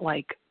say it,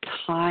 like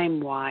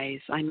time-wise.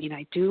 I mean,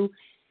 I do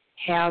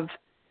have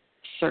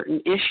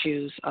certain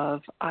issues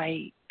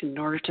in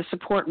order to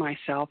support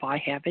myself, I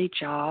have a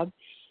job,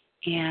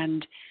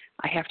 and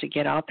I have to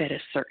get up at a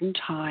certain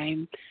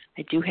time.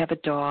 I do have a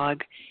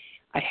dog.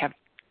 I have,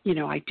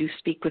 I do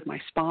speak with my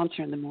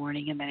sponsor in the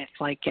morning, and then it's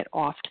like get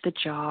off to the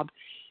job,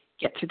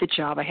 get through the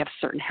job. I have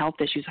certain health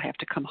issues. I have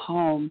to come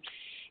home,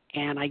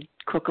 and I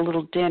cook a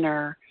little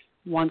dinner.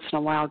 Once in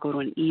a while, go to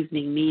an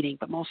evening meeting,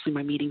 but mostly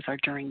my meetings are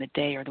during the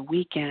day or the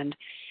weekend,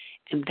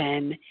 and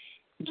then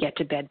get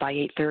to bed by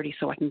 8:30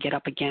 so I can get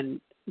up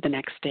again the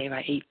next day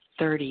by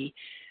 8:30.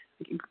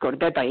 Go to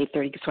bed by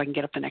 8:30 so I can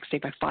get up the next day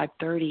by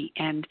 5:30.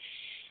 And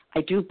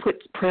I do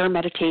put prayer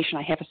meditation.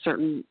 I have a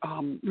certain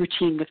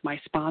routine with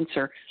my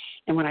sponsor.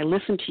 And when I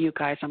listen to you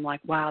guys, I'm like,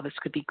 wow, this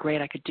could be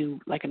great. I could do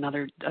like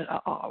another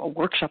a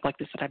workshop like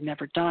this that I've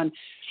never done.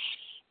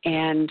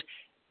 And,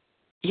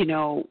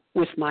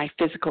 with my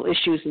physical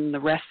issues and the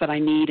rest that I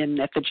need and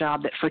at the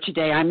job that for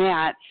today I'm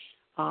at,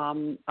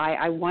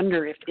 I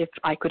wonder if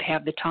I could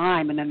have the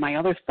time. And then my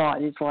other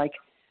thought is like,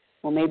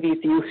 well, maybe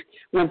if you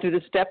went through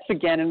the steps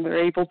again and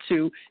were able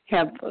to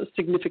have a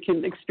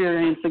significant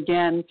experience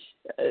again,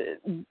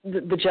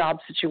 the job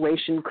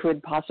situation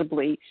could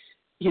possibly,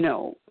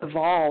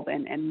 evolve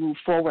and move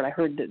forward. I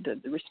heard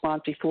the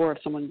response before of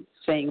someone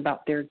saying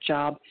about their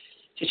job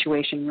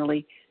situation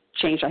really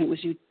changed. I think it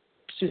was you,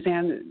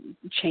 Suzanne,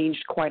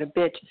 changed quite a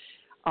bit.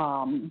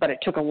 But it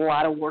took a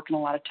lot of work and a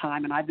lot of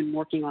time, and I've been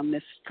working on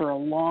this for a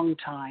long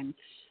time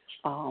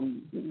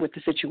with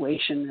the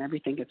situation and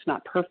everything. It's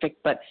not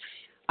perfect, but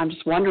I'm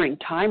just wondering,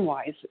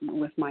 time-wise,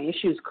 with my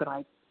issues, could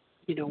I,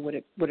 would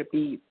it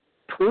be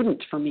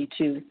prudent for me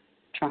to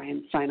try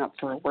and sign up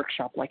for a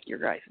workshop like your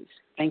guys's?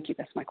 Thank you.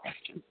 That's my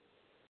question.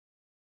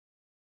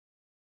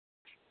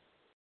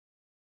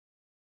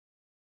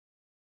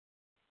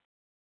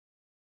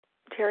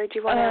 Terry, do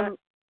you want to?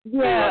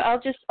 Yeah,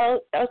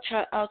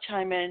 I'll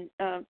chime in.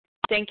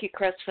 Thank you,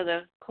 Chris, for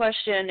the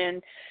question,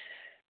 and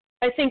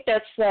I think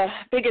that's the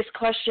biggest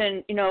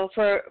question,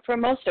 for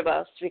most of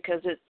us,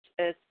 because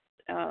it's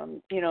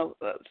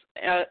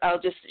I'll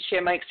just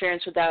share my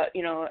experience with that.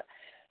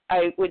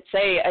 I would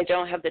say I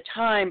don't have the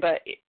time,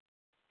 but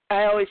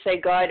I always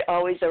say God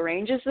always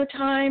arranges the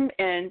time,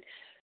 and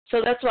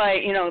so that's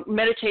why,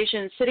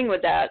 meditation, sitting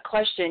with that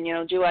question,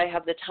 do I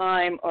have the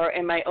time or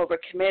am I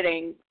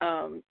overcommitting?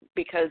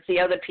 Because the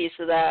other piece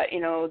of that,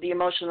 the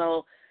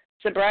emotional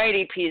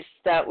sobriety piece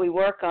that we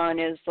work on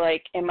is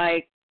like, am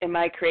I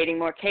creating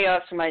more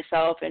chaos for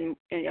myself and,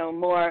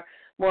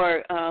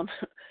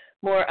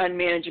 more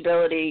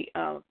unmanageability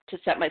to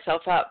set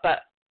myself up?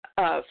 But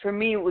for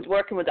me, with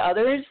working with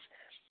others,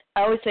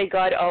 I always say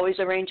God always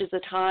arranges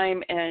the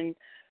time, and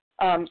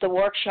the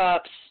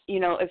workshops,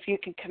 if you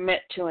can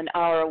commit to an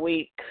hour a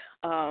week,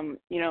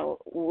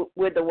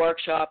 with the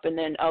workshop, and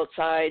then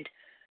outside,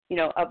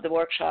 of the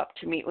workshop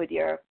to meet with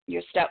your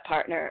step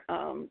partner,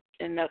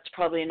 and that's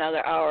probably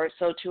another hour.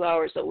 So 2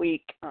 hours a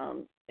week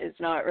is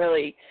not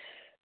really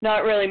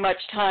much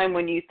time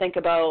when you think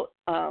about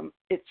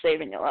it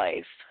saving your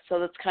life. So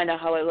that's kind of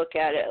how I look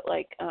at it.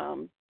 Like,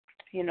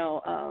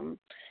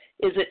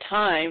 is it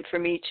time for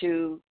me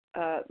to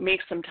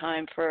make some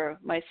time for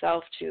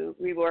myself to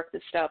rework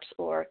the steps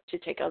or to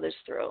take others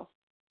through?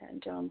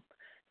 And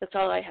that's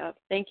all I have.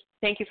 Thank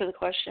you for the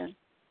question.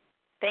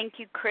 Thank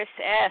you, Chris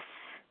S.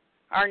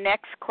 Our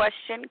next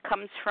question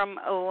comes from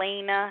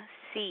Elena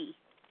C.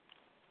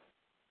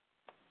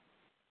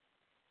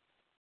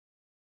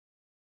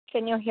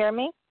 Can you hear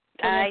me?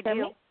 I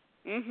do.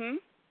 Mm-hmm.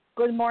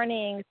 Good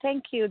morning.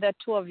 Thank you, the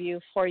two of you,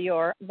 for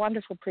your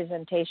wonderful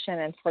presentation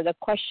and for the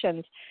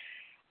questions.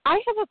 I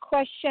have a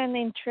question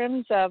in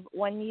terms of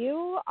when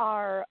you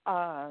are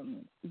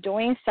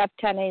doing step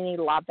 10 and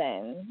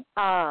 11,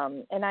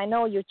 and I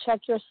know you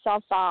check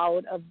yourself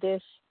out of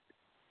this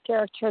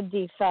character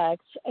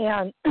defects,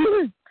 and,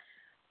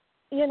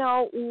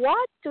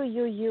 what do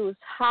you use?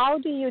 How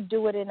do you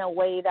do it in a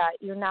way that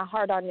you're not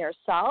hard on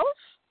yourself?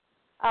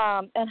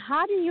 And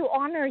how do you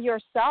honor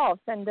yourself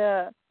and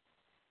the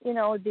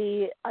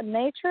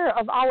nature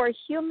of our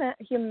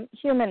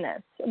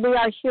humanness? We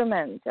are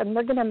humans, and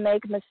we're going to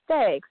make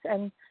mistakes.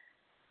 And,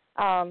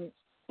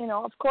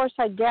 of course,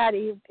 I get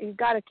it. You've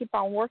got to keep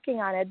on working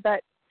on it.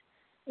 But,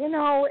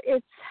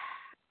 it's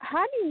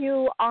how do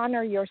you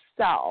honor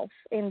yourself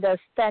in the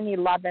 10,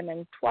 11,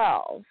 and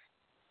 12?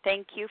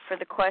 Thank you for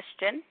the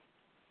question.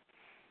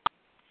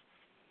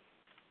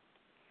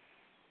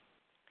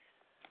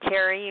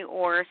 Terry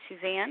or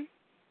Suzanne?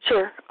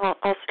 Sure,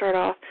 I'll start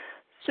off.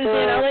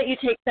 Suzanne, I'll let you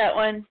take that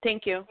one.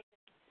 Thank you.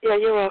 Yeah,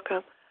 you're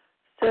welcome.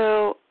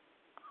 So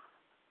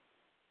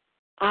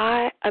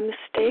a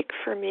mistake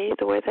for me,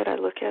 the way that I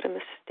look at a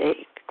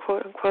mistake,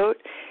 quote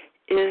unquote,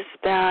 is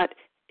that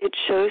it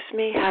shows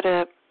me how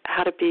to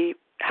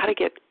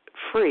get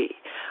free.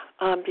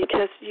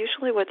 Because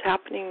usually what's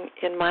happening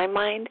in my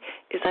mind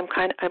is I'm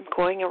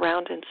going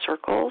around in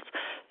circles,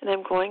 and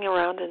I'm going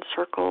around in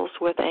circles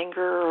with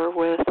anger or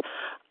with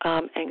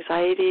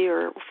anxiety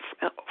or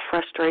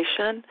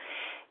frustration,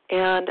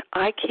 and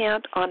I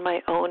can't on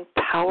my own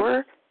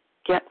power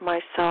get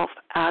myself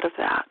out of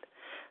that.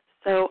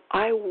 So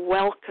I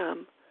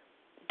welcome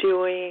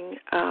doing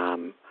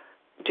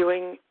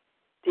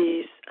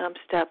these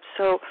steps.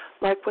 So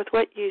like with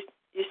what you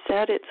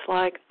said, it's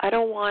like I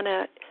don't want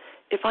to.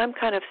 If I'm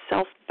kind of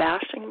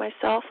self-bashing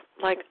myself,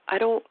 like I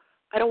don't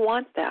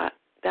want that.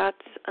 That's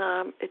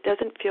it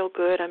doesn't feel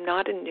good. I'm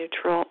not in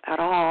neutral at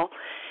all,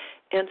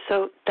 and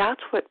so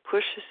that's what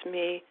pushes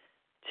me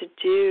to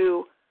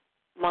do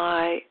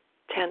my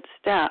 10th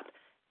step,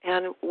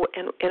 and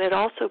it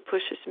also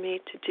pushes me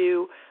to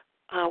do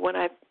when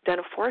I've done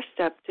a 4th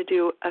step to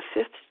do a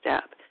 5th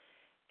step,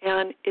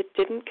 and it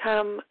didn't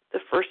come the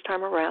first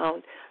time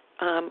around.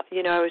 I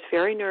was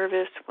very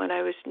nervous when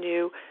I was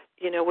new,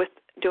 with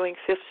doing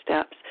 5th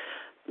steps,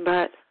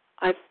 but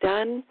I've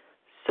done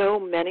so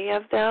many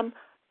of them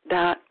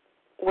that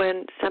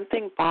when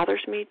something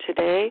bothers me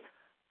today,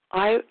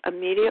 I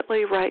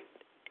immediately write,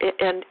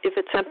 and if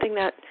it's something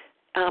that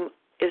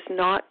is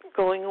not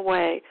going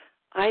away,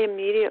 I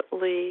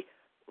immediately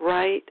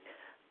write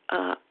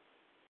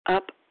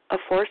up a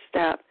 4th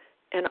step,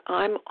 and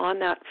I'm on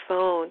that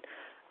phone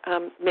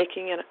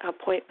making an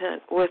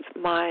appointment with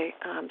my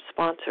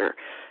sponsor,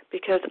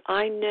 because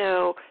I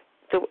know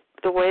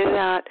the way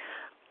that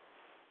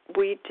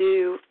we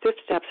do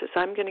 5th steps is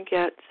I'm going to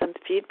get some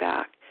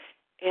feedback,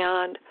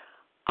 and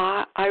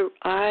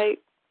I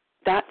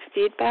that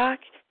feedback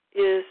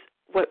is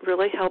what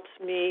really helps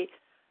me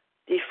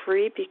be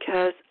free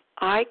because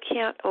I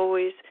can't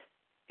always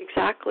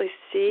exactly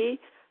see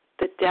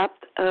the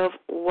depth of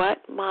what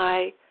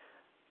my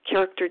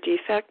character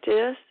defect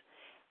is.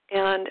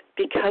 And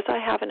because I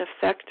have an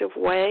effective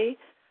way,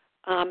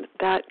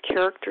 that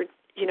character,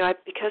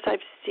 because I've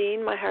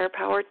seen my higher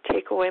power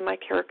take away my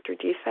character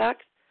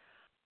defects,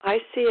 I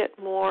see it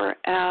more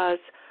as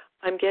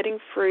I'm getting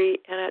free,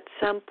 and at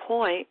some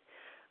point,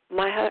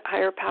 my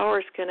higher power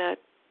is going to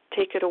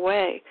take it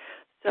away.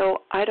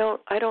 So I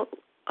don't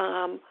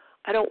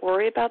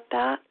worry about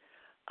that.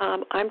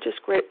 I'm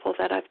just grateful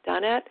that I've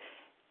done it.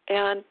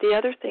 And the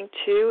other thing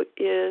too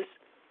is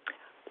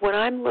when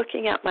I'm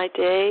looking at my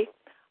day,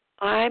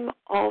 I'm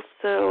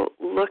also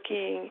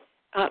looking.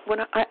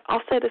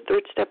 I'll say the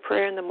third step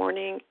prayer in the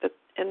morning,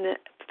 and the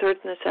third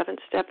and the seventh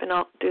step, and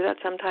I'll do that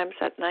sometimes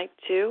at night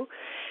too.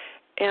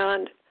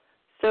 And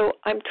so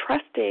I'm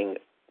trusting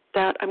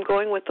that I'm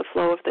going with the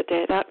flow of the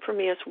day. That for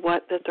me is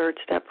what the third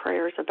step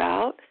prayer is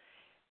about.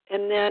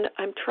 And then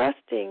I'm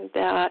trusting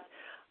that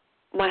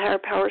my higher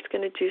power is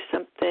going to do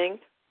something,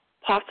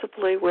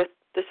 possibly with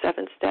the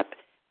seventh step.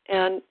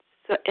 And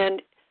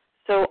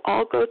so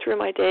I'll go through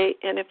my day,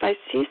 and if I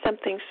see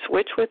something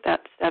switch with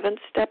that seventh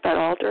step at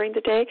all during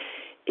the day,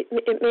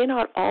 it may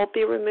not all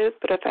be removed,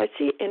 but if I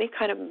see any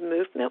kind of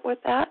movement with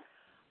that,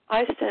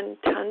 I send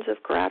tons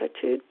of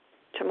gratitude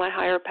to my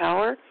higher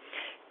power.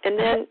 And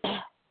then in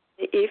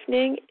the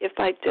evening, if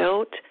I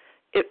don't,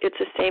 it's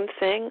the same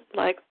thing.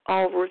 Like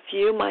I'll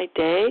review my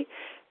day,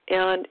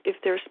 and if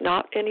there's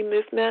not any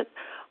movement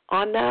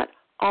on that,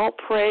 I'll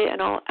pray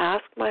and I'll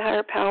ask my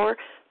higher power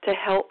to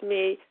help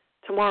me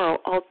tomorrow.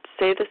 I'll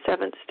say the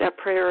seventh step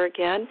prayer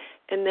again,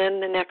 and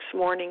then the next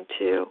morning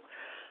too.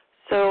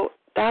 So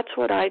that's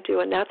what I do,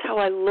 and that's how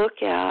I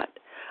look at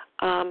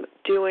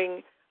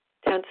doing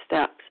 10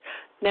 steps.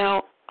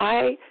 Now,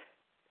 I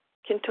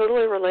can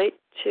totally relate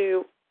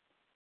to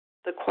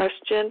the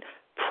question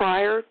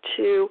prior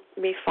to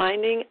me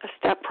finding a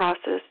step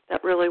process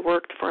that really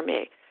worked for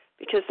me,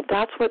 because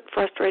that's what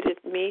frustrated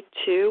me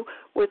too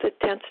with the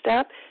 10th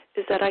step,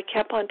 is that I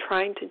kept on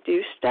trying to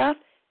do stuff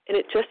and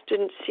it just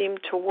didn't seem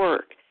to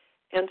work.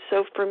 And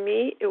so for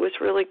me, it was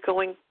really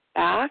going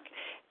back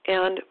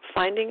and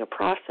finding a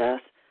process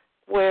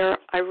where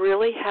I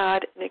really had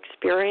an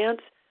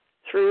experience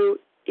through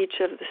each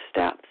of the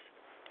steps.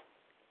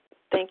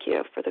 Thank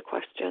you for the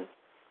question.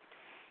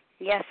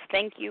 Yes,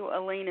 thank you,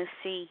 Elena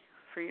C.,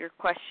 for your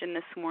question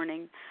this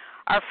morning.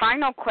 Our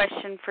final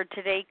question for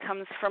today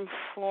comes from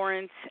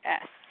Florence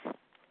S.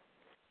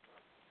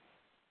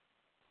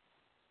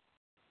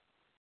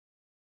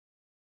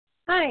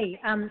 Hi,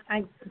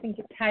 I think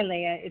it's hi,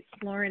 Leah. It's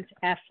Florence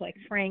F. like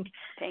Frank.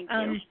 Thank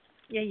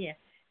you. Yeah.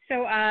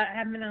 So I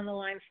have been on the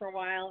line for a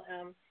while.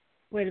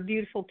 We had a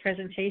beautiful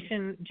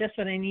presentation, just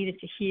what I needed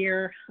to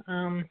hear.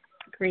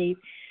 Great.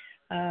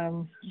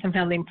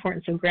 Somehow the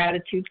importance of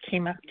gratitude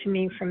came up to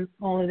me from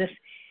all of this.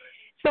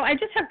 So I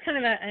just have kind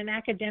of an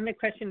academic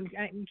question.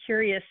 I'm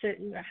curious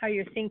how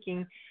you're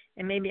thinking,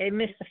 and maybe I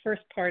missed the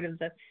first part of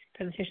the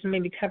presentation,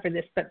 maybe cover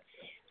this, but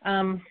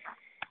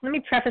let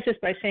me preface this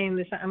by saying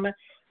this. I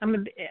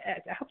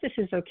hope this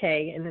is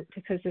okay, and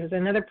because there's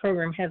another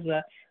program has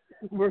a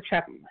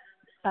workshop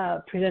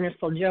presenters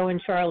called Joe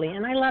and Charlie,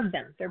 and I love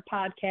them. They're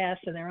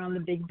podcasts and they're on the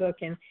Big Book,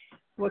 and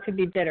what could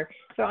be better?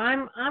 So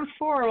I'm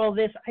for all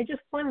this. I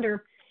just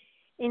wonder,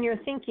 in your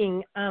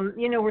thinking,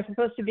 we're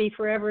supposed to be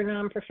forever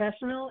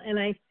non-professional, and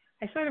I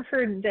sort of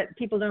heard that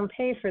people don't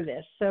pay for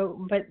this.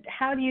 So, but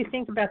how do you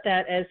think about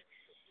that as?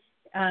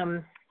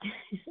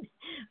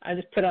 I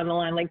just put on the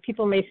line, like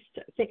people may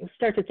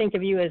start to think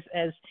of you as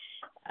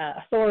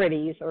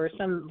authorities or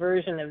some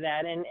version of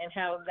that, and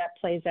how that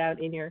plays out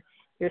in your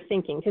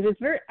thinking, because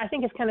I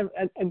think it's kind of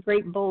a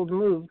great bold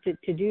move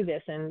to do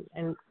this,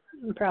 and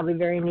probably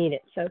very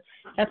needed. So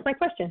that's my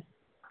question.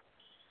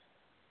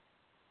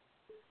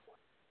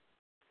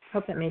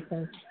 Hope that makes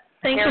sense.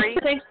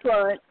 Thanks,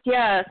 Florence.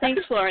 Yeah,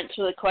 thanks, Florence,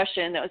 for the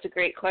question. That was a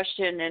great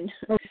question, and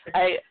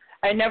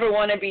I never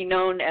want to be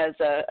known as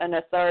an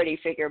authority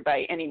figure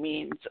by any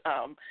means.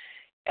 I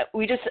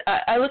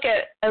look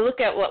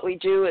at what we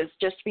do as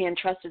just being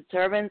trusted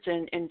servants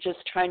and just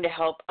trying to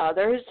help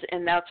others,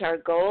 and that's our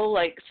goal.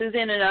 Like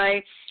Suzanne and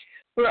I,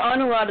 we're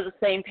on a lot of the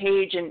same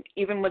page, and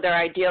even with our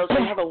ideals,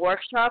 we have a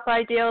workshop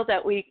ideal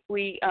that we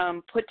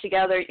put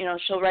together.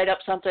 She'll write up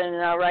something,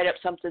 and I'll write up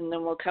something, and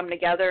then we'll come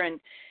together and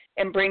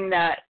bring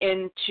that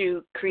in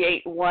to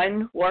create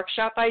one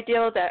workshop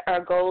ideal that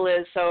our goal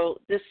is. So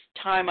this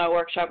time our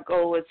workshop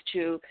goal was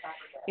to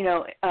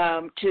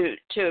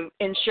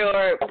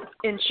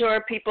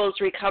ensure people's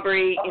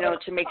recovery,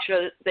 to make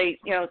sure that they,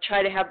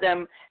 try to have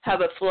them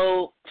have a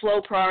flow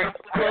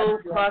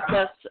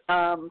process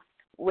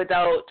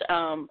without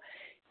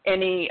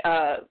any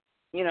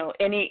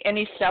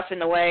stuff in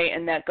the way,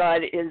 and that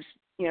God is,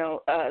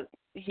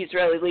 He's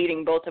really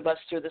leading both of us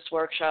through this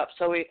workshop.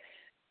 So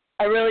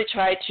I really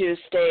try to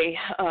stay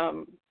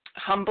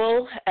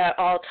humble at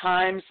all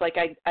times. Like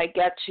I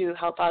get to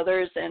help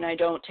others, and I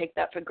don't take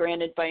that for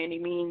granted by any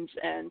means.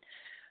 And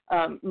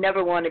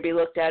never want to be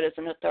looked at as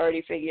an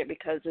authority figure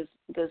because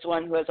there's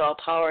one who has all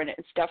power, and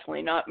it's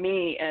definitely not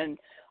me. And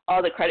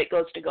all the credit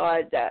goes to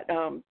God that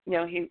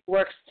He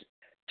works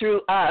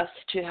through us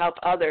to help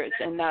others,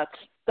 and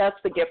that's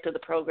the gift of the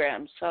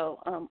program. So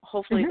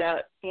hopefully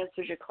that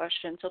answers your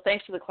question. So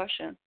thanks for the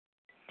question.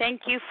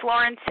 Thank you,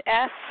 Florence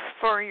F.,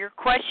 for your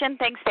question.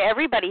 Thanks to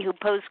everybody who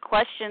posed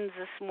questions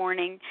this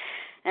morning.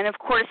 And, of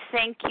course,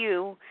 thank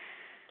you,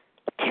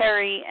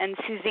 Terry and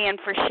Suzanne,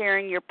 for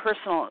sharing your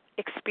personal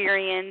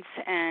experience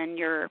and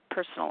your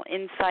personal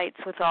insights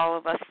with all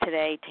of us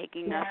today,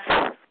 taking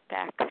us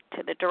back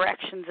to the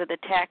directions of the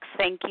text.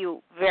 Thank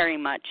you very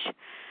much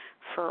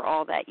for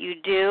all that you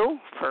do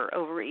for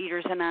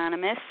Overeaters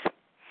Anonymous.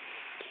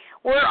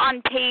 We're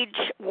on page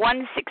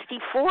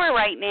 164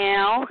 right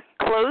now,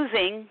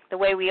 closing the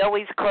way we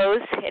always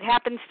close. It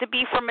happens to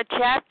be from a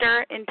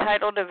chapter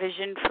entitled A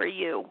Vision for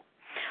You.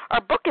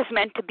 Our book is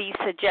meant to be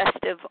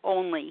suggestive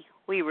only.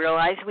 We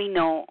realize we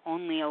know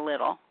only a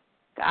little.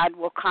 God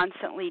will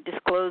constantly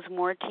disclose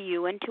more to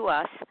you and to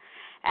us.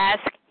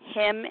 Ask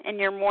Him in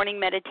your morning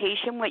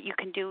meditation what you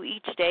can do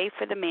each day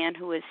for the man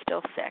who is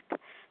still sick.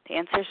 The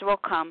answers will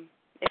come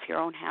if your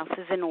own house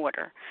is in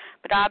order.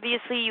 But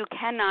obviously you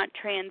cannot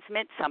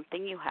transmit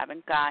something you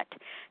haven't got.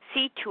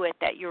 See to it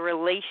that your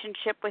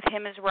relationship with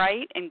Him is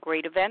right, and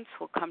great events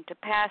will come to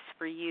pass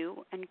for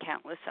you and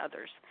countless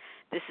others.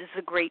 This is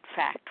a great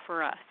fact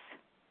for us.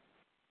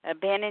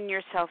 Abandon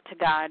yourself to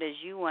God as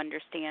you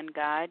understand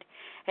God.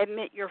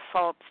 Admit your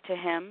faults to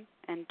Him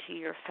and to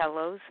your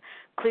fellows.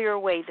 Clear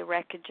away the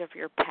wreckage of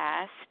your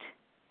past.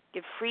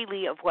 Give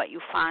freely of what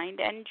you find,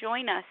 and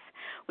join us.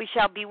 We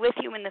shall be with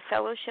you in the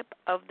fellowship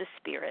of the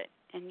Spirit,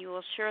 and you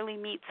will surely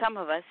meet some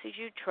of us as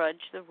you trudge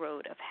the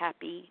road of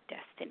happy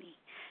destiny.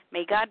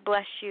 May God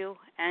bless you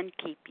and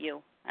keep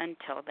you.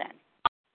 Until then.